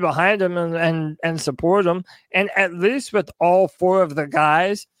going to be behind them and support them. And at least with all four of the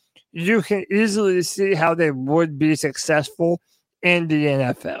guys, you can easily see how they would be successful in the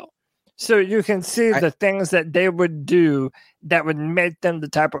NFL. So you can see the things that they would do that would make them the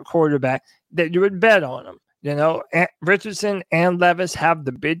type of quarterback that you would bet on them. Richardson and Levis have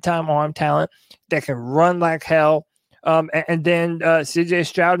the big-time arm talent. They can run like hell. And then C.J.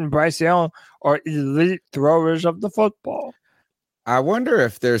 Stroud and Bryce Young are elite throwers of the football. I wonder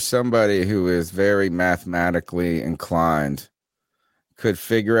if there's somebody who is very mathematically inclined could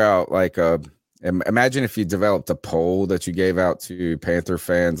figure out imagine if you developed a poll that you gave out to Panther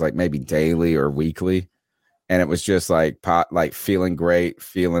fans, like maybe daily or weekly, and it was just like feeling great,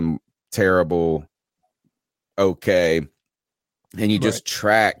 feeling terrible, okay, and you just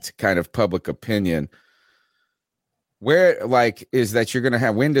tracked kind of public opinion. Where is that you're going to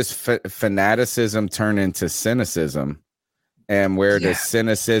have, when does fanaticism turn into cynicism, and where does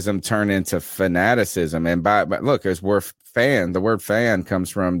cynicism turn into fanaticism? And but look, the word fan comes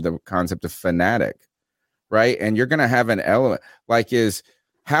from the concept of fanatic, right? And you're going to have an element is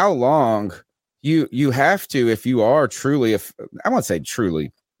how long you have to, if you are truly, I won't say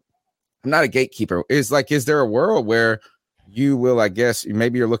truly, I'm not a gatekeeper, is there a world where you will, I guess,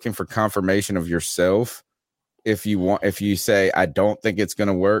 maybe you're looking for confirmation of yourself. If you say, I don't think it's going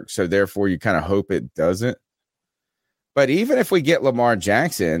to work, so therefore you kind of hope it doesn't. But even if we get Lamar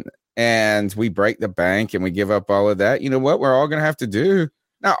Jackson and we break the bank and we give up all of that, you know what we're all going to have to do?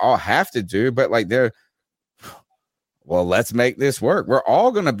 Not all have to do, but let's make this work. We're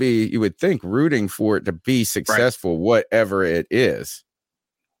all going to be, you would think, rooting for it to be successful, whatever it is.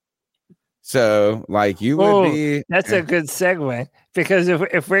 So, you would be. That's a good segue, because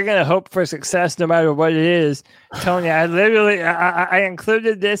if we're going to hope for success, no matter what it is, Tony, I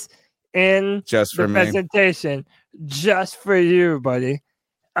included this in just for the presentation, just for you, buddy.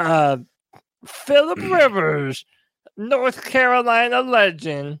 Phillip Rivers, North Carolina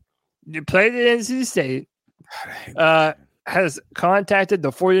legend, you played at NC State, has contacted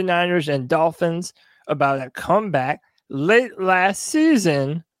the 49ers and Dolphins about a comeback late last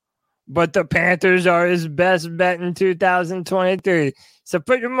season. But the Panthers are his best bet in 2023. So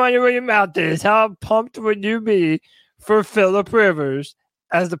put your money where your mouth is. How pumped would you be for Phillip Rivers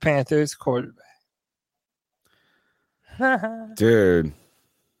as the Panthers quarterback? Dude,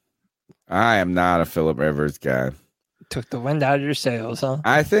 I am not a Phillip Rivers guy. Took the wind out of your sails, huh?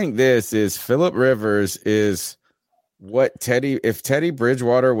 I think this is Phillip Rivers is what if Teddy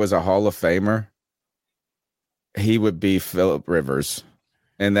Bridgewater was a Hall of Famer, he would be Phillip Rivers.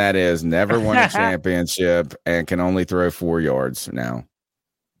 And that is never won a championship and can only throw 4 yards now.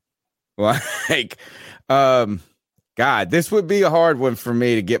 God, this would be a hard one for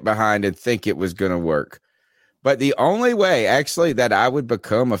me to get behind and think it was going to work. But the only way, actually, that I would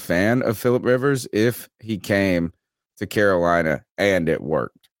become a fan of Phillip Rivers if he came to Carolina and it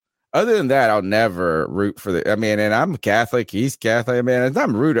worked. Other than that, I'll never root for and I'm Catholic. He's Catholic.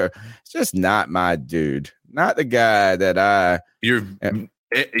 I'm rooter. It's just not my dude. Not the guy that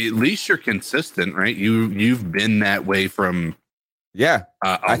at least you're consistent, right? You've been that way from. Yeah,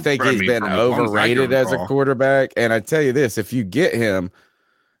 I think he's been overrated as a quarterback. And I tell you this, if you get him,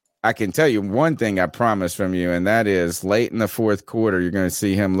 I can tell you one thing I promise from you, and that is late in the fourth quarter, you're going to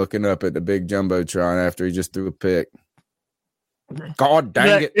see him looking up at the big jumbotron after he just threw a pick. God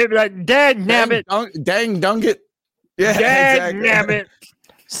dang it! It'd be like, dang nabbit, dang dung it, yeah, dang exactly. nabbit,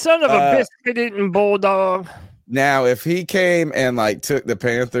 son of a biscuit eating bulldog. Now, if he came and like took the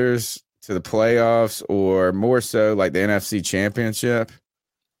Panthers to the playoffs, or more so like the NFC Championship,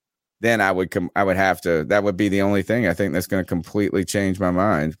 then I would have to. That would be the only thing I think that's going to completely change my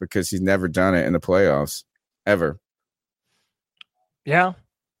mind, because he's never done it in the playoffs ever. Yeah.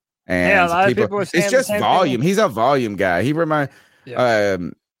 And yeah, a lot of people are saying it's just the same volume. thing. He's a volume guy. He it's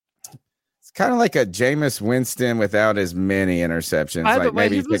kind of like a Jameis Winston without as many interceptions. By the Like way,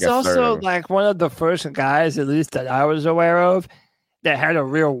 maybe he was also like one of the first guys, at least that I was aware of, that had a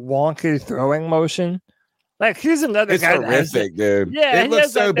real wonky throwing motion. Like he's another it's guy. horrific, dude. Yeah, it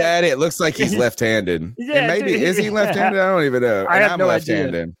looks so bad. It looks like he's left-handed. Yeah, and maybe dude, is he left-handed? I don't even know. I And have I'm no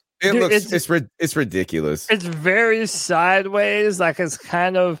left-handed. idea. It Dude, looks it's ridiculous. It's very sideways, like it's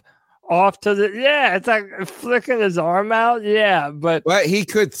kind of off to the it's like flicking his arm out. Yeah, but he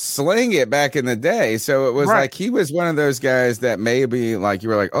could sling it back in the day. So it was like he was one of those guys that maybe like you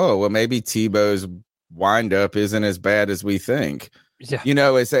were like, oh, well, maybe Tebow's wind up isn't as bad as we think. Yeah. You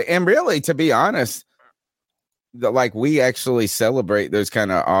know, and really, to be honest, like we actually celebrate those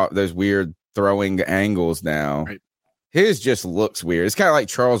kind of those weird throwing angles now. Right. His just looks weird. It's kind of like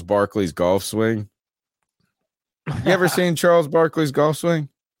Charles Barkley's golf swing. You ever seen Charles Barkley's golf swing?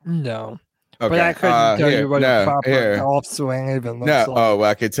 No. Okay. But I couldn't tell you what a proper golf swing even looks like. Oh, well,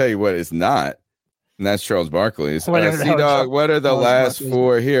 I can tell you what it's not. And that's Charles Barkley's. Dog, what are the last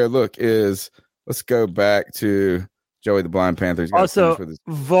four here? Look, let's go back to Joey the Blind Panther. Also,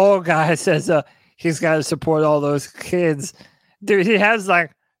 Vol guy says he's got to support all those kids. Dude, he has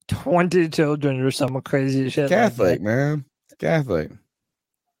like 20 children or some crazy shit. Catholic, man. Catholic.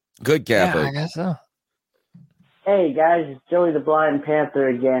 Good Catholic. Yeah, I guess so. Hey, guys, it's Joey the Blind Panther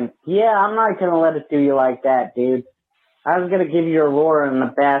again. Yeah, I'm not going to let it do you like that, dude. I was going to give you a roar and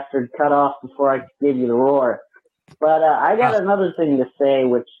the bastard cut off before I could give you the roar. But I got another thing to say,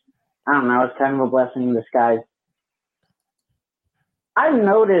 which, I don't know, it's kind of a blessing in disguise. I've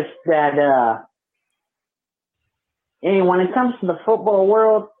noticed that when it comes to the football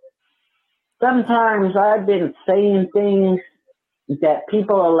world, sometimes I've been saying things that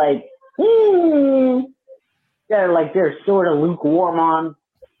people are like, they're sort of lukewarm on.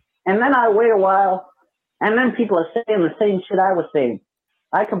 And then I wait a while, and then people are saying the same shit I was saying.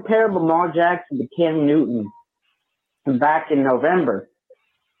 I compared Lamar Jackson to Cam Newton back in November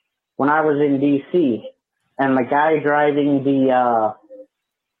when I was in D.C., and the guy driving the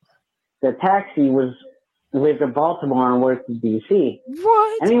taxi lived in Baltimore and worked in D.C.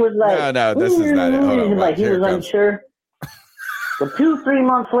 What? And he was like, no, this is not it. Hold on, he was unsure. But 2-3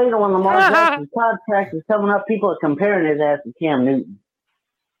 months later, when Lamar Jackson's contract is coming up, people are comparing his ass to Cam Newton.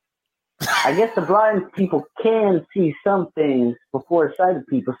 I guess the blind people can see some things before sighted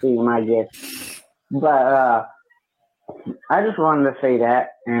people see them, I guess. But I just wanted to say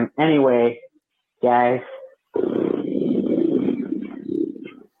that. And anyway, guys.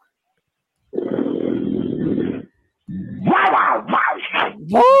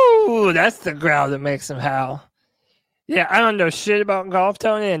 Whoa, that's the growl that makes him howl. Yeah, I don't know shit about golf,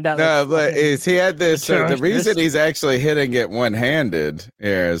 Tony. And that but he had this. The reason he's actually hitting it one-handed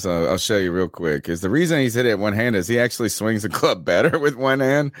here is I'll show you real quick. Is the reason he's hitting it one-handed is he actually swings the club better with one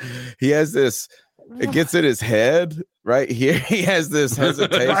hand. He has this. It gets in his head right here. He has this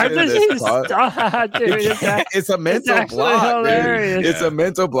hesitation. It's a mental block. It's a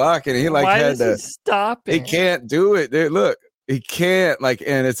mental block, and he had to stop. He can't do it. Dude, look, he can't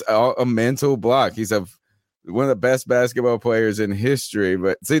and it's a mental block. He's one of the best basketball players in history.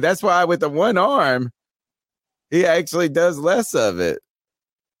 But see, that's why with the one arm, he actually does less of it.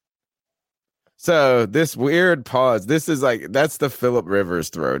 So this weird pause, that's the Phillip Rivers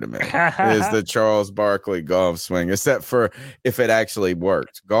throw to me, is the Charles Barkley golf swing, except for if it actually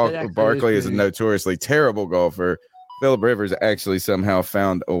worked. Barkley is a notoriously terrible golfer. Phillip Rivers actually somehow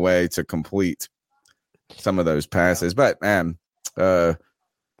found a way to complete some of those passes. But, man, I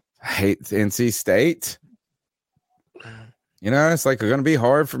hate NC State. It's going to be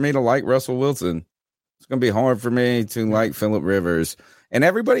hard for me to like Russell Wilson. It's going to be hard for me to like Phillip Rivers. And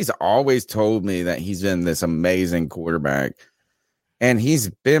everybody's always told me that he's been this amazing quarterback. And he's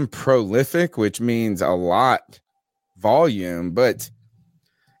been prolific, which means a lot volume. But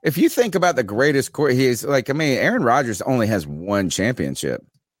if you think about the greatest Aaron Rodgers only has one championship.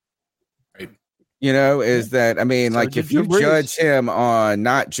 Right. is that, I mean, So like did if you Drew Brees. judge him on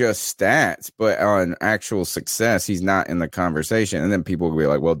not just stats, but on actual success, he's not in the conversation. And then people will be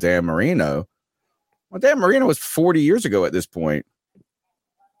like, well, Dan Marino. Well, Dan Marino was 40 years ago at this point.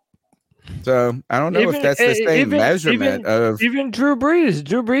 So I don't know if that's the same measurement of even Drew Brees.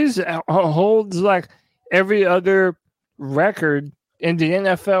 Drew Brees holds like every other record in the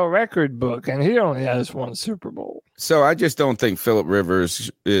NFL record book, and he only has one Super Bowl. So I just don't think Phillip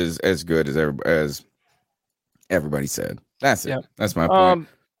Rivers is as good as everybody said. That's it. Yeah. That's my point.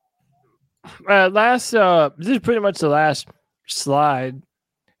 This is pretty much the last slide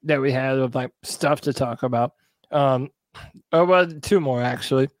that we had of like stuff to talk about. Well, two more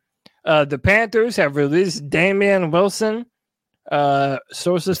actually. The Panthers have released Damian Wilson.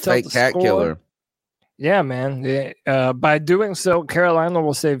 Sources tell the cat score. killer. Yeah, man. By doing so, Carolina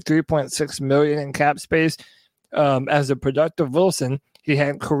will save $3.6 million in cap space. As a productive Wilson, he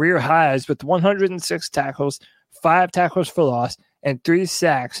had career highs with 106 tackles, 5 tackles for loss, and 3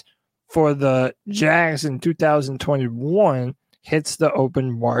 sacks for the Jags in 2021. Hits the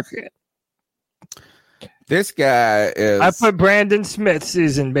open market. This guy is. I put Brandon Smith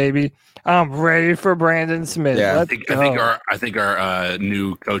season, baby. I'm ready for Brandon Smith. Yeah, I think our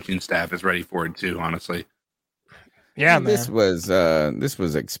new coaching staff is ready for it too. Honestly, yeah, man. This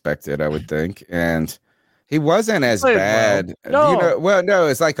was expected, I would think, and he wasn't as bad. Well. No,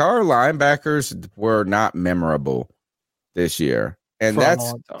 it's like our linebackers were not memorable this year, and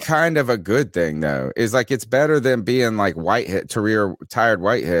that's kind of a good thing, though. Is like it's better than being like tired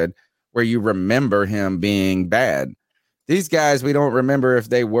Whitehead, where you remember him being bad. These guys, we don't remember if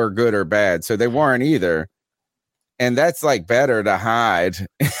they were good or bad, so they weren't either. And that's like better to hide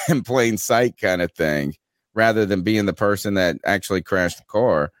in plain sight kind of thing, rather than being the person that actually crashed the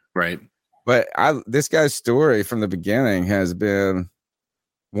car. Right. But this guy's story from the beginning has been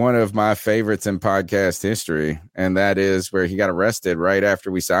one of my favorites in podcast history, and that is where he got arrested right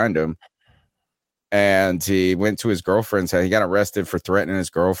after we signed him. And he went to his girlfriend's house. He got arrested for threatening his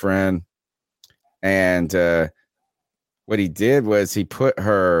girlfriend. And what he did was he broke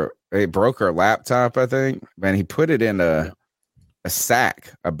her laptop, I think, and he put it in a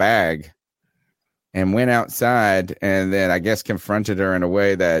bag, and went outside, and then I guess confronted her in a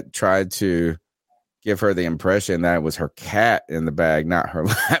way that tried to give her the impression that it was her cat in the bag, not her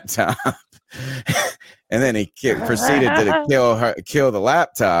laptop. And then he proceeded to kill the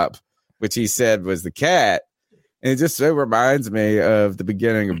laptop, which he said was the cat. And it just so reminds me of the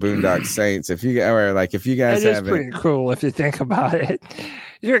beginning of Boondock Saints. If you guys it haven't, is pretty cool if you think about it.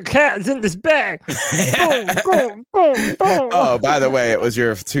 Your cat's in this bag. Boom, boom, boom, boom. Oh, by the way, it was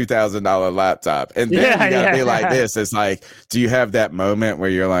your $2,000 laptop. And then you gotta be like this. It's like, do you have that moment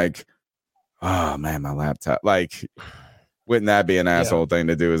where you're like, oh man, my laptop? Like, wouldn't that be an asshole thing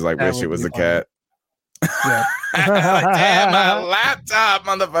to do? Is like, wish it was a cat. Yeah. Like, damn, my laptop,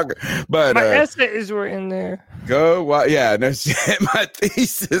 motherfucker. But my essays were in there. No shit. My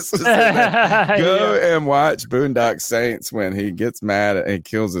thesis was in there. Go and watch Boondock Saints when he gets mad and he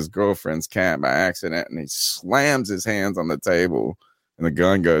kills his girlfriend's cat by accident, and he slams his hands on the table, and the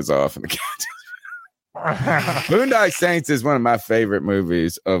gun goes off, and the cat. Boondock Saints is one of my favorite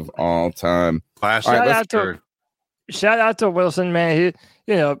movies of all time. Shout out to Wilson, man.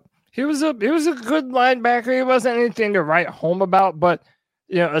 He was a good linebacker. He wasn't anything to write home about, but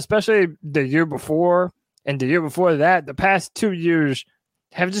especially the year before and the year before that, the past 2 years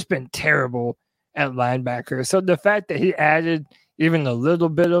have just been terrible at linebacker. So the fact that he added even a little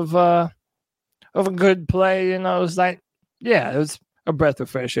bit of a good play, it was like, it was a breath of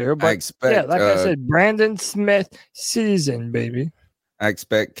fresh air. But I said, Brandon Smith season, baby. I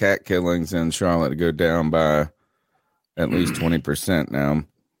expect cat killings in Charlotte to go down by at least 20% now.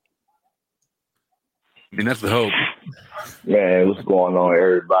 I mean, that's the hope. Man, what's going on,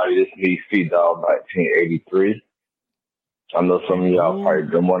 everybody? This is me, C-Dog 1983. I know some of y'all probably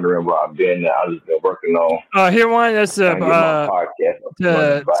been wondering where I've been. I've just been working on. He wanted us to podcast.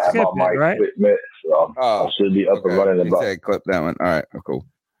 Skip it, right? Equipment, so I should be up and running about. Clip that one. All right, cool.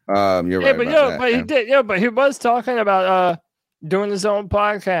 You're right. But he was talking about doing his own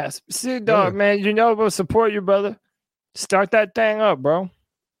podcast. C-Dog, man, we'll support you, brother. Start that thing up, bro.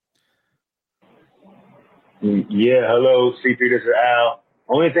 Yeah, hello, C3, this is Al.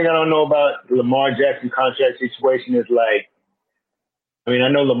 Only thing I don't know about the Lamar Jackson contract situation is I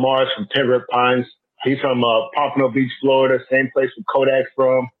know Lamar's from Pembroke Pines. He's from Pompano Beach, Florida, same place where Kodak's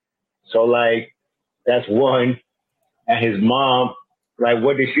from. So, that's one. And his mom,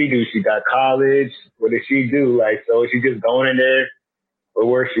 what did she do? She got college. What did she do? So is she just going in there? Or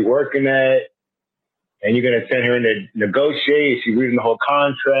where's she working at? and you're going to send her in to negotiate. Is she reading the whole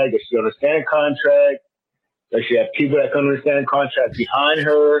contract? Does she understand contract? Does she have people that can understand contract behind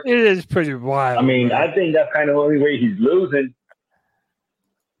her? It is pretty wild. I mean, I think that's kind of the only way he's losing.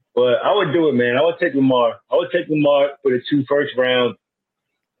 But I would do it, man. I would take Lamar. I would take Lamar for the 2 first rounds.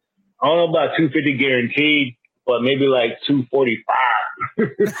 I don't know about 250 guaranteed, but maybe like 245.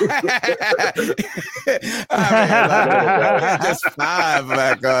 Just 5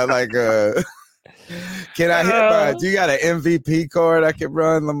 back on can I hit my? Do you got an MVP card I could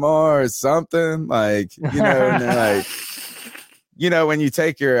run Lamar or something? Like, when you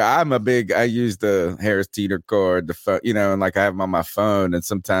take I use the Harris Teeter card, and like I have them on my phone, and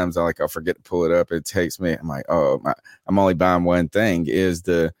sometimes I'll forget to pull it up. It takes me. I'm like, I'm only buying one thing. Is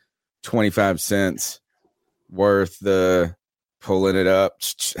the 25 cents worth the pulling it up,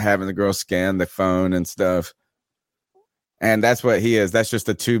 having the girl scan the phone and stuff? And that's what he is. That's just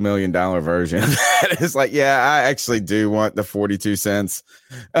a $2 million version. It's like, yeah, I actually do want the 42 cents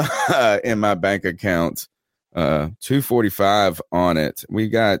in my bank account. 245 on it. We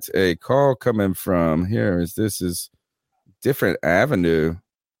got a call coming from here. This is different avenue.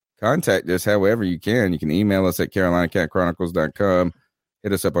 Contact us however you can. You can email us at CarolinaCatChronicles.com.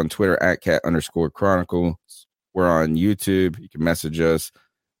 Hit us up on Twitter at @_Chronicles. We're on YouTube. You can message us.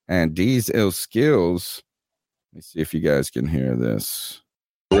 And D's Ill Skills. Let me see if you guys can hear this.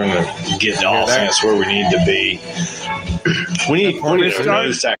 We're going to get the offense where we need to be. we need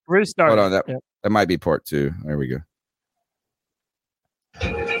to restart. Hold on. That might be part 2. There we go.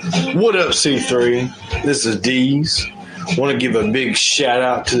 What up, C3? This is D's. Want to give a big shout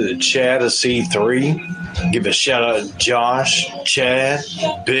out to the chat of C3. Give a shout out to Josh, Chad,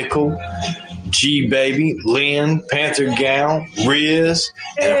 Bickle, G Baby, Lynn, Panther Gal, Riz,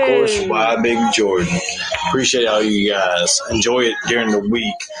 and of course, Y Big Jordan. Appreciate all you guys. Enjoy it during the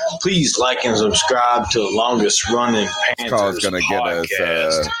week. Please like and subscribe to the longest running Panthers gonna podcast. Get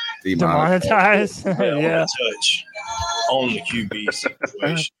us demonetized. Yeah. Touch on the QB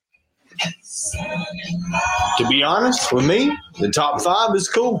situation. To be honest with me, the top 5 is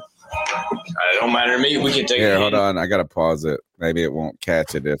cool. It don't matter to me. We can take it. Here, hold on. I got to pause it. Maybe it won't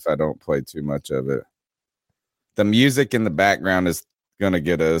catch it if I don't play too much of it. The music in the background is going to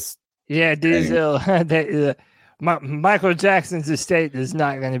get us. Yeah, Michael Jackson's estate is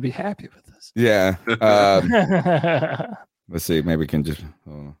not going to be happy with us. Yeah. Let's see. Maybe we can just.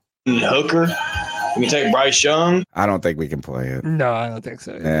 Hooker. We can take Bryce Young. I don't think we can play it. No, I don't think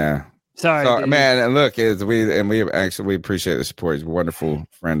so. Yeah. Sorry, man. And look, we appreciate the support. He's a wonderful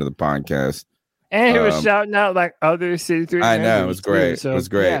friend of the podcast, and he was shouting out like other C3. I know it was great. So, it was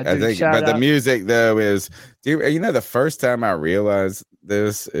great. Yeah, I think, but the music though is, the first time I realized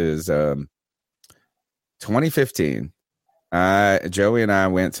this is 2015. Joey and I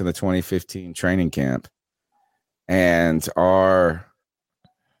went to the 2015 training camp, and our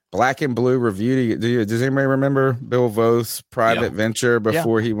Black and Blue review. Does anybody remember Bill Voth's private venture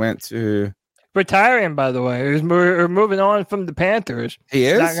before he went to retiring? By the way, we're moving on from the Panthers. He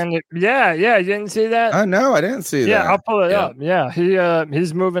is. Yeah. You didn't see that? Oh no, I didn't see that. Yeah, I'll pull it up. Yeah,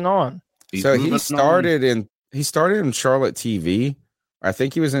 he's moving on. He started in Charlotte TV. I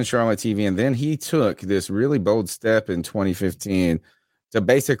think he was in Charlotte TV, and then he took this really bold step in 2015 to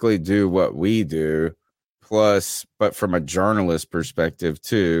basically do what we do. Plus, but from a journalist perspective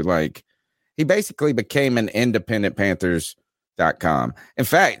too, like he basically became an independent Panthers.com. In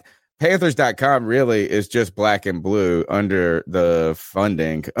fact, Panthers.com really is just Black and Blue under the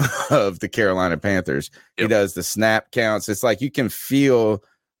funding of the Carolina Panthers. Yep. He does the snap counts. It's like you can feel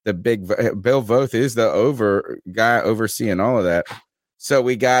the big Bill Voth is the guy overseeing all of that. So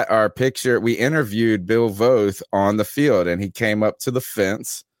we got our picture. We interviewed Bill Voth on the field, and he came up to the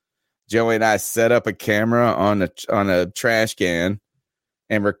fence. Joey and I set up a camera on a trash can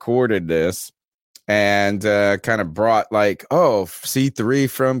and recorded this, and kind of brought C3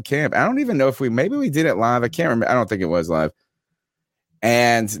 from camp. I don't even know if maybe we did it live. I can't remember. I don't think it was live.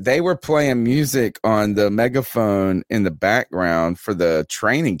 And they were playing music on the megaphone in the background for the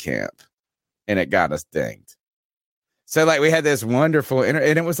training camp, and it got us dinged. So we had this wonderful, and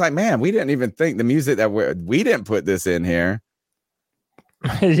it was like, man, we didn't even think the music that we didn't put this in here.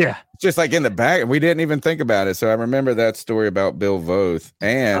 Yeah, just like in the back, we didn't even think about it. So I remember that story about Bill Voth,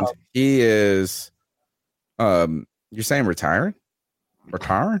 and he is, you're saying retiring?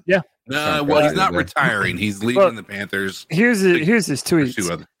 Yeah. Well, he's not retiring. He's leaving the Panthers. Here's his tweet.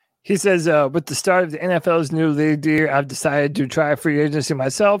 He says, with the start of the NFL's new league year, I've decided to try free agency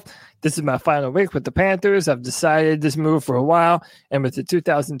myself. This is my final week with the Panthers. I've decided this move for a while, and with the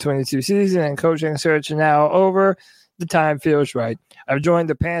 2022 season and coaching search now over, the time feels right. I've joined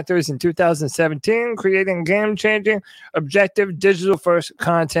the Panthers in 2017, creating game-changing, objective, digital-first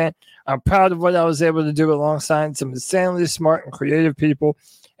content. I'm proud of what I was able to do alongside some insanely smart and creative people,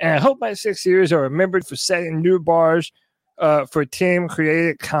 and I hope my 6 years are remembered for setting new bars for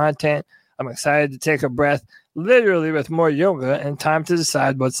team-created content. I'm excited to take a breath, literally with more yoga and time to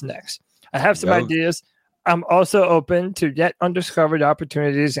decide what's next. I have some ideas. I'm also open to yet undiscovered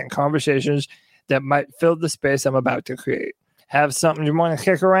opportunities and conversations that might fill the space I'm about to create. Have something you want to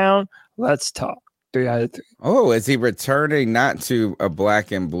kick around? Let's talk. 3 out of 3. Oh, is he returning not to a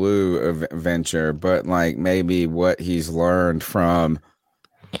black and blue venture, but like maybe what he's learned from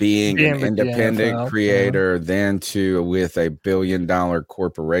being an independent creator, then to with a $1 billion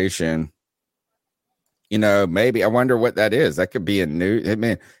corporation? You know, maybe I wonder what that is. That could be in news. I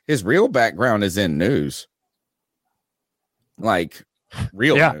mean, his real background is in news, like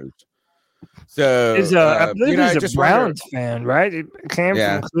real news. So I believe he's a Browns fan, right? It came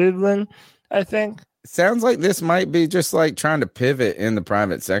from Cleveland, I think. Sounds like this might be just like trying to pivot in the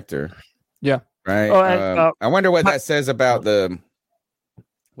private sector. Yeah. Right. Oh, and, I wonder what that says about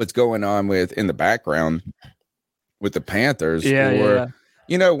what's going on in the background with the Panthers. Yeah.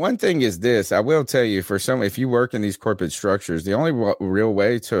 You know, one thing is this. I will tell you, if you work in these corporate structures, the only real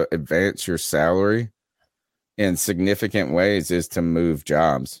way to advance your salary in significant ways is to move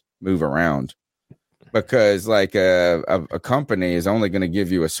around. Because like a company is only going to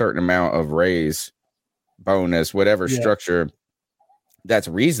give you a certain amount of raise, bonus, whatever structure that's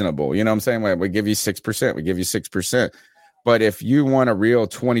reasonable. You know what I'm saying? Well, we give you 6%. We give you 6%. But if you want a real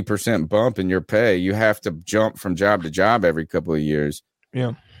 20% bump in your pay, you have to jump from job to job every couple of years.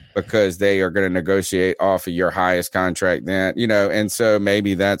 Yeah. Because they are going to negotiate off of your highest contract then, you know, and so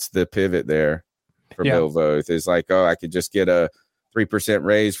maybe that's the pivot there for Bill Voth is like, oh, I could just get a 3%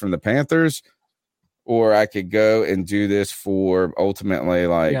 raise from the Panthers, or I could go and do this for ultimately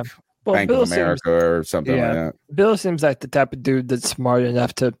like Bank Bill of America or something like that. Bill seems like the type of dude that's smart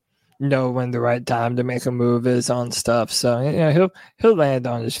enough to know when the right time to make a move is on stuff. So he'll land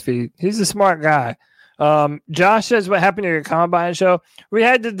on his feet. He's a smart guy. Josh says, what happened to your Combine show? We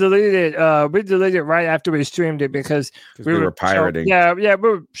had to delete it. We deleted it right after we streamed it because we were pirating. We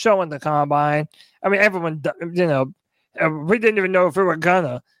were showing the Combine. I mean, everyone, we didn't even know if we were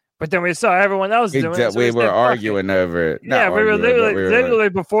gonna, but then we saw everyone else doing it. So we were arguing over it. We were literally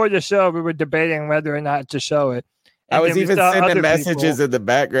before the show, we were debating whether or not to show it. I was even sending messages in the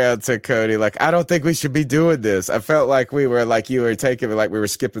background to Cody, like, I don't think we should be doing this. I felt like we were like, you were taking it like we were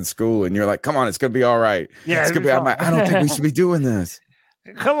skipping school, and you're like, come on, it's gonna be all right. Yeah, it's gonna be. I'm like, I don't think we should be doing this.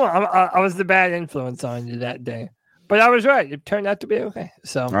 Come on, I was the bad influence on you that day, but I was right. It turned out to be okay.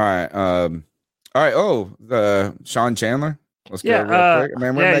 So all right. Oh, Sean Chandler. Let's go real quick.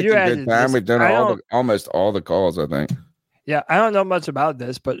 Man, we're making good time. We've done almost all the calls, I think. Yeah, I don't know much about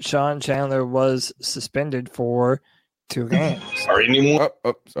this, but Sean Chandler was suspended for 2 games. Sorry.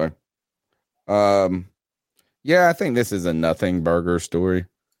 Yeah, I think this is a nothing burger story.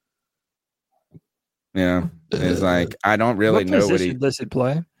 Yeah, it's like I don't really know what he. Does he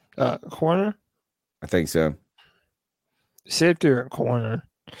play? Corner. I think so. Safety or corner.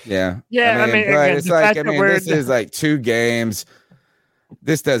 Yeah. Yeah, I mean again, it's like this is like 2 games.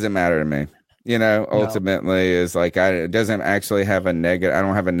 This doesn't matter to me. You know, ultimately is like it doesn't actually have a negative. I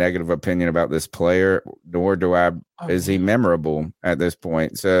don't have a negative opinion about this player, nor do I. Is he memorable at this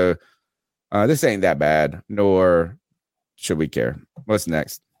point? So this ain't that bad, nor should we care. What's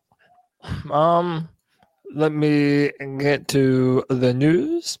next? Let me get to the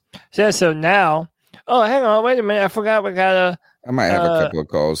news. So now, hang on, wait a minute. I forgot we got I might have a couple of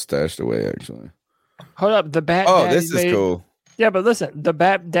calls stashed away actually. Hold up, the Bat. Oh, this is cool. Yeah, but listen, the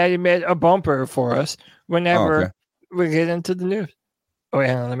Bat Daddy made a bumper for us whenever we get into the news. Oh, wait,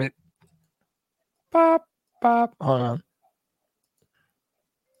 hang on, let me. Pop. Hold on.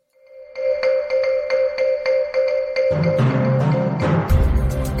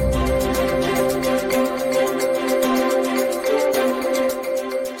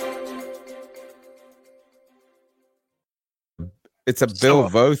 It's a Bill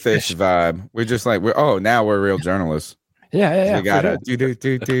Voth-ish vibe. We're just like now we're real journalists. Yeah. We gotta We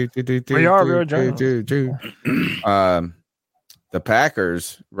are real journalists. The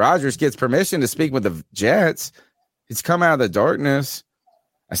Packers. Rodgers gets permission to speak with the Jets. He's come out of the darkness.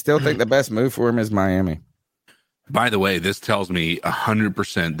 I still think the best move for him is Miami. By the way, this tells me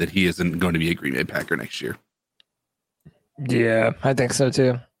 100% that he isn't going to be a Green Bay Packer next year. Yeah, I think so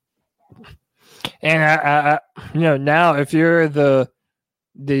too. And I now if you're the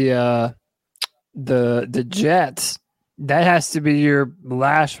Jets, that has to be your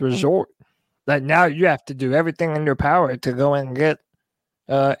last resort. Like now you have to do everything in your power to go and get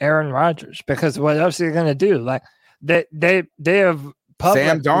Aaron Rodgers, because what else are you going to do? Like they have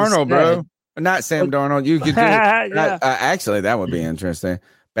Sam Darnold, said, bro. Not Sam Darnold. You could do Yeah. actually, that would be interesting.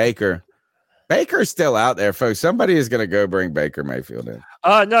 Baker's still out there, folks. Somebody is going to go bring Baker Mayfield in.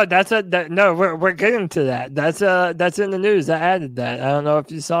 Oh no, we're getting to that. That's in the news. I added that. I don't know if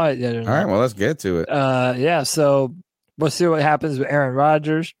you saw it yet or not. All right, well, let's get to it. Yeah, so we'll see what happens with Aaron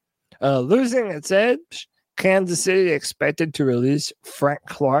Rodgers. Losing its edge, Kansas City expected to release Frank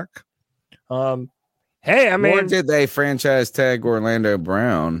Clark. Hey, I mean, or did they franchise tag Orlando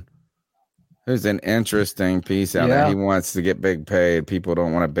Brown? Who's an interesting piece out there. He wants to get big pay. People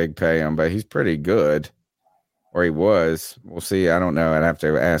don't want to big pay him, but he's pretty good. Or he was. We'll see. I don't know. I'd have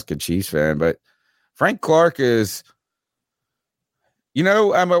to ask a Chiefs fan. But Frank Clark is,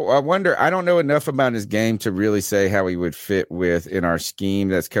 I wonder. I don't know enough about his game to really say how he would fit in our scheme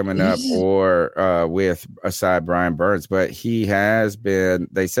that's coming up or with aside Brian Burns. But he has been,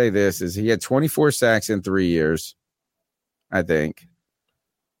 they say he had 24 sacks in 3 years, I think.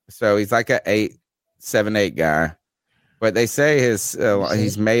 So he's like a 7-8 guy, but they say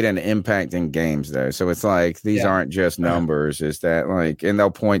he's made an impact in games though. So it's like these aren't just numbers. Is that like, and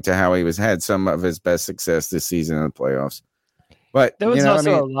they'll point to how he had some of his best success this season in the playoffs. But there was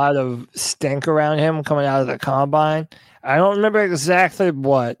also a lot of stink around him coming out of the combine. I don't remember exactly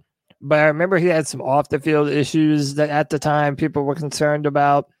what, but I remember he had some off the field issues that at the time people were concerned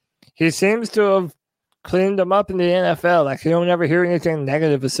about. He seems to have cleaned him up in the NFL. Like, you don't ever hear anything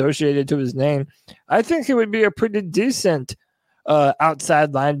negative associated to his name. I think he would be a pretty decent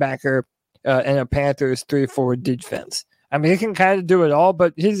outside linebacker in a Panthers 3-4 defense. I mean, he can kind of do it all,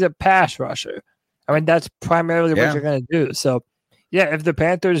 but he's a pass rusher. I mean, that's primarily what you're going to do. So, yeah, if the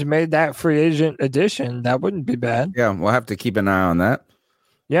Panthers made that free agent addition, that wouldn't be bad. Yeah, we'll have to keep an eye on that.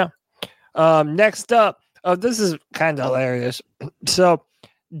 Yeah. Next up, this is kind of hilarious. So,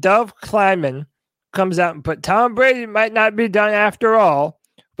 Dov Kleiman comes out and put Tom Brady might not be done after all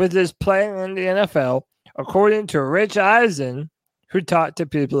with his playing in the NFL, according to Rich Eisen, who talked to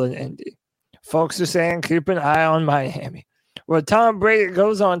people in Indy. Folks are saying keep an eye on Miami. Well, Tom Brady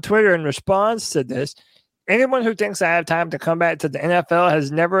goes on Twitter in response to this. Anyone who thinks I have time to come back to the NFL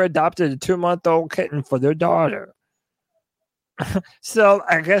has never adopted a 2-month-old kitten for their daughter. So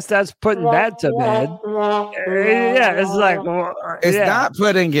I guess that's putting that to bed. Yeah, it's like it's not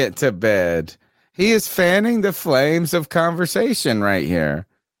putting it to bed. He is fanning the flames of conversation right here.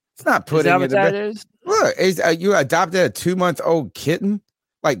 It's not putting it to bed. Is? Look, you adopted a 2-month-old kitten.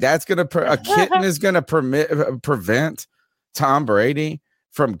 Like that's gonna a kitten is gonna prevent Tom Brady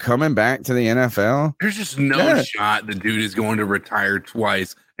from coming back to the NFL. There's just no shot the dude is going to retire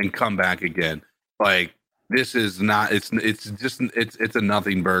twice and come back again. Like this is not. It's a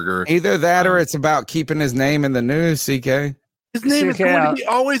nothing burger. Either that or it's about keeping his name in the news. CK. His name is going to be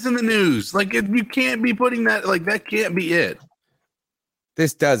always in the news. Like you can't be putting that. Like that can't be it.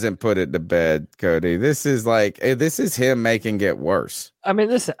 This doesn't put it to bed, Cody. This is him making it worse. I mean,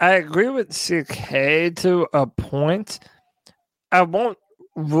 listen, I agree with CK to a point. I won't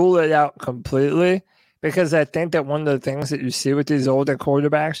rule it out completely because I think that one of the things that you see with these older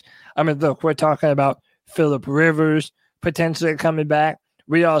quarterbacks, I mean, look, we're talking about Phillip Rivers potentially coming back.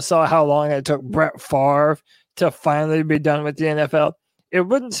 We all saw how long it took Brett Favre to finally be done with the NFL. It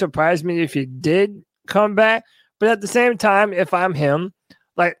wouldn't surprise me if he did come back, but at the same time, if I'm him,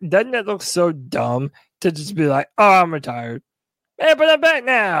 like, doesn't it look so dumb to just be like, oh, I'm retired. Hey, but I'm back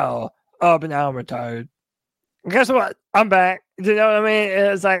now. Oh, but now I'm retired. And guess what? I'm back. You know what I mean?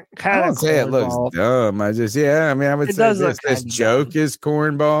 It's like kind of. I don't say it looks dumb. I would say this joke is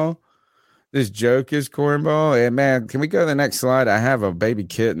cornball. This joke is cornball. And man, can we go to the next slide? I have a baby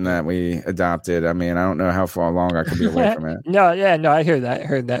kitten that we adopted. I mean, I don't know how far along I could be away from it. No, I hear that.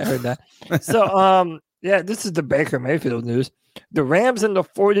 Heard that. So, yeah, this is the Baker Mayfield news. The Rams and the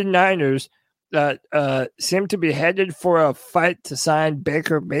 49ers seem to be headed for a fight to sign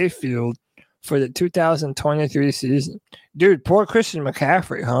Baker Mayfield for the 2023 season. Dude, poor Christian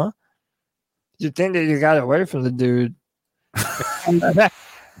McCaffrey, huh? You think that you got away from the dude?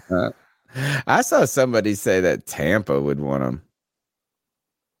 I saw somebody say that Tampa would want him.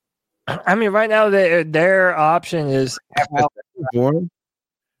 I mean, right now their option is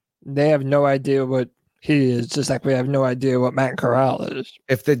they have no idea what he is, just like we have no idea what Matt Corral is.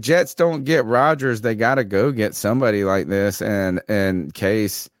 If the Jets don't get Rodgers, they got to go get somebody like this. And in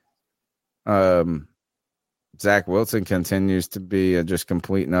case Zach Wilson continues to be a just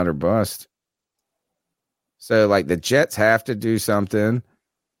complete and utter bust. So, like, the Jets have to do something.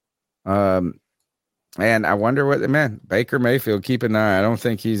 And I wonder Baker Mayfield, keep an eye. I don't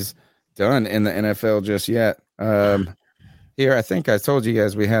think he's done in the NFL just yet. Here, I think I told you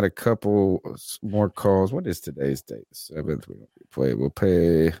guys we had a couple more calls. What is today's date? The 7th. We'll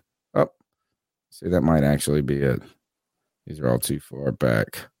pay up. See, that might actually be it. These are all too far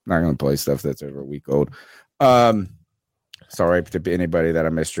back. Not going to play stuff that's over a week old. Sorry to anybody that I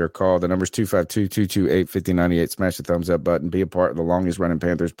missed your call. The number's 252-228-5098. Smash the thumbs up button. Be a part of the longest running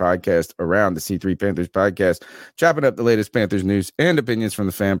Panthers podcast around, the C3 Panthers podcast, chopping up the latest Panthers news and opinions from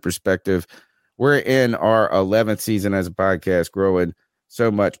the fan perspective. We're in our 11th season as a podcast, growing so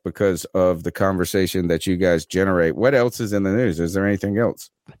much because of the conversation that you guys generate. What else is in the news? Is there anything else?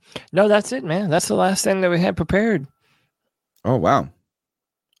 No, that's it, man. That's the last thing that we had prepared. Oh, wow.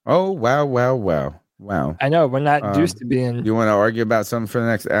 Oh, wow. Wow. I know we're not used to being. You want to argue about something for the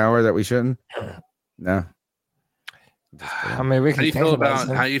next hour that we shouldn't? No. I mean, we can.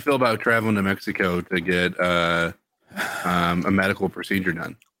 How do you feel about traveling to Mexico to get a medical procedure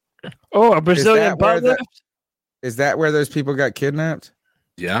done? Oh, a Brazilian butt lift? Is that where those people got kidnapped?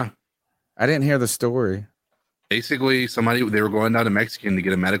 Yeah. I didn't hear the story. Basically, they were going down to Mexican to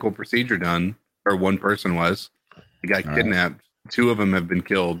get a medical procedure done, or one person was. They got kidnapped. Right. 2 of them have been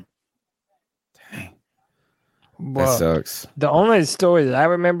killed. Well, that sucks. The only story that I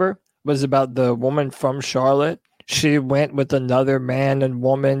remember was about the woman from Charlotte. She went with another man and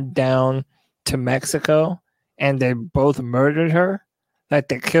woman down to Mexico, and they both murdered her. Like,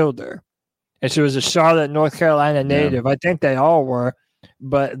 they killed her. And she was a Charlotte, North Carolina native. Yeah. I think they all were.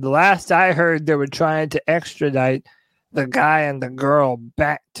 But the last I heard, they were trying to extradite the guy and the girl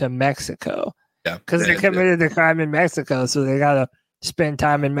back to Mexico. Yeah, because they committed the crime in Mexico, so they got to spend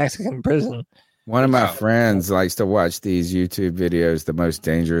time in Mexican prison. One of my friends likes to watch these YouTube videos, the most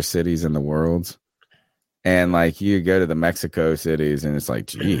dangerous cities in the world. And like, you go to the Mexico cities and it's like,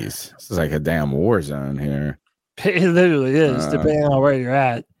 geez, this is like a damn war zone here. It literally is, depending on where you're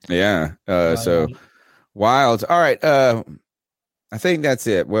at. Yeah. So wild. All right. I think that's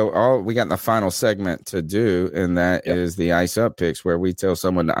it. Well, we got the final segment to do, and that is the Ice Up picks, where we tell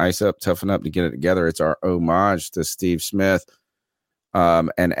someone to ice up, toughen up to get it together. It's our homage to Steve Smith.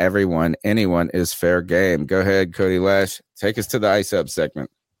 And anyone is fair game. Go ahead, Cody Lash. Take us to the Ice Up segment.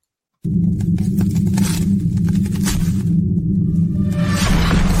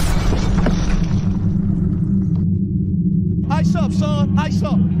 Ice up, son. Ice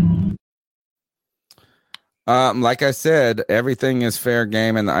up. Like I said, everything is fair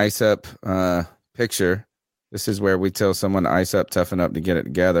game in the Ice Up picture. This is where we tell someone to ice up, toughen up to get it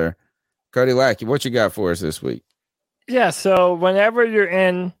together. Cody Lackey, what you got for us this week? Yeah, so whenever you're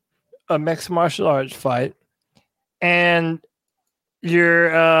in a mixed martial arts fight and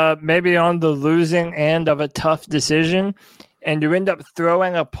you're maybe on the losing end of a tough decision and you end up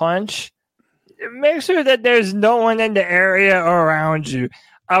throwing a punch, make sure that there's no one in the area around you.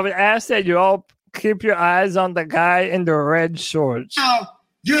 I would ask that you all keep your eyes on the guy in the red shorts. Now,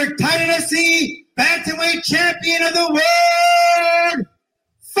 your Tennessee Bantamweight Champion of the world,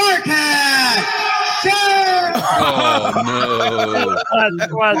 Farkas! Oh, no.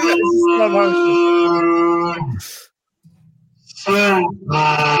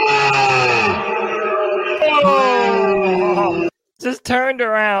 Oh, just turned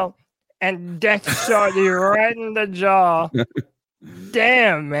around and deck shot you right in the jaw.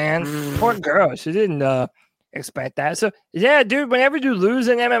 Damn, man. Poor girl. She didn't expect that. So, yeah, dude, whenever you lose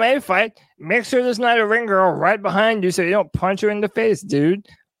an MMA fight, make sure there's not a ring girl right behind you so you don't punch her in the face, dude.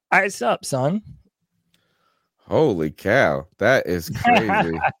 Ice up, son. Holy cow. That is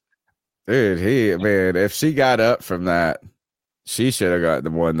crazy. Dude, if she got up from that, she should have got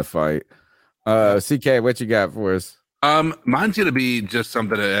the one to fight. CK, what you got for us? Mine's going to be just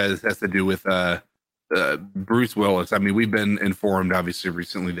something that has to do with Bruce Willis. I mean, we've been informed, obviously,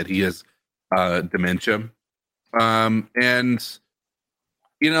 recently that he has dementia. And,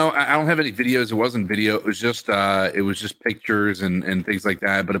 you know, I don't have any videos. It wasn't video. It was just pictures and things like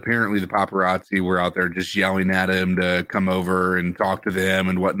that. But apparently the paparazzi were out there just yelling at him to come over and talk to them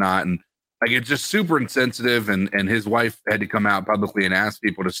and whatnot. And like, it's just super insensitive. And his wife had to come out publicly and ask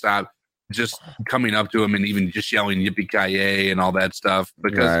people to stop just coming up to him and even just yelling yippee-ki-yay and all that stuff.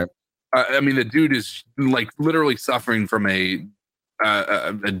 Because, I mean, the dude is like literally suffering from a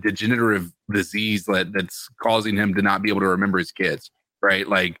degenerative disease that's causing him to not be able to remember his kids. Right.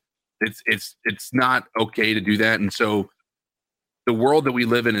 Like it's not okay to do that. And so the world that we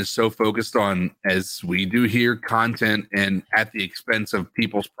live in is so focused on, as we do here, content and at the expense of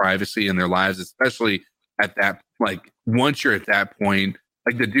people's privacy and their lives, especially at that, like once you're at that point,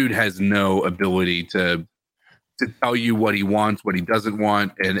 like the dude has no ability to tell you what he wants, what he doesn't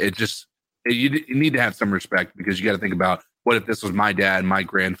want. And you need to have some respect, because you got to think about, what if this was my dad, my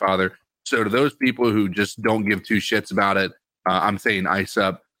grandfather? So to those people who just don't give two shits about it, I'm saying ice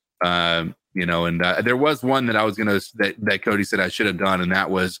up. You know, and there was one that I was gonna that Cody said I should have done, and that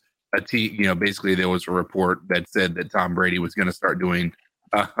was basically there was a report that said that Tom Brady was going to start doing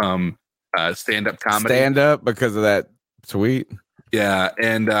stand-up comedy. Stand-up because of that tweet. Yeah,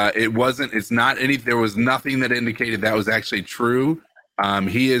 and it's not any. There was nothing that indicated that was actually true.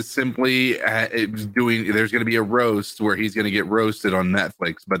 He is simply doing. There's going to be a roast where he's going to get roasted on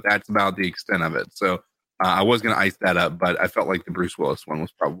Netflix, but that's about the extent of it. So I was going to ice that up, but I felt like the Bruce Willis one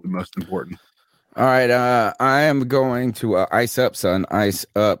was probably most important. All right, I am going to ice up, son. Ice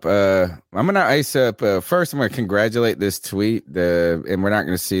up. I'm going to ice up. First, I'm going to congratulate this tweet. And we're not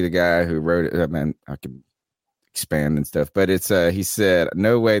going to see the guy who wrote it. I mean, I can expand and stuff, but it's he said,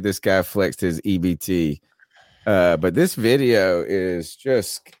 "No way this guy flexed his EBT." But this video is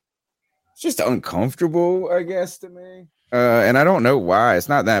just uncomfortable, I guess, to me. And I don't know why. It's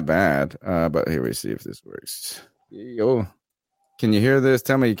not that bad. But here we see if this works. Yo, can you hear this?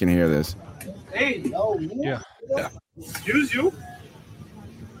 Tell me you can hear this. Hey, no. Yeah. Excuse you.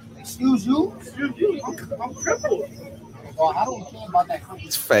 Excuse you. Excuse you. I'm crippled. Well, I don't care about that.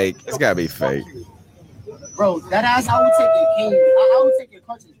 It's fake. It's gotta be fake. Bro, that ass, I would take your cane. I would take your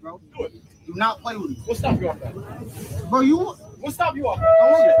crutches, bro. Do not play with me. We'll stop you off that. Bro, we'll stop you off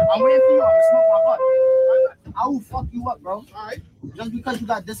that. I'm waiting for you. I'm gonna smoke my butt. I will fuck you up, bro. All right. Just because you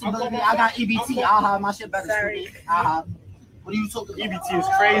got disability, I got EBT. I'll have my shit better. Sorry. What are you talking about? EBT is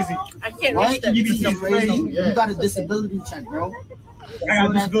crazy. I can't reach that. EBT is crazy. Yeah. You got a disability check, bro. I got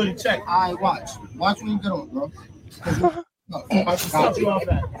a disability check. All right, watch when you get on, bro.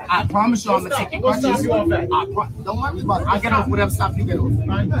 I promise you I'm gonna take your questions. Don't worry about it. I'll get off whatever stop you get off.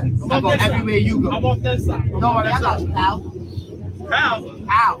 I'll go everywhere you go. I'm off that side. Don't worry, I got you, pal. Pal.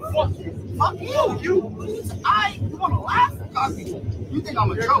 Fuck you. You wanna laugh? You think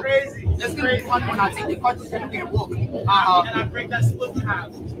I'm a joke? It's gonna be fun when I take the questions and get walk. And I break that split in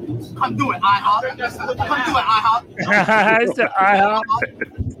half. Come do it, IHOP. Come do it, IHOP. It's the IHOP.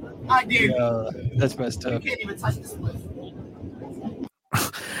 I did. That's messed up. You can't even touch the split.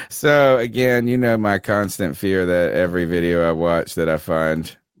 So again, my constant fear that every video I watch that I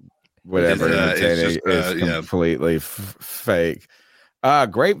find whatever entertaining is completely fake.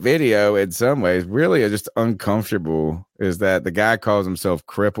 Great video in some ways. Really just uncomfortable is that the guy calls himself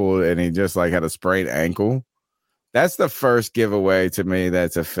crippled and he just like had a sprained ankle. That's the first giveaway to me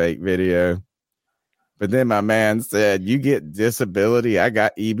that's a fake video. But then my man said, "You get disability, I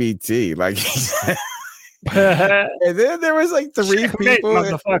got EBT." Like and then there was like three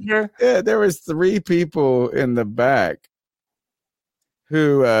people. There was three people in the back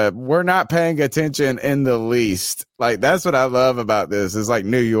who were not paying attention in the least. Like that's what I love about this. It's like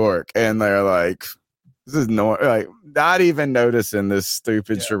New York, and they're like, "This is not even noticing this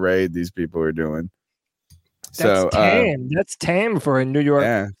stupid charade these people are doing." That's tame. That's tame for a New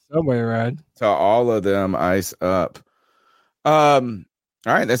York subway ride. So all of them ice up.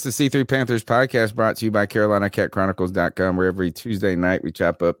 All right, that's the C3 Panthers podcast brought to you by CarolinaCatChronicles.com, where every Tuesday night we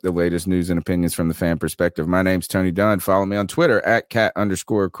chop up the latest news and opinions from the fan perspective. My name's Tony Dunn. Follow me on Twitter at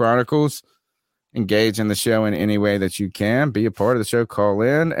 @cat_Chronicles. Engage in the show in any way that you can. Be a part of the show. Call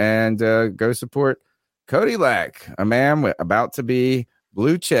in and go support Cody Lack, a man about to be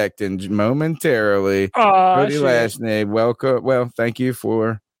blue checked and momentarily. Cody Lashney, welcome. Well, thank you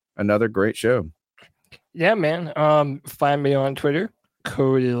for another great show. Yeah, man. Find me on Twitter.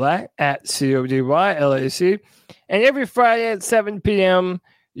 Cody Lack at CODYLAC. And every Friday at 7 p.m.,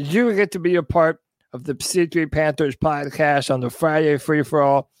 you get to be a part of the C3 Panthers podcast on the Friday Free For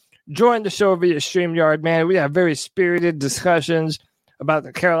All. Join the show via StreamYard, man. We have very spirited discussions about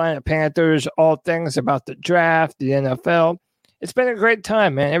the Carolina Panthers, all things about the draft, the NFL. It's been a great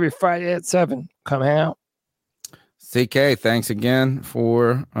time, man. Every Friday at 7. Come hang out. CK, thanks again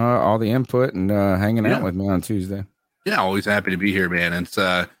for all the input and hanging out with me on Tuesday. Yeah, always happy to be here, man. It's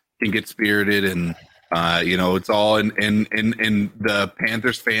can get spirited, and it's all in the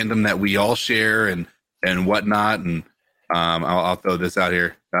Panthers fandom that we all share and whatnot. And I'll throw this out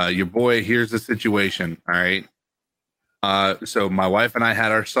here. Your boy, here's the situation. All right. So my wife and I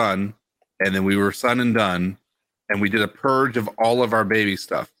had our son, and then we were son and done, and we did a purge of all of our baby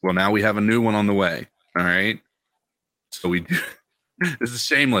stuff. Well, now we have a new one on the way. All right. So we do. This is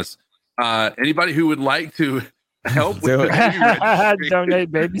shameless. Anybody who would like to help with the baby registry,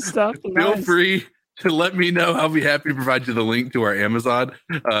 donate baby stuff, feel free to let me know. I'll be happy to provide you the link to our Amazon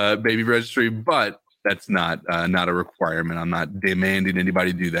baby registry, but that's not a requirement. I'm not demanding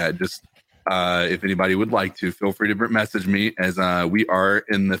anybody do that. Just if anybody would like to, feel free to message me, as we are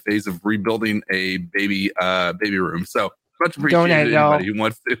in the phase of rebuilding a baby room. So Much appreciated. Anybody who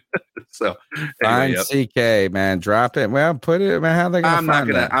wants to. So Find CK, man. Drop it. Well, put it. Man, how they gonna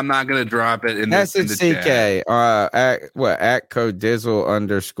find that? I'm not gonna drop it in That's the CK. At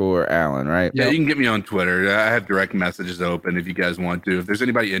 @Codizzle_Allen, right? Yeah, you can get me on Twitter. I have direct messages open if you guys want to. If there's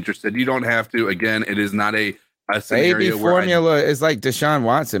anybody interested, you don't have to. Again, it is not a scenario Baby where formula is like Deshaun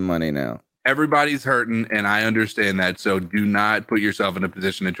Watson money now. Everybody's hurting, and I understand that. So do not put yourself in a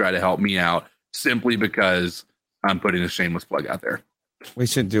position to try to help me out simply because I'm putting a shameless plug out there. We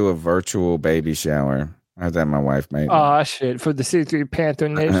should do a virtual baby shower. How's that? My wife made. Oh shit! For the C3 Panther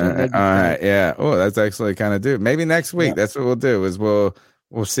Nation. All right, yeah. Oh, that's actually kind of do. Maybe next week. Yeah. That's what we'll do. Is we'll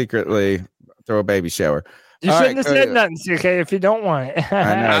secretly throw a baby shower. You shouldn't have said nothing, CK, if you don't want it.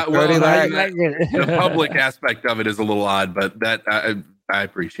 I know. The public aspect of it is a little odd, but that I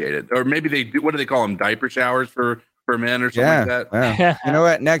appreciate it. Or maybe they do. What do they call them? Diaper showers for men or something like that. Yeah. You know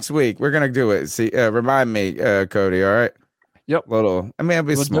what? Next week we're gonna do it. See, remind me, Cody. All right. Yep. Little. I mean, it'll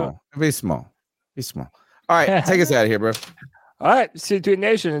be small. It'll be small. Be small. All right. Take us out of here, bro. All right. C3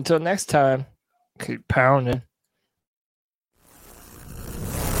 Nation. Until next time, keep pounding.